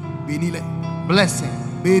 Blessings. Bénis-les. Blessing.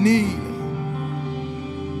 Bénis.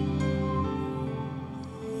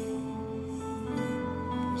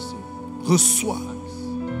 Receive. Reçois.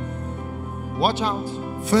 Watch out.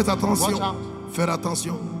 Faites Watch attention. out. Faites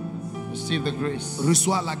attention. Receive the grace.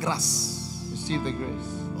 Reçois la grâce. Receive the grace.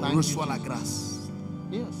 Thank Reçois you, la Jesus. grâce.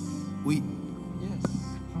 Yes. Oui, Yes.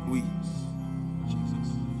 oui. Jesus.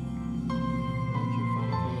 Thank you,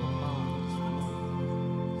 Father, for your power.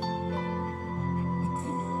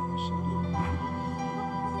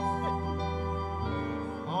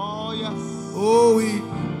 Oh, yes. Oh oui.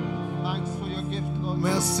 Thanks for your gift, Lord.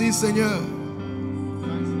 Merci Seigneur.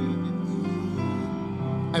 Thanks for your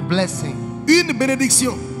gift. A blessing. Une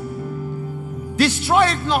bénédiction. Destroy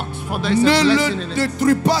it not, for there is a Ne blessing le in it.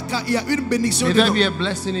 détruis pas car il y a une bénédiction May there dedans. be a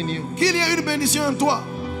blessing in you. Qu'il y ait une bénédiction en toi.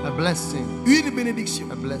 A blessing. Une bénédiction.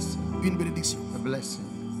 A blessing. Une bénédiction. A blessing.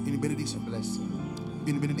 Une bénédiction. A blessing.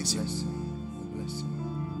 Une bénédiction. Blessing. A blessing.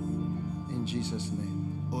 In Jesus'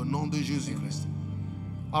 name. Au nom de Jésus-Christ.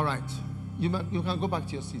 All right. You can go back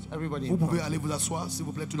to your seats. Everybody Vous in pouvez front. aller vous asseoir, s'il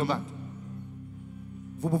vous plaît, tout Go le back. monde.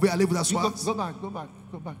 Vous pouvez aller vous You asseoir. go back. Go back.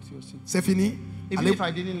 Go back to your seat. C'est fini. Even Allez. if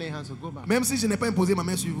I didn't lay hands, so go back. Même si je n'ai pas imposé ma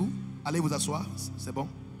main sur vous, allez vous asseoir. C'est bon.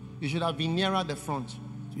 You should have been nearer the front.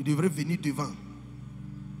 Tu devrais venir devant.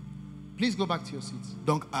 Please go back to your seats.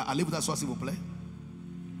 Donc, allez vous asseoir, s'il vous plaît.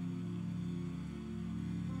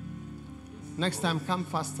 Next time, come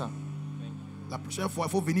faster. La prochaine fois,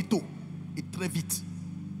 il faut venir tôt et très vite.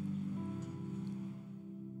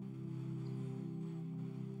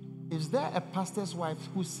 Is there a pastor's wife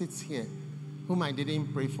who sits here whom I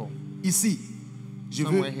didn't pray for? Ici, je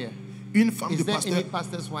veux Somewhere here. une femme Is de there pasteur any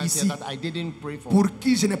pastor's wife ici here that I didn't pray for? pour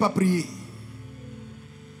qui je n'ai pas prié.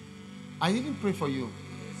 I didn't pray for you.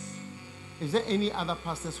 Is there any other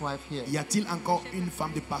pastor's wife here? Y a-t-il encore une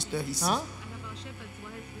femme de pasteur ici? Huh?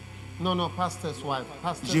 No, pastor's wife. Je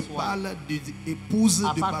Pastor's wife. parle d'épouse de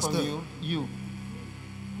Apart from pasteur. you.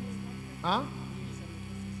 Huh?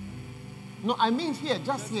 No, I mean here,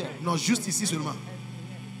 just here. Non, juste ici seulement.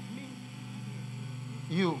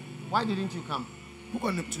 You. Why didn't you come?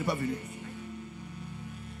 Pourquoi tu n'es pas venu?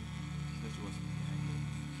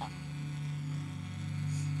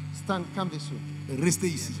 Stand, come this way. Restez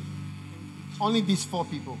ici. Only these 4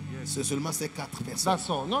 people. C'est seulement ces 4 personnes. That's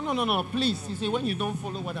all. No. Please. You see, when you don't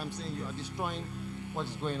follow what I'm saying, you are destroying what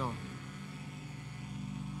is going on.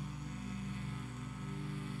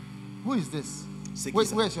 Who is this? C'est qui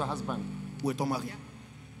ça? Where's your husband? Où est ton mari?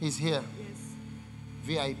 He's here.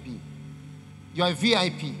 VIP. You are a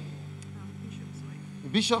VIP.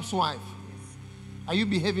 Bishop's wife. Are you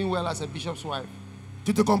behaving well as a bishop's wife?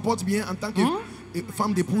 Tu te comportes bien en tant que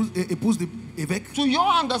femme d'épouse, épouse d'évêque? To your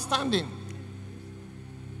understanding.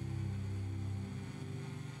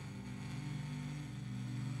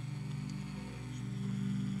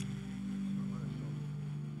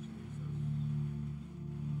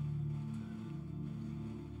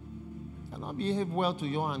 Cannot behave well to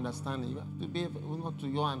your understanding. You have to behave not to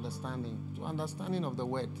your understanding, to understanding of the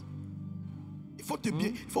word. Il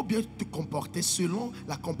faut bien te comporter selon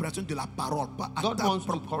la compréhension de la parole, pas à God ta wants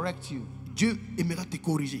to propre. correct you. Dieu aimera te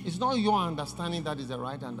corriger. It's not your understanding that is the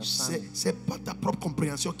right understanding. C'est pas ta propre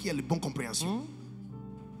compréhension qui est la bonne compréhension.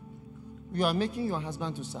 You are making your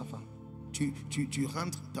husband to suffer. Tu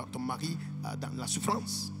rentres dans ton mari dans la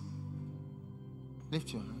souffrance.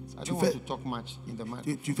 Lift your hands. I Tu don't want fais- to talk much in the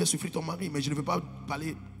matter. Tu fais souffrir ton mari, mais je ne veux pas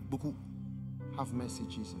parler beaucoup. Have mercy,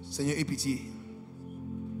 Jesus. Seigneur, aie pitié.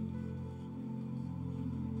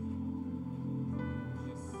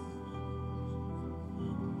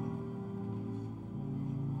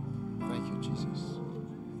 Thank you, Jesus.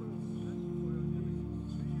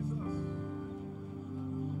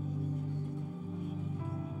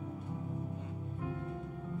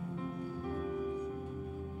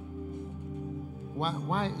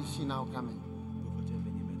 Why is she now coming?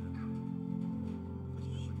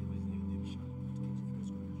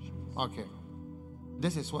 Okay.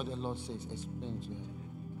 This is what the Lord says. Explain to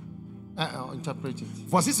her. Interpret it.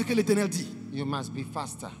 Voici ce que l'Éternel dit. You must be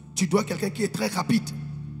faster. Tu dois quelqu'un qui est très rapide.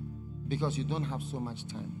 Because you don't have so much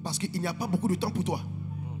time. Parce qu'il n'y a pas beaucoup de temps pour toi.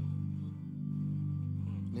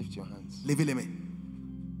 Lift your hands. Levez les mains.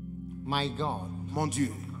 My God, Mon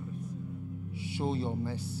Dieu, show your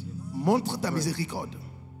mercy. montre ta miséricorde.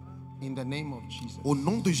 In the name of Jesus. Au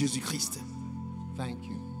nom de Jésus-Christ. Thank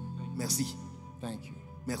you. Merci. Thank you.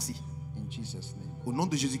 Merci. In Jesus' name. Au nom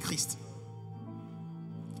de Jésus-Christ.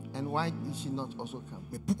 And why did she not also come?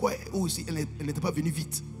 Mais pourquoi eux aussi, elle n'était pas venue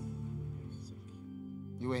vite?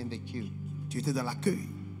 You were in the queue. Tu étais dans l'accueil.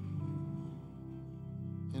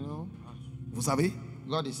 You know, Vous savez,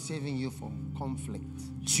 God is saving you from conflict.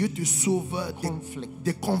 Dieu te sauve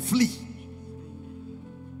des conflits.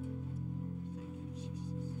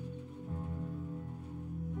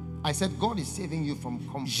 I said God is saving you from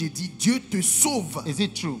conflict. J'ai dit, Dieu te sauve Is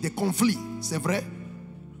it true? des conflits. C'est vrai?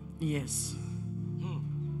 Yes.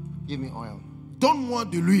 Give me oil. Donne-moi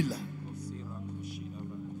de l'huile.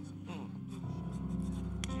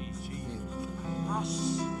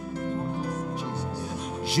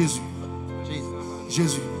 Jesus. Jésus. Jesus.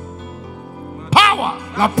 Jésus. Power.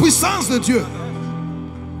 La puissance de Dieu.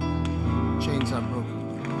 Chains are broken.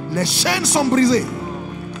 Les chaînes sont brisées.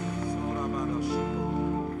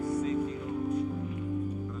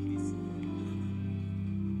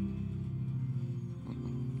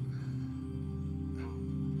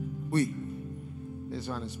 Oui, This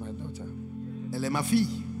one is my daughter. elle est ma fille.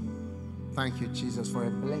 Thank you, Jesus, for a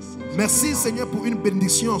blessing. Merci Seigneur pour une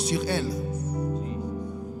bénédiction sur elle.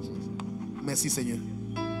 Merci Seigneur.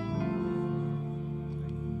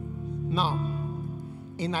 Now,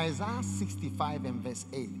 in Isaiah 65 and verse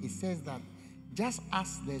 8, it says that just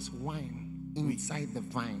as there's wine inside the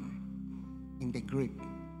vine, in the grape,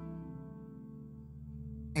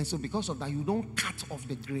 and so because of that, you don't cut off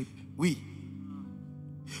the grape. Oui.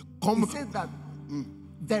 Comme It says that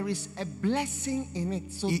there is a blessing in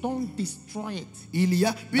it, so don't destroy it. il y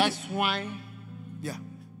a une... That's why Yeah.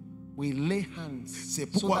 we lay hands, C'est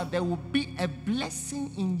so pourquoi- that there will be a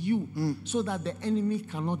blessing in you, so that the enemy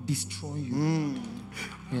cannot destroy you.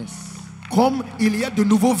 Yes. Comme il y a de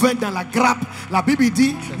nouveaux vins dans la grappe, la Bible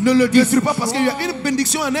dit, ne le détruis pas parce qu'il y a une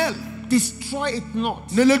bénédiction en elle. Destroy it not,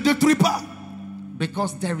 Ne le détruis pas,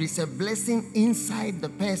 because there is a blessing inside the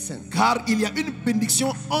person. car il y a une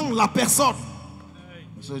bénédiction en la personne.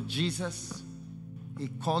 So Jesus, he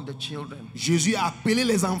called the children Jésus a appelé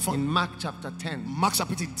les enfants. in Mark chapter 10 Marc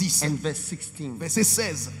chapitre 10, and verse 16. verset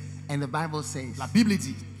 16. And the Bible says La Bible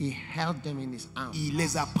dit, he held them in his arms, il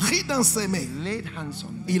les a pris dans ses mains. laid hands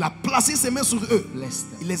on them, Il a placé ses mains sur eux.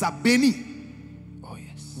 blessed them. Il les a bénis. Oh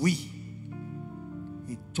yes. Oui,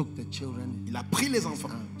 He took the children il a pris les in his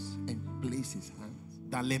enfants arms and placed his hands,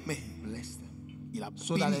 dans les mains. blessed them, Il a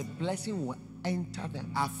so that a béni blessing will enter them,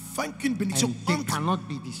 afin qu'une bénédiction and they entre cannot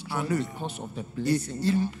be destroyed en eux. because of the et blessing.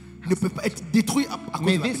 il ne peut pas être détruit à cause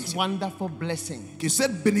May de la this bénédiction. wonderful blessing Que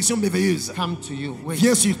cette bénédiction merveilleuse come to you. Wait,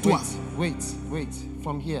 Viens sur toi. Wait.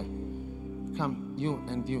 From here, come, you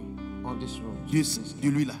and you on this road. de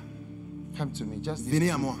lui là. Come to me. Just these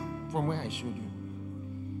Venez à two. moi. From where I showed you.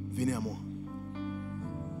 Venez à moi.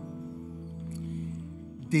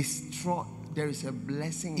 Destroy. There is a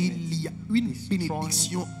blessing. in Il y a une Destroy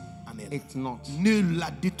bénédiction en elle. it not, Ne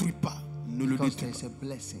la détruis pas. Ne le because détruis there is pas. a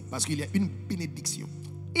blessing. Parce qu'il y a une bénédiction.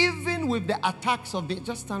 Even with the attacks of the,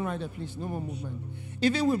 just stand right there, please. No more movement.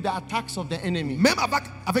 Even with the attacks of the enemy, Même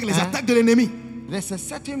avec les attaques de l'ennemi, there's a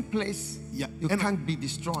certain place Yeah. you And- can't be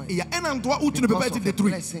destroyed. il y a un endroit où tu ne peux pas Because être of the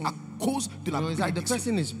détruit blessing. à cause de la You know, it's like the bénédiction.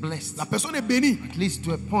 person is blessed, La personne est bénie. at least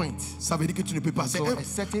to a point. Ça veut dire que tu ne peux pas. So a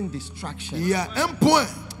certain distraction Il y a un point.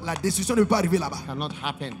 La destruction ne peut pas arriver là-bas. cannot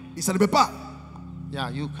happen. Et ça ne peut pas. Yeah,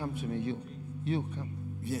 you come to me. You come.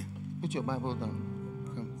 Viens. Put your Bible down.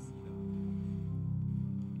 Come.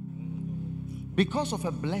 Because of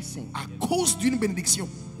a blessing. À cause d'une bénédiction.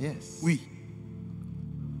 Yes. Oui.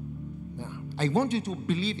 Yeah. I want you to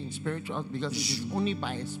believe in spiritual, because it is only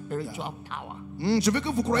by a spiritual power. Je veux que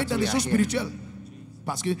vous croyez dans les we are choses here. spirituelles.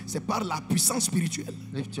 Parce que c'est par la puissance spirituelle.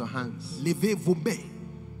 Lift your hands. Levez vos mains.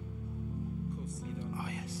 Oh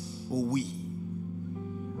yes. Oh oui.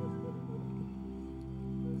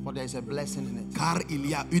 For there is a blessing in it. Car il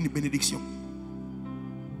y a une bénédiction.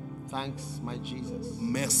 Thanks, my Jesus.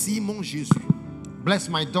 Merci mon Jésus. Bless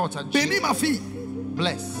my daughter. Bénis Jesus. ma fille.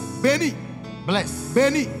 Bless. Bénis. Bless.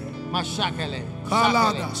 Bénis. Mashakele.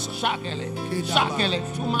 Kalada. Shakele. Kedaba. Shakele.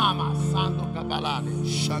 Tumama. Sando kakalade.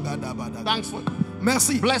 Shagadabada. Thanks for.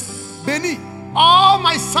 Merci. Bless Bénis all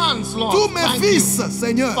my sons, Lord. tous mes Thank fils, you.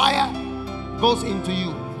 Seigneur. Fire goes into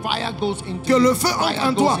you. Fire goes into Que you. le feu Fire entre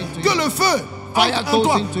en goes toi. into Que you. le feu Fire entre en goes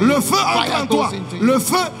toi. into Le you. feu Fire entre en toi. goes into you. Le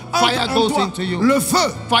feu Fire entre en goes toi. into you. Le feu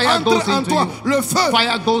Fire entre goes en into toi. you. Le feu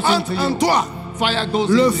Fire goes into entre en you. toi. fire goes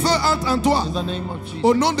Le into feu you. entre en toi. In the name of Jesus.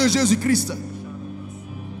 Au nom de Jésus-Christ.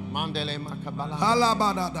 Mandele makabala.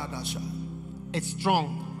 Alabadadadasha. It's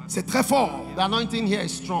strong. C'est très fort. The anointing here is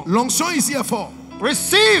strong. L'onction ici est fort.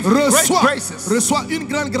 Receive great graces. Reçois une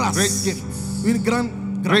grande grâce. Great gifts. Une grande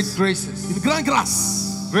Great grâce. graces. Une grande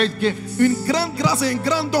grâce. Great gifts. Une grande grâce et un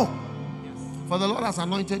grand don. For the Lord has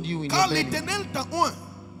anointed you in Car your belly. l'Éternel t'a oint.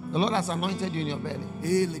 The Lord has anointed you in your belly.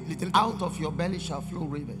 Et l'Éternel t'a oint. Out of your belly shall flow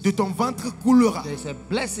rivers. De ton ventre coulera There is a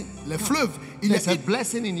blessing. les fleuves. Il y There's a a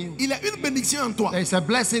blessing in you. une bénédiction en toi. There is a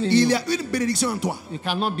blessing in Il y you. a une bénédiction en toi. You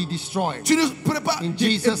cannot be destroyed. Tu ne pourrais pas In être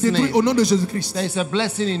Jesus' détruit name. au nom de Jésus-Christ. There is a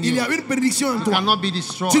blessing in Il y you. a une bénédiction en You toi. cannot be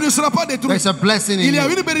destroyed. Tu ne seras pas détruit. There is a blessing in Il y a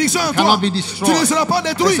you. une bénédiction en You toi. cannot be Tu destroyed. ne seras pas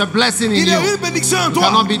détruit. There's a blessing in Il y a you. une bénédiction en You toi.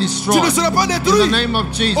 cannot be Tu ne destroyed. seras pas In détruit. the name of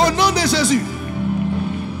Jesus. Au nom de Jésus.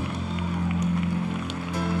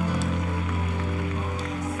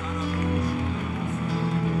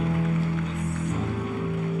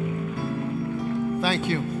 Thank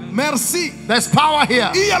you. Merci. There's power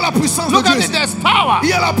here. Il y a la puissance de Look Dieu at it. ici. There's power. Il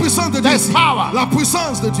y a la puissance de Dieu There's ici. power. La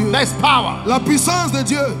puissance de Dieu. There's power. La puissance de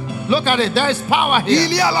Dieu. Look at it. There is power here.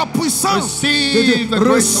 Il y a la puissance de Receive Dieu. the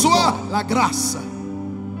grace of Reçois God. la grâce.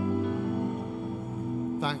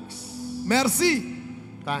 Thanks. Merci.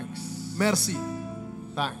 Thanks. Merci.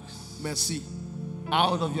 Thanks. Merci.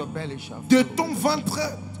 Out of your belly shall De flow. ton ventre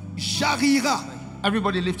jarira.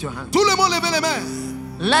 Everybody lift your hand. Tout le monde lève les mains.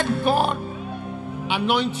 Let God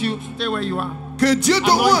anoint you. Stay where you are. Que Dieu te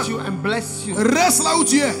Anoint you oint. and bless you. Reste là où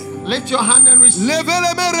tu es. Lift your hand and receive. Levez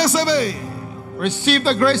les mains, recevez. Receive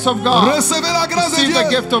the grace of God. Recevez la grâce de Receive the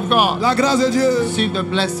Dieu. gift of God. La grâce de Dieu. Receive the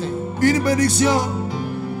blessing. Une bénédiction.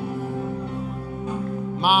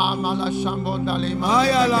 Aya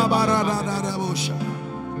la barada da da bosha.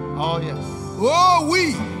 Oh yes. Oh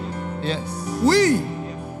oui. Yes. Oui.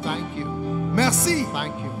 Thank you. Merci.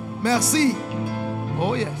 Thank you. Merci.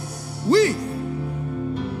 Oh yes. Oui.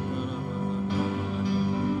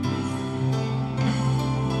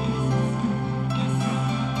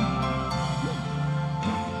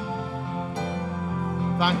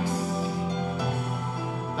 Thanks.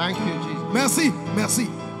 Thank you, Jesus. Merci. Merci.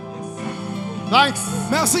 Thanks.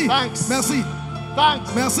 Merci. Thanks. Merci.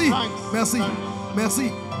 Thanks. Merci. Thanks. Merci. Merci.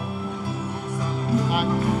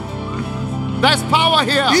 Thanks. There's power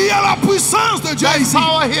here. Il y a la puissance de Dieu There's ici.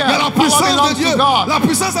 power Il y here. a la Power puissance belongs de to Dieu. God. La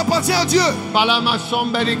puissance appartient à Dieu. Palama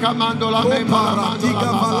shomberi kamando la Oh, me para,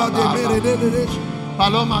 tika, vala, de, mere, de, de, de.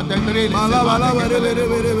 Paloma de mrele se Mala, va mala, de vere, kebele. vere,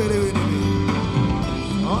 vere, vere, vere.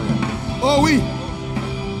 Oh, yeah. Oh oui.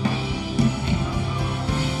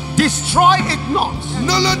 Destroy it not,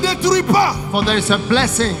 Ne le détruis pas. for there is a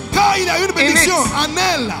blessing. Car il y a une bénédiction it. en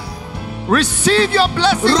elle. Receive your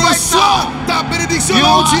blessing right Reçois now. ta bénédiction You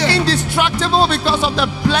là où tu are es. indestructible because of the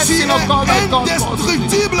Tu blessing es of God that God causes you.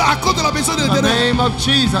 indestructible à cause de la bénédiction de In the l'Éternel. name of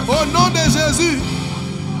Jesus. Au nom de Jésus.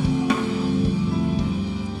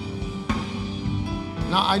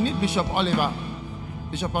 Now I need Bishop Oliver.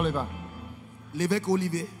 Bishop Oliver. L'évêque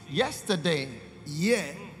Olivier. Yesterday,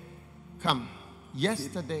 Hier. come.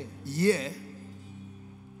 Yesterday, Hier.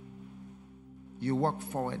 you walked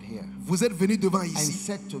forward here Vous êtes venu devant and ici.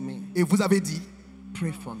 said to me, Et vous avez dit.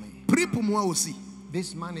 pray for me. Prie pour moi aussi.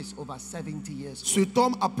 This man is over 70 years old. Cet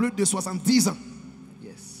homme a plus de 70 ans.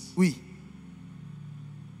 Yes. Oui.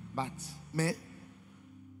 But Mais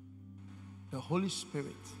the Holy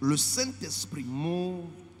Spirit le Saint-Esprit moved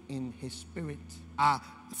in his spirit. a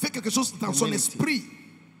fait quelque chose dans son Humility. esprit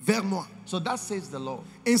vers moi. So that says the Lord.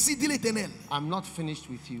 Ainsi dit l'Éternel. I'm not finished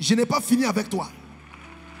with you. Je n'ai pas fini avec toi.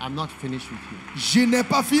 I'm not finished with you. Je n'ai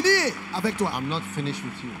pas fini avec toi. I'm not finished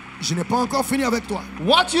with you. Je n'ai pas encore fini avec toi.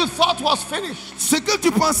 What you thought was finished, Ce que tu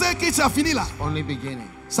pensais que ça a fini là, only beginning.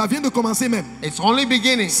 ça vient de commencer même. It's only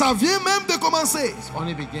beginning. Ça vient même de commencer. It's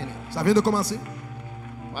only beginning. Ça vient de commencer.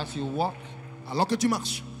 As you walk Alors que tu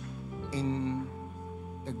marches in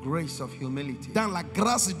the grace of humility, dans la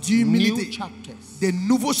grâce new d'humilité, chapters, des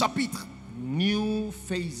nouveaux chapitres, new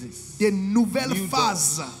phases des nouvelles New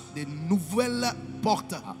phases, des nouvelles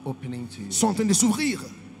portes are opening to you. sont en train de s'ouvrir.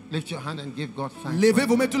 Lift your hand and give God thanks. Levez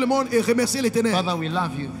vos mains tout le monde et remerciez l'Éternel. Father, we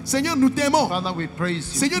love you. Seigneur, nous t'aimons. Father, we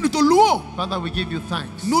praise you. Seigneur, nous te louons. Father, we give you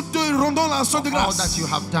thanks Nous te rendons l'action de for all grâce that you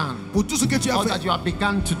have done, pour tout ce que tu as all that fait, you have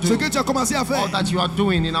begun to ce do, que tu as commencé à faire, all that you are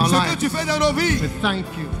doing in our ce que lives. tu fais dans nos vies. We thank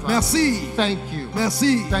you, Father. Merci. Thank you.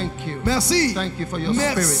 Merci. Thank you. Merci. Thank you for your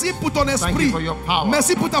Merci spirit. pour ton Thank esprit. you for your power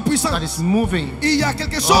Merci pour ta that puissance. is moving. Il y a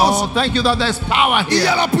quelque chose. Oh, thank you that there's power Il y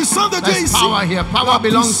a here. la puissance de Dieu There's ici. power here. Power La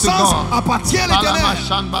belongs to puissance God. appartient à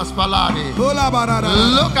l'Éternel. Oh la barada.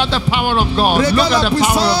 Look at the power of God. Look Regarde at la the power of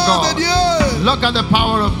puissance de God. Dieu. Look at the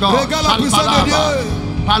power of God. Regarde la puissance de Dieu.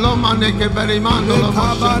 Paloma neke berimando lo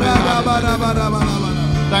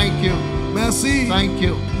Thank you. Merci. Thank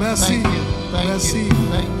you. Merci. Thank you. Thank Merci. you.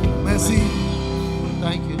 Thank you. Merci.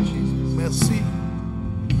 Thank you, Jesus. Merci.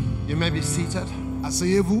 You may be seated.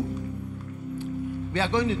 Asseyez-vous. We are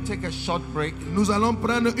going to take a short break. Nous allons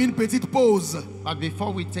prendre une petite pause. But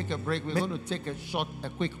before we take a break, we're going to take a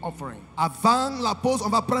quick offering. Avant la pause, on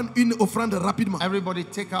va prendre une offrande rapidement. Everybody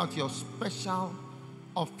take out your special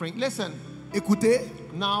offering. Listen, Écoutez,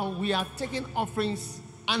 now we are taking offerings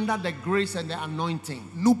under the grace and the anointing.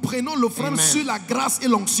 nous prenons l'offrande Amen. sur la grâce et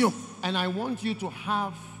l'onction. And I want you to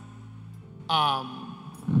have,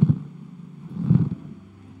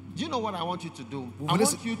 do you know what I want you to do? I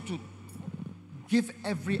voulez- want you to give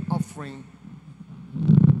every offering.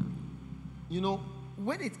 You know,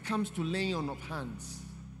 when it comes to laying on of hands,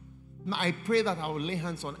 now I pray that I will lay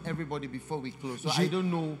hands on everybody before we close. So I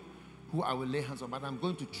don't know who I will lay hands on, but I'm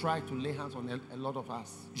going to try to lay hands on a lot of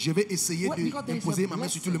us. Je vais essayer Well, because there is d'imposer a ma main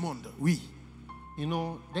sur blessing. tout le monde. Oui, You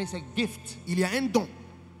know, there's a gift. il y a un don.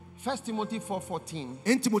 1 Timothy 4:14.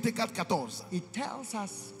 1 Timothée 4,14. It tells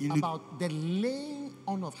us Il nous- about the laying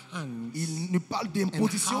on of hands Il nous parle and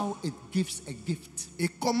d'imposition how it gives a gift. et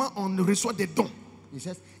comment on reçoit des dons. He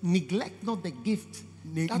says, neglect not the gift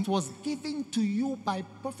that was given to you by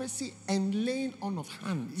prophecy and laying on of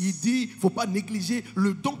hands. Il dit, il ne faut pas négliger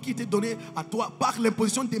le don qui était donné à toi par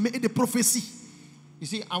l'imposition des mains et des prophéties. You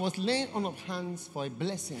see, I was laying on of hands for a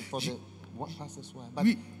blessing for the what pastor's wife, but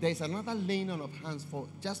Oui. there is another laying on of hands for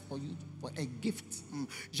just for you for a gift.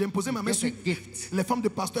 J'ai imposé ma main Get sur a gift. les femmes de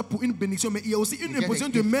pasteur pour une bénédiction, mais il y a aussi une Get a imposition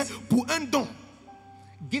de gift. main pour un don.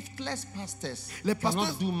 Giftless pastors Les cannot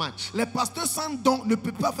pasteurs, do much. les pasteurs sans don ne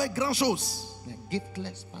peuvent pas faire grand-chose. The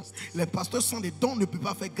giftless pastors Les pasteurs sans des dons ne peuvent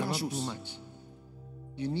pas faire cannot do grand-chose. much.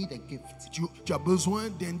 You need a gift. Tu as besoin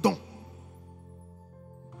d'un don.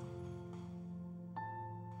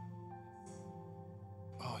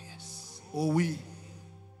 Oh yes. Oh oui.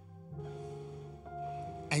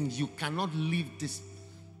 And you cannot leave this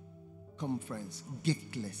conference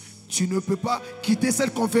giftless. Tu ne peux pas quitter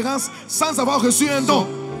cette conférence sans avoir reçu un don.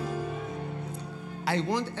 I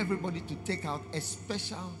want everybody to take out a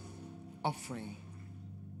special offering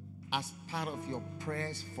as part of your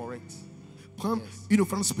prayers for it. Prends Yes. une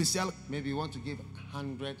offrande spéciale. Maybe you want to give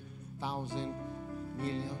 100,000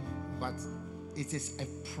 million, but it is a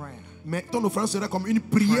prayer. Mais ton offrande sera comme une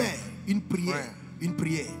prière. Prayer. Une prière. Prayer. Une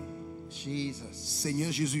prière. Jesus,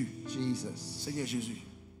 Seigneur Jésus. Jesus, Seigneur Jésus.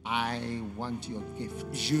 I want your gift.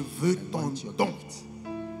 Je veux I ton want your don. gift.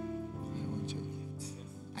 I want your gift.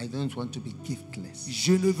 I don't want to be giftless.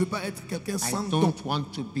 Je ne veux pas être quelqu'un I sans don. don't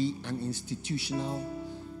want to be an institutional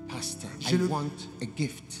pastor. I Je ne- want a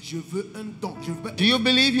gift. Je veux un don. Je veux pas Do you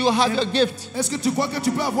believe you have a gift? Est-ce que tu crois que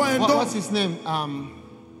tu peux avoir un don? What's his name?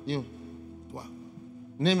 You. Toi.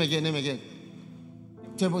 Name again, name again.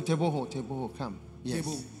 Teboho, come. Yes.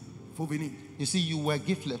 Thébo, faut venir. You see, you were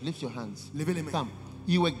giftless. Lift your hands. Levez les mains. Come.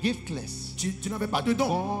 You were giftless. Tu n'avais pas de don.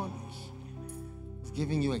 God is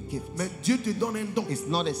giving you a gift. Mais Dieu te donne un don. It's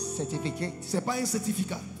not a certificate. C'est pas un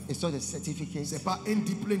certificat. It's not a certificate, C'est pas un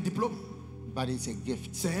diplôme. but it's a gift.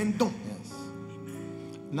 C'est un don. Yes.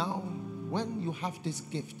 Now, when you have this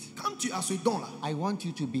gift, Quand tu as ce don-là, I want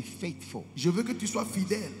you to be faithful. je veux que tu sois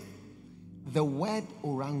fidèle. The word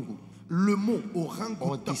orangu Le mot or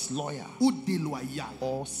orang-outan disloyal ou déloyal,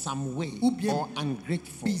 or some way Ou bien or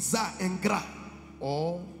ungrateful bizarre, ingrat,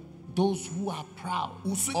 or those who are proud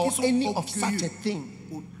ou ceux or qui sont any of such a orgueilleux, thing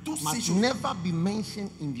ou tous ces must choses, never be mentioned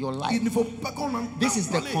in your life. il ne faut pas qu'on en This is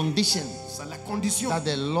the parle. condition C'est la condition that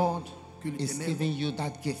the Lord que is l'Éternel giving you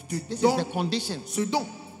that gift. te This is donne the condition. ce don.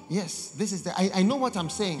 Yes, this is the I know what I'm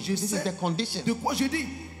saying. Je This is sais the condition. de quoi je dis.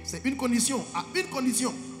 C'est une condition. À une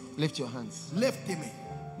condition. Lift your hands. Lève tes mains.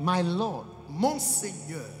 My Lord, Mon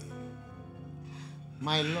Seigneur,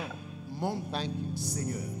 my Lord, mon thank you.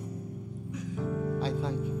 Seigneur, I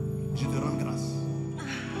thank you. je te rends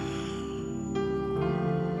grâce.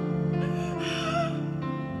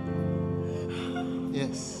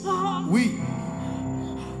 Yes. Oui,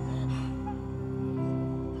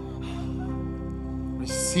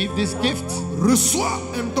 Receive this gift. reçois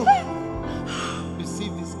un don.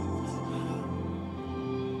 Receive this gift.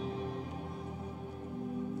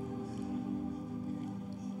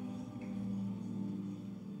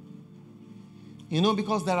 You know,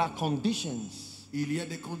 because there are conditions Il y a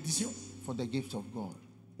des conditions for the gift of God.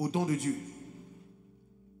 au don de Dieu.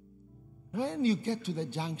 When you get to the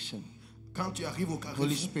junction, Quand tu arrives au Holy carrefour,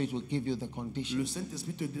 Spirit will give you the le conditions.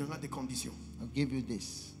 Saint-Esprit te donnera des conditions. I'll give you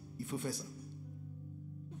this. Il faut faire ça.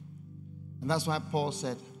 And that's why Paul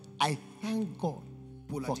said, I thank God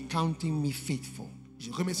Paul a for dit, counting me faithful. Je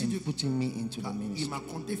remercie and Dieu putting me into the car il ministry. m'a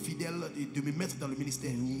compté fidèle de me mettre dans le ministère.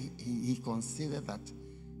 And he considered that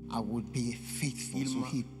I would be faithful, Il so m'a-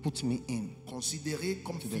 he put me in. Considéré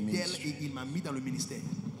comme the fidèle ministry. et il m'a mis dans le ministère.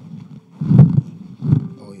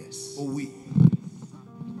 Oh yes. Oh oui.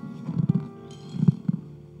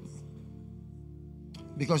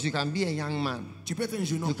 Because you can be a young man, Tu peux être un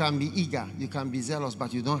jeune you homme. can be eager, you can be zealous,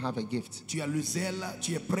 but you don't have a gift. Tu as le zèle,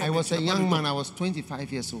 tu es prêt. I mais was tu a n'as pas young le man, don. I was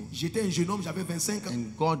 25 years old, J'étais un jeune homme, j'avais 25 ans.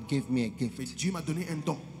 and God gave me a Mais gift Dieu m'a donné un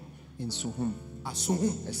don in Suhum, à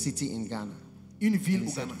Sohum, a city in Ghana. une ville And he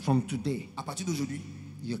au said, Ghana. from today, À partir d'aujourd'hui,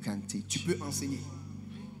 you can tu teach. peux enseigner.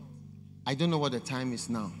 I don't know what the time is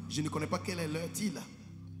now. Je ne connais pas quelle est l'heure-t-il.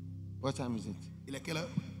 What time is it? Il est quelle heure?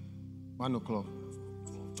 1 o'clock,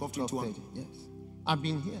 12:21. 12:30. Yes. I've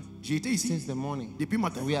been here J'ai été ici since the morning. depuis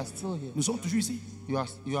matin. We are still here. Nous sommes toujours ici. You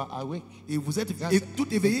are awake. Et vous êtes That's tout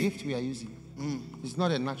the éveillés. gift we are using. It's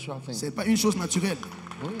not a natural thing. Ce n'est pas une chose naturelle.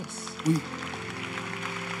 Oh yes. Oui.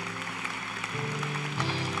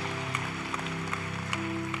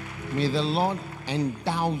 May the Lord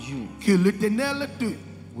endow you Que l'Éternel te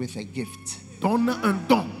with a gift donne un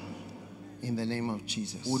don in the name of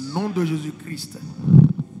Jesus. au nom de Jésus-Christ.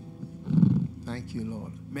 Thank you,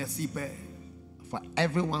 Lord. Merci Père. For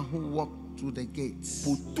everyone who walked through the gates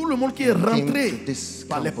Pour tout le monde qui est rentré Came to this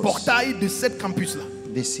par les campus. portails de cette campus-là,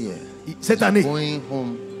 this year, cette année, going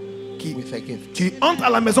home qui, with a gift. qui entre à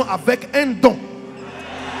la maison avec un don.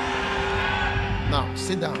 Now,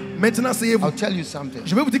 sit down. Maintenant, asseyez-vous. I'll tell you something.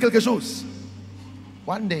 Je vais vous dire quelque chose.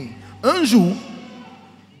 One day, Un jour,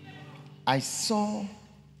 I saw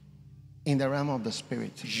in the realm of the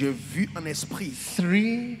spirit j'ai vu en esprit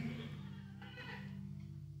 3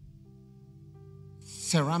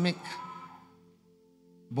 ceramic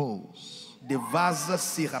bowls des vases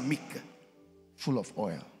céramiques full of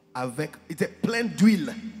oil. avec étaient pleins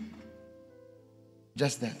d'huile.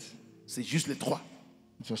 Just that. C'est juste les 3.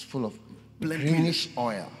 It was full of Plein d'huile. greenish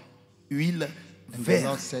oil. Huile And the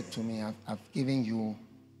Lord verte. said to me, I've given you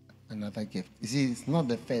another gift. You see, it's not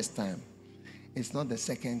the first time. It's not the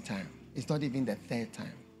second time. It's not even the third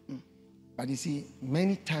time. But you see,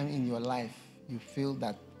 many times in your life, you feel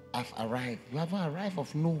that I've arrived. You haven't arrived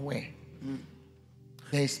of nowhere.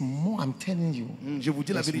 There's more, I'm telling you. Je vous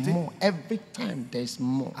dis la There's vérité. more. Every time there's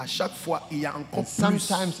more. À chaque fois, il y a encore And plus.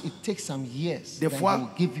 sometimes it takes some years. Des Then fois, he will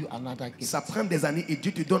give you another gift Ça prend des années et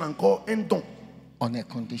Dieu te donne encore un don on a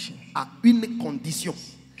condition. à une condition.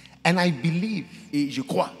 And I believe Et je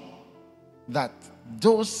crois, that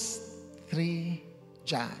those 3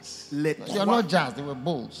 jars, Les they are 3 not jars, they were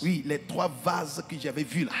bowls. oui, les 3 vases que j'avais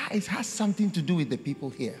vus là, It has something to do with the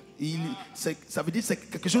people here. ça veut dire que c'est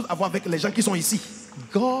quelque chose à voir avec les gens qui sont ici.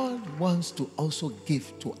 God wants to also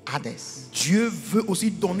give to others. Dieu veut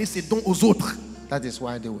aussi donner ses dons aux autres. That is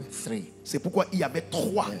why there were 3. C'est pourquoi il y avait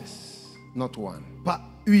 3, Yes, not 1. pas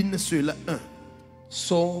une seule, un.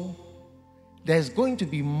 So there's going to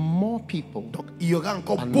be more people Donc il y aura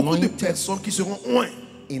encore beaucoup de Anointed. personnes qui seront loin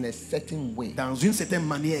in a certain way. dans une certaine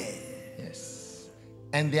manière. Yes.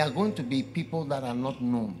 And there are going to be people that are not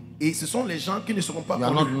known. Et ce sont les gens qui ne seront pas You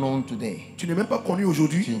are not connus. known today. Tu n'es même pas connu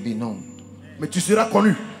aujourd'hui, You'll be known. mais tu seras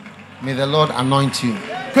connu. May the Lord anoint you.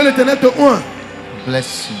 Que l'Éternel te oint,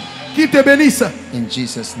 Bless you. qu'il te bénisse. In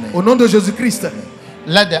Jesus' name. Au nom de Jésus-Christ.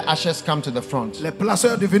 Let the ushers come to the front. Les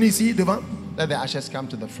placeurs de venir ici devant. Let the ushers come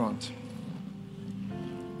to the front.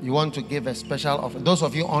 You want to give a special offer. Those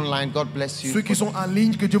of you online, God bless you. Ceux qui sont en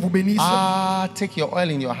ligne, que Dieu vous bénisse. Take your oil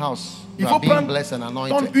in your house. Il You faut are being prendre blessed and ton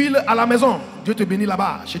anointed. huile à la maison. Dieu te bénit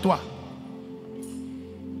là-bas, chez toi.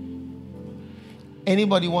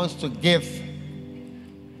 Anybody wants to give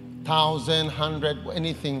 1,000, 100,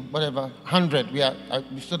 anything, whatever, 100, we are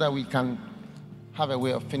so that we can have a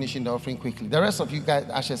way of finishing the offering quickly. The rest of you guys,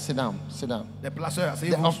 actually sit down, sit down. Les placeurs, The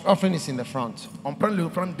asseyez-vous. offering is in the front. On prend le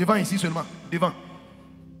front devant ici seulement. Devant.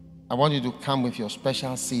 I want you to come with your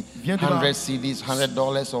special seed. Viens devant. 100 CDs,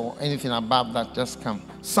 $100 or anything above that, just come.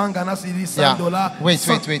 100 Ghana cedis, 100 Yeah. dollars. Wait,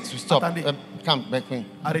 100. stop. Attendez. Come back in.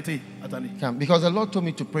 Arrêtez. Attendez. Come. Because the Lord told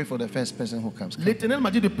me to pray for the first person who comes. Come. L'Éternel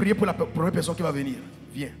m'a dit de prier pour la première personne qui va venir.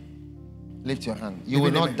 Viens. Lift your hand. You Levez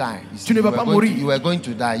will les not mains. die. You, Tu ne you vas were pas going to- mourir. you were going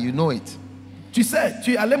to die. You know it. Tu sais,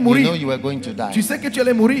 tu allais You know mourir. you were going to die. Tu sais que tu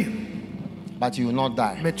allais mourir. But you will not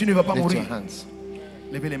die. Mais tu ne vas pas Lift mourir. your hands.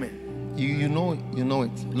 Levez les mains. You know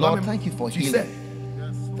it. Lord, Toi-même, thank you for tu healing. sais.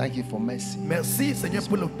 Thank you for mercy. Merci Seigneur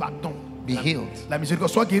pour le pardon. Be healed. La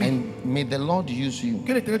miséricorde soit guérie. And may the Lord use you.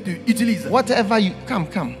 Que l'Éternel te utilise. Whatever you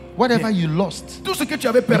whatever Yeah. you lost. Tout ce que tu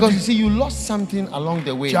avais Because perdu. you see, you lost something along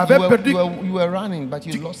the way. Tu avais perdu- You were running, but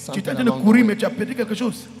you lost Tu something étais en train de along the courir, way. mais tu as perdu quelque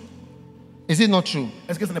chose. Is it not true?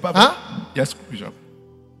 Est-ce que ce n'est pas vrai? Huh? Yes, Bishop.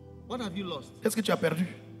 What have you lost? Qu'est-ce que tu as perdu?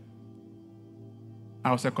 I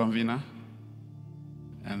was a convener.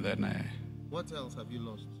 And then What else have you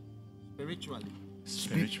lost? Spiritually.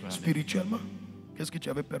 spiritually. Spirituellement, qu'est-ce que tu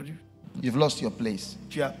avais perdu? You've lost your place.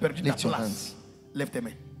 Tu as perdu Lift ta your place. hands. Lève tes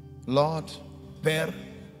mains. Lord, Père,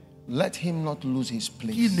 let him not lose his qu'il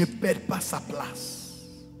place. ne perde pas sa place.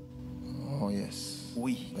 Oh, yes.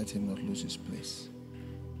 Oui. Let him not lose his place.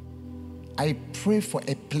 I pray for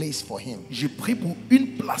a place for him, Je prie pour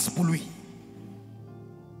une place pour lui,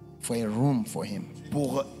 for a room for him.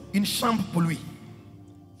 pour une chambre pour lui.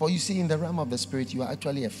 For you see, in the realm of the spirit, you are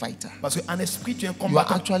actually a fighter. Parce qu'en esprit, tu es un You are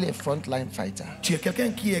combattant. actually a frontline fighter, Tu es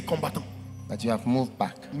quelqu'un qui est combattant. but you have moved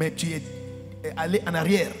back. Mais tu es allé en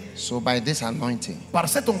arrière. So by this anointing, Par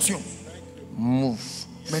cette onction, move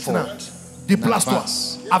maintenant, forward. déplace-toi.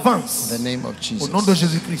 Advance. Avance. In the name of Jesus. Au nom de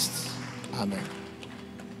Jésus-Christ. Amen.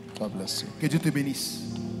 God bless you. Que Dieu te bénisse.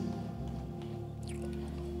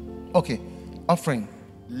 Okay, offering.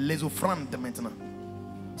 Les offrandes maintenant.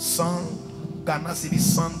 100 Ghana, c'est dit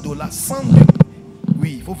 $100. 100.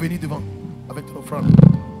 Oui, il faut venir devant avec ton offrande.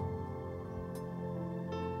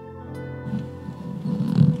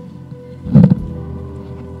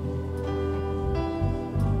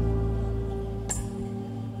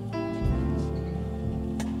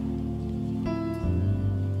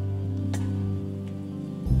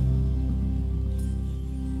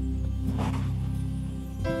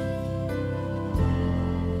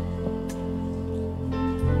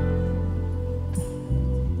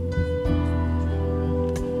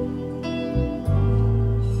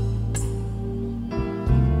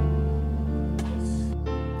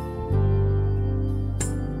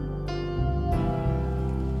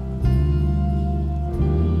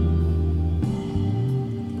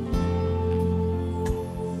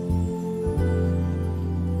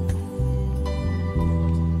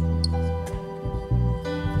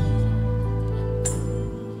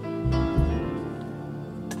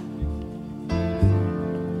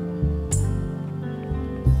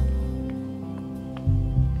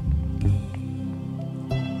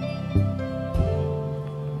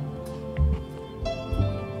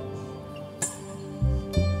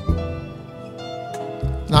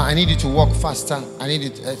 Now I need you to walk faster. I need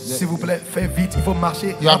it. S'il vous plaît, fais vite. Il faut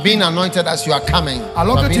marcher. You are being anointed as you are coming.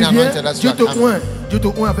 Alors You are que tu being anointed viens, as you Dieu are te coming. oint. Dieu te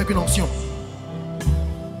oint avec une onction.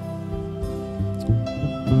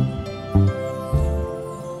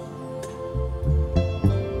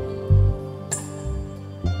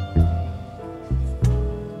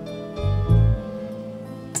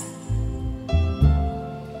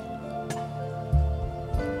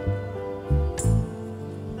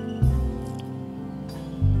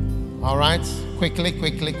 All right, quickly.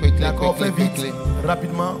 D'accord, fais vite.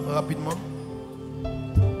 Rapidement.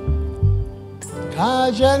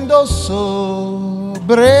 Cayendo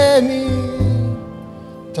sobre mí,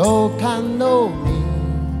 tocándome,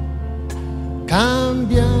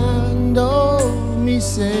 cambiando mi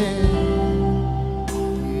ser.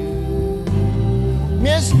 Mi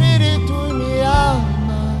espíritu y mi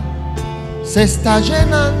alma se está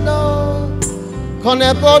llenando con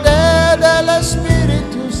el poder del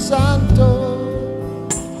Espíritu Santo.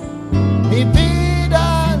 Mi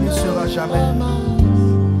vida Ne sera jamais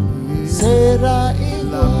será la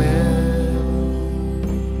igual. même.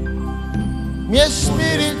 Mi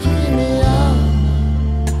espíritu y mi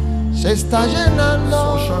alma se está Sont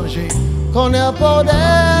llenando changés. con el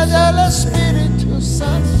poder del Espíritu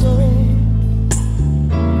Santo.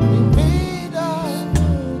 Mi vida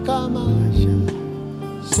nunca más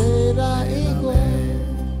será igual.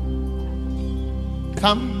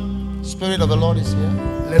 Come, Spirit of the Lord is here.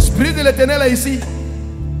 L'esprit de l'Éternel est ici.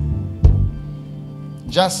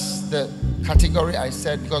 Just the category I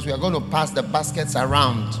said, because we are going to pass the baskets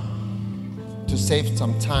around to save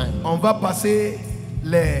some time. On va passer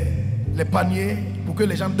les paniers pour que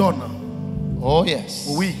les gens donnent. Oh, yes.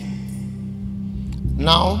 Oui.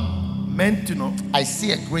 Now, Maintenant, I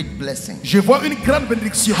see a great blessing. je vois une grande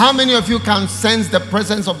bénédiction. How many of you can sense the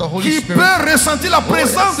presence of the Holy Qui Spirit? peut ressentir la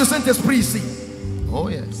présence yes. de Saint-Esprit ici? Oh,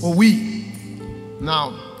 yes. Oh oui.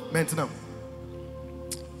 Now, Maintenant,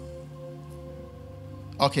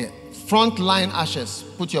 okay, front line ashes,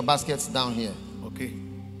 put your baskets down here. ok.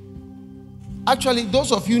 Actually,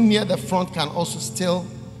 those of you near the front can also still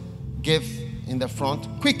give in the front.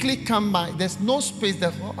 Quickly come by. There's no space.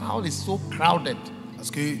 The hall is so crowded.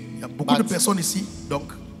 Parce qu'il y a beaucoup de personnes ici.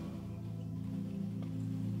 Donc,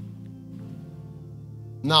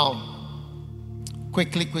 Now,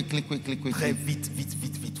 quickly. très vite.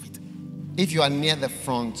 If you are near the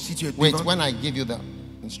front, Si tu es wait, devant- when I give you the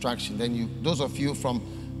instruction, then those of you from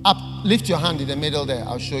up, lift your hand in the middle there.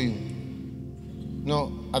 I'll show you.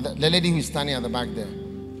 No, the lady who is standing at the back there.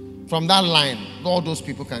 From that line, all those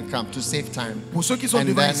people can come to save time. Pour ceux qui sont And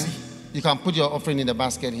devant then ici. you can put your offering in the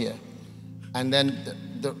basket here. And then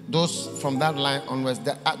those from that line onwards,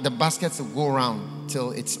 the baskets will go around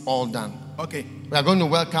till it's all done. Ok. We are going to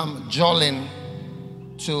welcome Jolene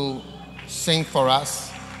to sing for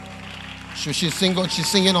us. She's singing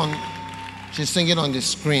on the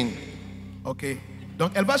screen. Ok.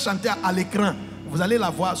 Donc elle va chanter à l'écran. Vous allez la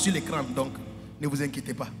voir sur l'écran. Donc ne vous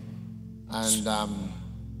inquiétez pas. And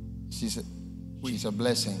she's a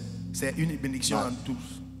blessing. C'est une bénédiction Ah. en tous.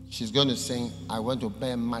 She's going to sing, I want to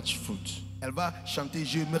bear much fruit. Elle va chanter,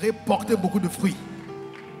 j'aimerais porter beaucoup de fruits.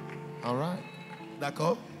 All right.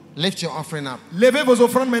 D'accord? Lift your offering up. Levez vos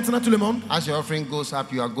offrandes maintenant, tout le monde. As your offering goes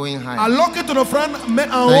up, you are going high. Alors que ton offrande met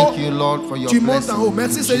en haut, Thank you, Lord, for your tu montes blessing. en haut.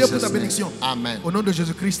 Merci In Seigneur pour Jesus' ta name. bénédiction. Amen. Au nom de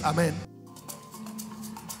Jésus-Christ, Amen.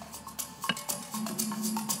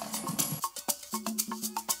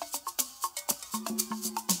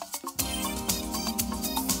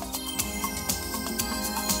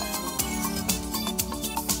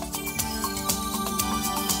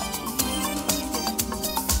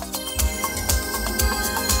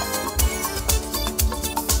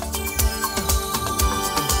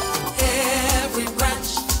 Every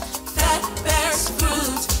branch that bears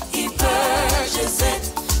fruit, he purges it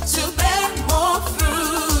to bear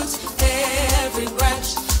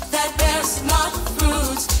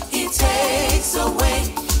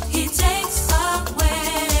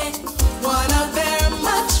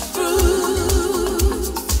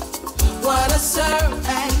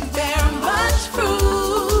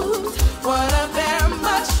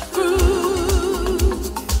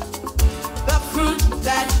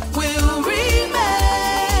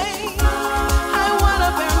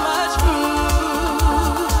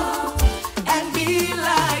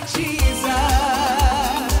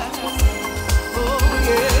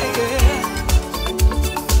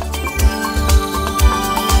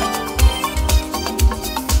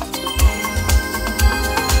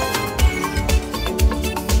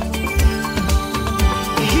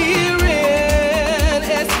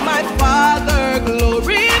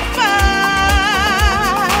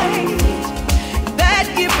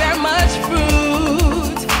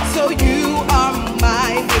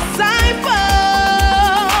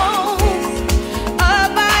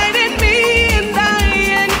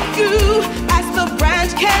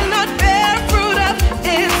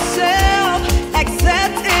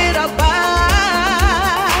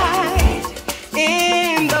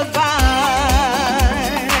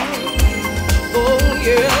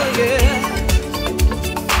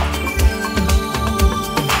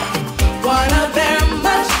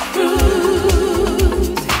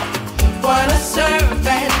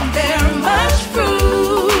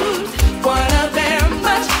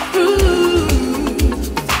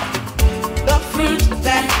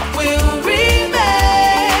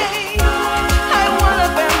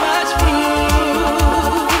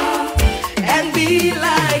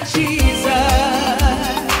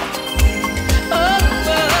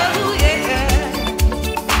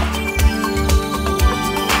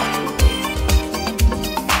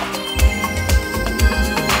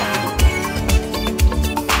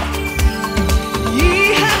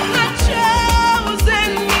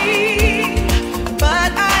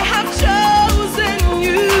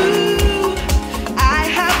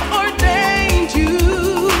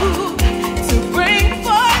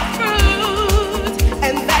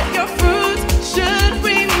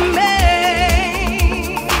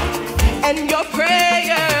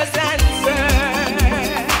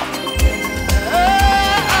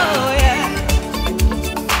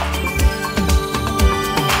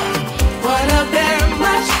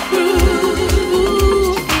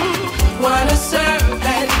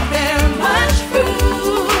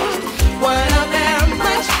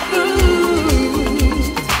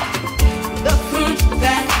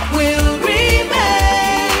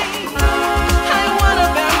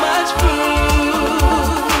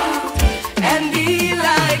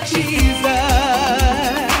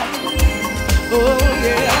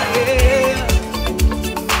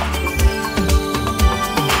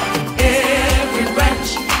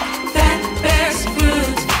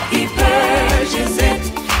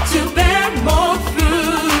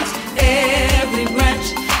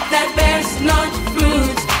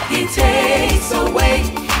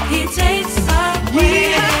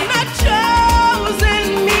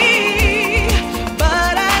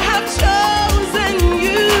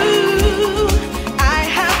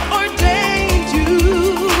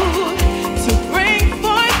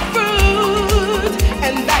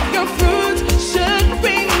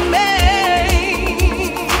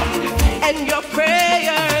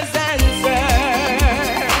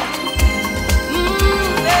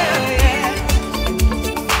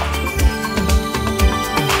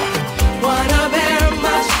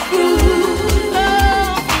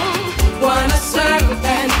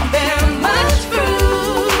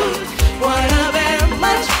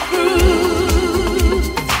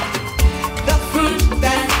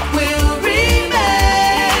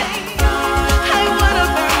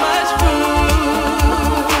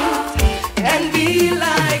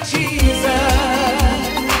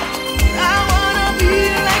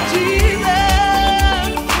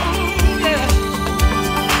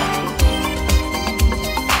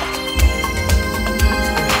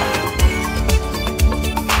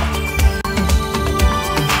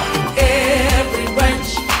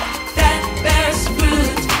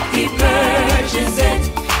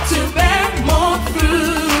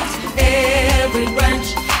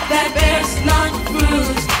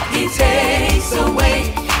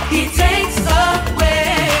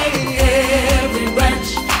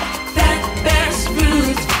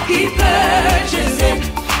qui peut